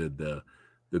together, did the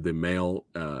male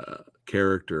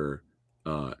character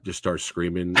just start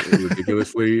screaming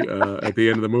ridiculously at the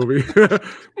end of the movie?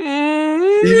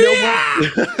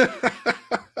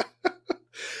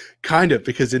 Kind of,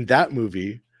 because in that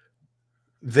movie,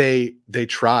 they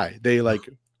like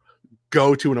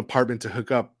go to an apartment to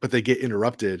hook up, but they get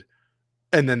interrupted,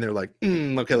 and then they're like,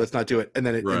 okay, let's not do it, and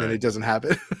then it doesn't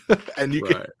happen. And you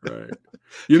can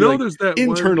you know, like, there's that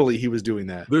internally he was doing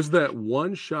that. There's that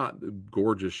one shot, the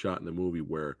gorgeous shot in the movie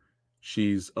where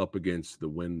she's up against the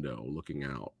window looking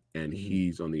out, and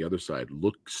he's on the other side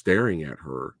staring at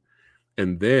her,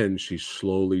 and then she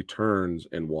slowly turns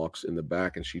and walks in the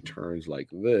back, and she turns like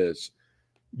this.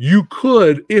 You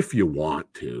could, if you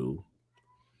want to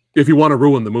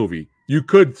ruin the movie, you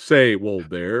could say, well,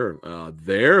 there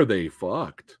they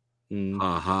fucked.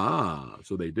 Aha.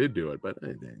 So they did do it, but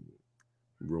they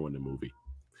ruined the movie.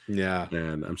 Yeah.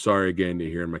 And I'm sorry again to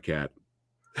hear my cat.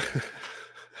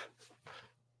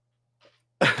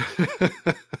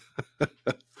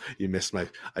 You missed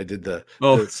I did the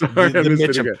sorry, the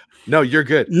Mitchum. No, you're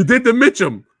good. You did the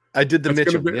Mitchum. I did the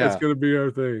Mitchum. That's gonna be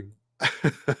our thing.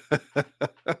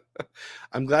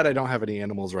 I'm glad I don't have any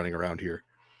animals running around here.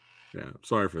 Yeah,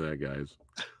 sorry for that, guys.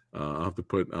 I'll have to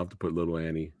put little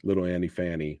Annie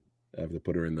Fanny. I have to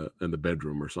put her in the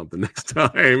bedroom or something next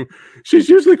time. She's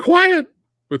usually quiet,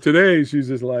 but today she's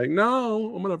just like,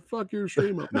 no, I'm gonna fuck your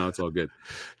stream up. No, it's all good.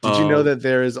 Did you know that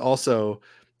there is also,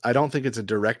 I don't think it's a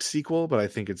direct sequel, but I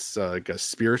think it's like a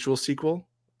spiritual sequel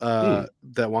that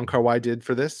Wong Kar-wai did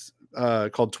for this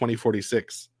called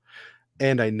 2046.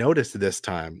 And I noticed this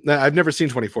time, I've never seen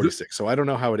 2046, so I don't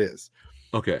know how it is.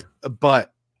 Okay.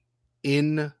 But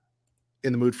in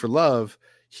the Mood for Love,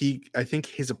 I think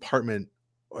his apartment,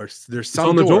 or there's some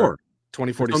on the door.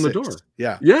 2046 on the door.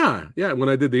 Yeah. When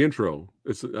I did the intro,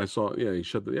 I saw. Yeah, he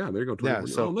shut the. Yeah, there you go. Yeah.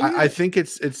 So I think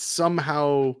it's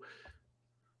somehow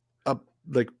a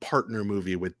like partner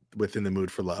movie within the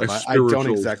Mood for Love. I don't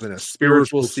exactly know.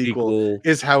 Spiritual sequel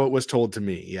is how it was told to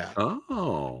me. Yeah.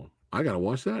 Oh, I gotta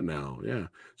watch that now. Yeah.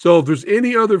 So if there's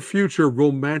any other future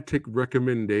romantic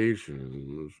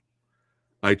recommendations,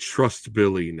 I trust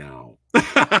Billy now.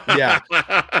 Yeah.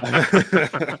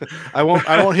 I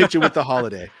won't hit you with the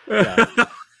holiday. Yeah.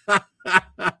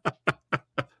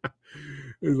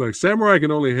 He's like, Samurai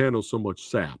can only handle so much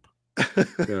sap.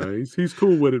 Yeah, he's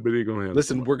cool with it, but he ain't gonna handle.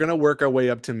 Listen, we're gonna work our way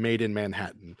up to Made in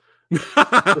Manhattan.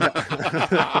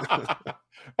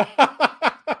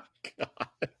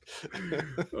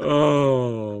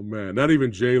 Oh man, not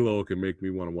even J-Lo can make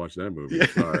me want to watch that movie.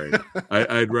 Sorry,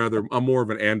 I'd rather. I'm more of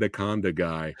an Anaconda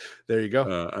guy. There you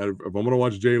go. If I'm gonna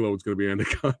watch J-Lo, it's gonna be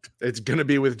Anaconda. It's gonna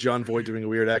be with John Voight doing a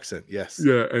weird accent. Yes.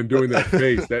 Yeah, and doing that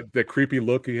face, that creepy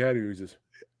look he had. He was just.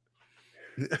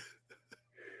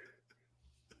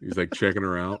 He's like checking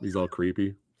her out. He's all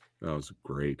creepy. That was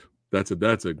great. That's a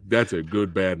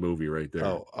good bad movie right there.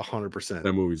 Oh, 100%.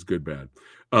 That movie's good bad.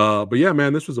 But yeah,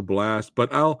 man, this was a blast.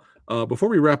 But I'll before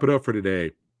we wrap it up for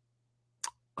today,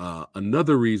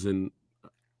 another reason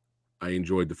I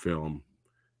enjoyed the film,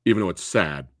 even though it's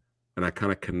sad, and I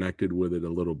kind of connected with it a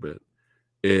little bit,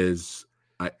 is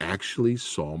I actually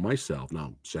saw myself.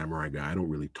 Now, Samurai Guy, I don't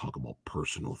really talk about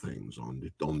personal things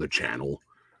on the channel.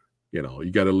 You know,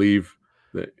 you got to leave.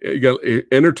 You got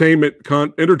entertaining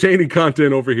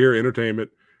content over here,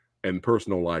 entertainment and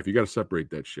personal life. You got to separate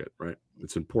that shit, right?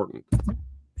 It's important.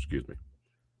 Excuse me.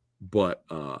 But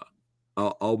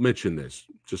I'll mention this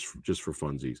just for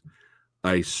funsies.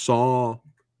 I saw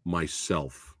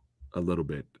myself a little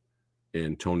bit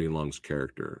in Tony Leung's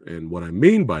character, and what I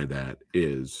mean by that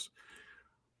is,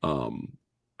 I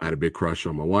had a big crush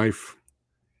on my wife.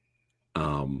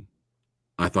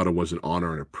 I thought it was an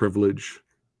honor and a privilege.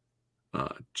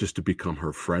 Just to become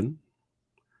her friend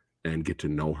and get to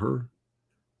know her,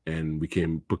 and we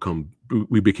became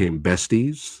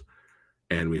besties,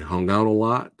 and we hung out a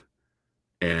lot,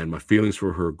 and my feelings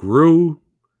for her grew,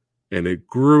 and it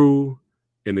grew,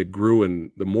 and it grew,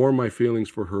 and the more my feelings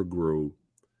for her grew,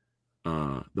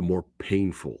 the more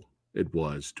painful it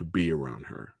was to be around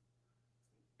her,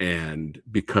 and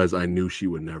because I knew she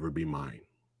would never be mine,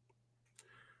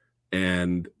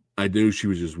 and I knew she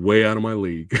was just way out of my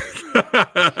league.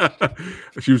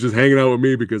 She was just hanging out with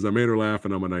me because I made her laugh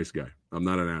and I'm a nice guy. I'm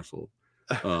not an asshole.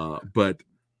 But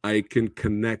I can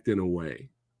connect in a way,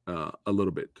 a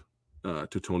little bit,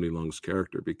 to Tony Leung's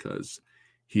character because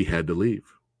he had to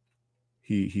leave.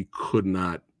 He could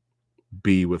not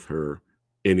be with her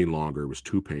any longer. It was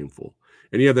too painful.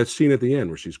 And you have that scene at the end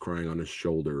where she's crying on his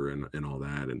shoulder and all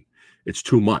that. And it's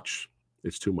too much.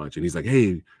 It's too much. And he's like,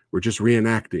 hey, we're just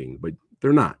reenacting, but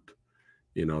they're not.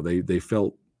 You know, they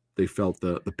felt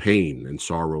the pain and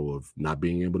sorrow of not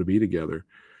being able to be together.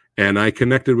 And I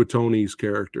connected with Tony's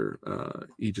character.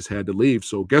 He just had to leave.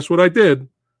 So guess what I did?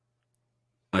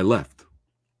 I left.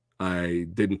 I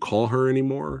didn't call her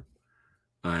anymore.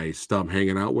 I stopped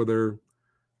hanging out with her.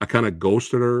 I kind of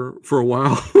ghosted her for a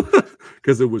while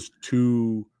because it was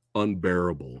too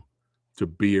unbearable to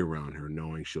be around her,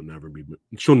 knowing she'll never be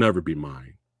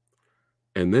mine.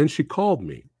 And then she called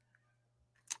me.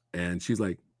 And she's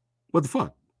like, what the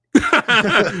fuck?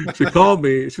 She called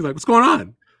me. She's like, what's going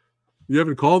on? You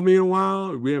haven't called me in a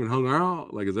while. We haven't hung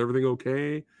out. Like, is everything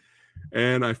okay?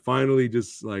 And I finally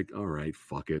just like, all right,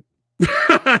 fuck it.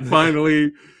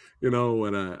 Finally,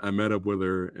 when I met up with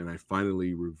her and I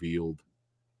finally revealed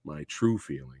my true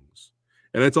feelings.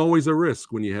 And it's always a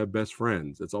risk when you have best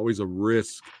friends. It's always a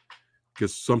risk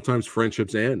because sometimes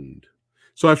friendships end.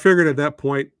 So I figured at that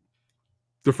point,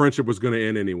 the friendship was going to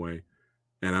end anyway.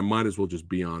 And I might as well just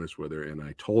be honest with her. And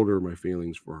I told her my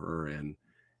feelings for her. And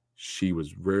she was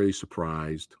very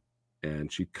surprised.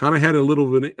 And she kind of had a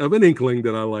little of an inkling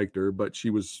that I liked her. But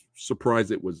she was surprised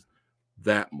it was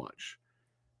that much.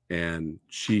 And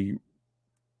she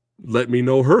let me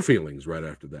know her feelings right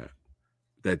after that.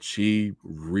 That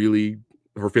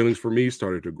her feelings for me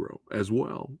started to grow as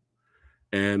well.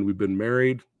 And we've been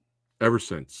married ever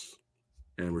since.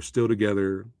 And we're still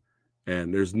together.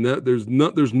 And there's no, let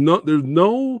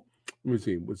me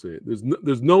see, what's it?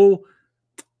 There's no,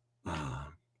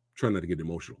 try not to get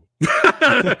emotional.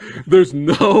 What's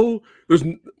the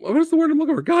word I'm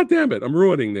looking for? God damn it. I'm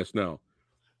ruining this now.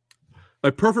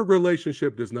 A perfect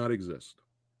relationship does not exist.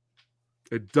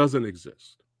 It doesn't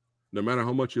exist. No matter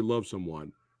how much you love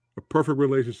someone, a perfect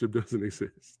relationship doesn't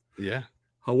exist. Yeah.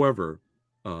 However,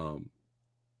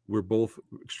 we're both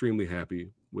extremely happy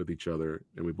with each other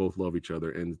and we both love each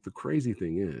other. And the crazy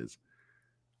thing is,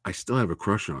 I still have a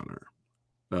crush on her.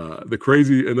 Another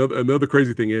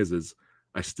crazy thing is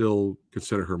I still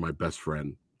consider her my best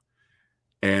friend.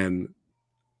 And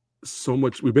so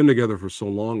much, we've been together for so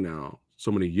long now,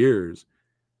 so many years,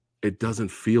 it doesn't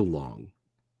feel long.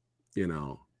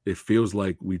 It feels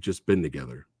like we've just been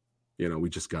together. We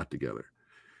just got together.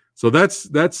 So that's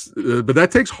but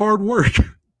that takes hard work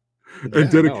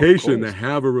and dedication to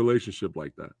have a relationship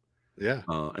like that. Yeah.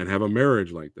 And have a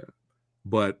marriage like that.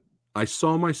 But I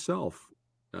saw myself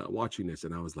watching this,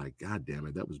 and I was like, God damn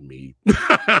it, that was me.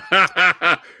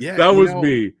 Yeah, that was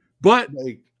me. But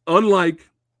unlike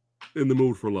In the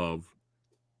Mood for Love,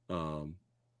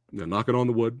 knocking on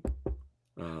the wood,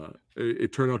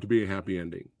 it turned out to be a happy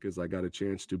ending because I got a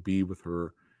chance to be with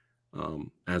her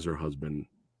as her husband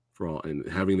and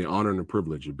having the honor and the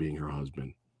privilege of being her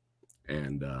husband.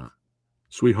 And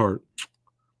sweetheart,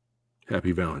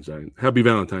 happy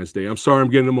Valentine's Day. I'm sorry I'm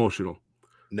getting emotional.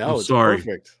 No, it's sorry.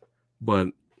 Perfect. But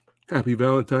happy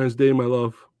Valentine's Day, my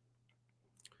love.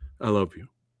 I love you.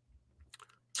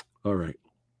 All right.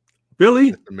 Billy.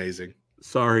 That's amazing.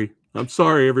 Sorry. I'm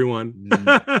sorry, everyone.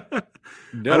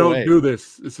 No I don't do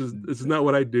this. This is not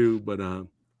what I do, but well,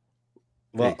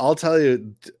 hey. I'll tell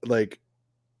you, like,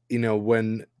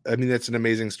 that's an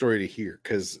amazing story to hear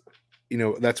because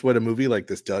that's what a movie like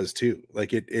this does too.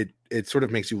 Like it sort of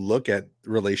makes you look at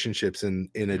relationships in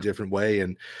a different way.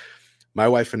 And my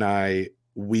wife and I,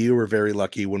 we were very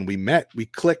lucky when we met. We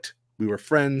clicked. We were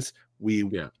friends. We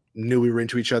knew we were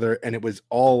into each other, and it was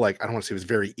all like, I don't want to say it was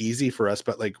very easy for us,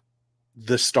 but like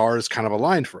the stars kind of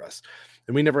aligned for us.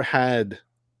 And we never had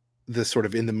this sort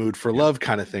of in the mood for love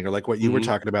kind of thing, or like what you were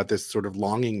talking about, this sort of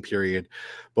longing period.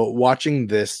 But watching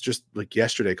this just like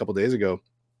yesterday, a couple of days ago,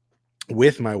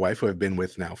 with my wife, who I've been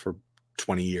with now for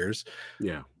 20 years.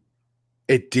 Yeah.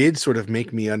 It did sort of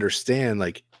make me understand,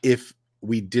 like, if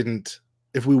we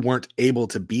weren't able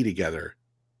to be together,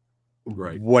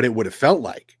 right, what it would have felt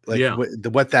like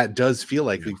what that does feel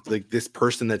like. Like this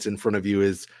person that's in front of you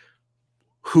is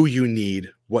who you need,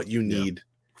 what you need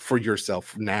for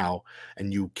yourself now,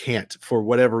 and you can't, for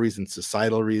whatever reason,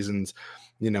 societal reasons,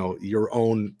 your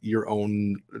own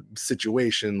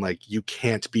situation, like you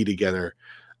can't be together,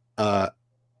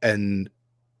 and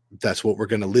that's what we're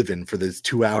going to live in for these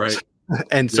 2 hours. Right.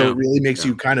 And so it really makes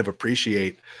you kind of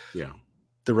appreciate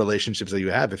the relationships that you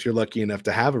have, if you're lucky enough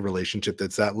to have a relationship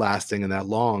that's that lasting and that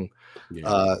long.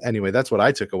 Anyway, that's what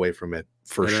I took away from it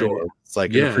for sure. It's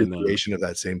like an appreciation of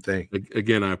that same thing.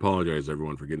 Again, I apologize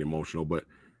everyone for getting emotional, but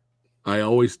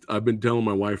I've been telling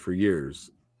my wife for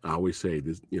years, I always say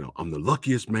this, I'm the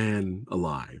luckiest man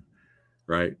alive.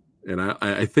 Right. And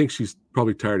I think she's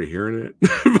probably tired of hearing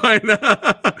it by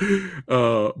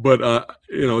now. But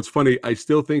it's funny. I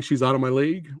still think she's out of my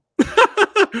league.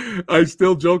 I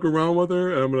still joke around with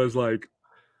her, and I'm just like,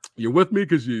 "You're with me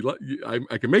because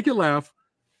I can make you laugh,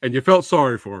 and you felt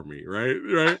sorry for me,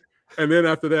 right?" And then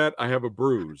after that, I have a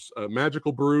bruise, a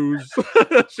magical bruise,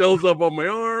 shows up on my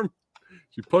arm.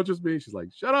 She punches me. She's like,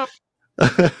 "Shut up."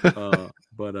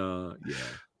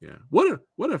 Yeah.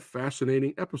 What a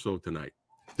fascinating episode tonight.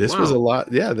 This was a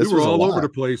lot. Yeah, we were all over the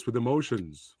place with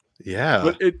emotions. Yeah,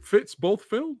 but it fits both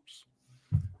films.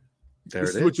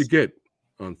 This is what you get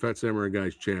on Fat Samurai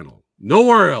Guy's channel.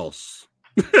 Nowhere else.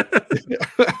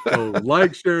 So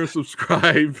like, share, and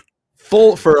subscribe.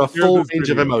 For a full range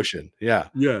of emotion. Yeah.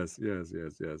 Yes.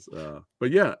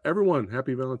 But yeah, everyone,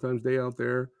 happy Valentine's Day out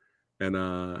there, and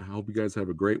I hope you guys have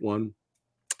a great one.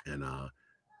 And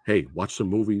hey, watch some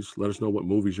movies. Let us know what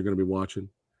movies you're going to be watching.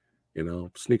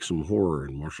 Sneak some horror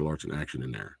and martial arts and action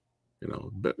in there.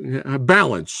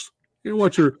 Balance. You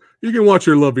can watch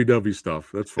your lovey-dovey stuff.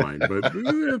 That's fine. But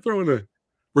throw in a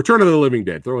Return of the Living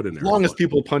Dead. Throw it in there. As long as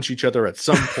people punch each other at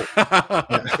some point.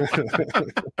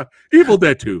 Evil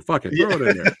Dead 2. Fuck it. Throw it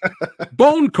in there.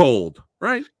 Bone Cold.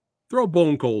 Right? Throw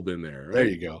Bone Cold in there. Right? There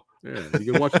you go. Yeah,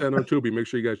 you can watch that on Tubi. Make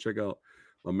sure you guys check out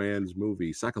my man's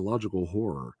movie, psychological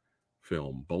horror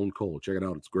film, Bone Cold. Check it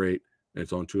out. It's great. And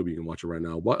it's on Tubi. You can watch it right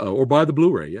now, or buy the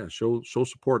Blu-ray. Yeah, show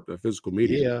support the physical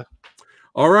media. Yeah.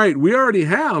 All right, we already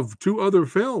have 2 other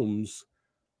films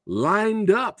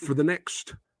lined up for the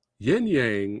next Yin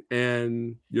Yang,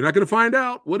 and you're not going to find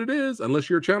out what it is unless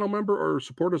you're a channel member or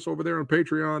support us over there on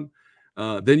Patreon.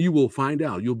 Then you will find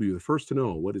out. You'll be the first to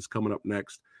know what is coming up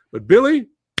next. But Billy,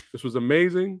 this was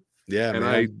amazing. Yeah, and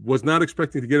man. I was not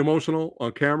expecting to get emotional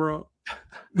on camera.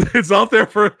 It's out there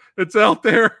for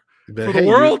the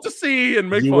world to see and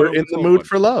make fun. You were in the mood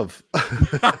for love.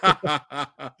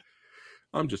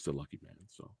 I'm just a lucky man,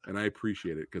 and I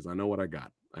appreciate it because I know what I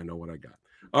got.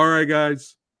 All right,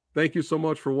 guys, thank you so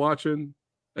much for watching.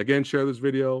 Again, share this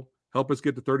video. Help us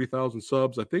get to 30,000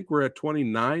 subs. I think we're at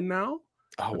 29 now.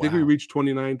 I think we reached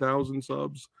 29,000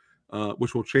 subs,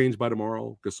 which will change by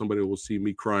tomorrow because somebody will see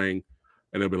me crying.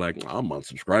 And they'll be like, I'm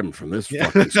unsubscribing from this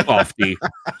fucking softy.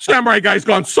 Samurai Guy's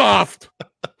gone soft.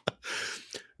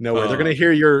 No way. They're going to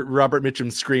hear your Robert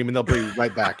Mitchum scream, and they'll be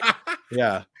right back.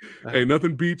 Yeah. Hey,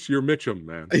 nothing beats your Mitchum,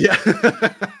 man. Yeah.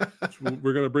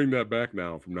 We're gonna bring that back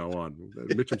now. From now on,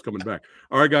 Mitchum's coming back.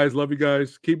 All right, guys, love you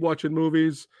guys. Keep watching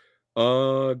movies.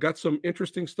 Got some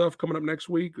interesting stuff coming up next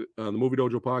week. The Movie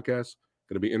Dojo podcast.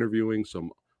 Going to be interviewing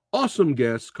some awesome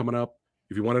guests coming up.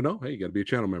 If you want to know, hey, you got to be a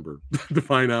channel member to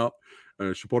find out.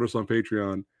 Support us on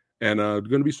Patreon, and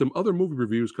going to be some other movie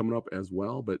reviews coming up as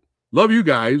well. But love you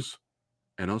guys,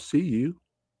 and I'll see you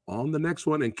on the next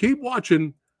one. And keep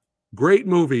watching great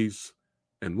movies.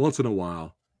 And once in a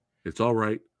while, it's all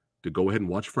right to go ahead and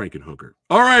watch Frankenhooker.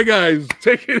 All right, guys,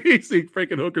 take it easy.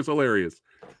 Frankenhooker's hilarious.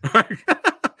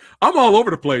 I'm all over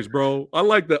the place, bro. I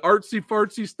like the artsy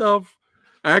fartsy stuff,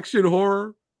 action,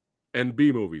 horror, and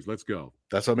B movies. Let's go.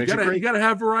 That's what makes it great. You gotta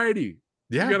have variety.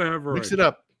 Yeah, you gotta have variety. Mix it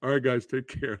up. All right, guys, take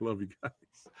care. Love you guys.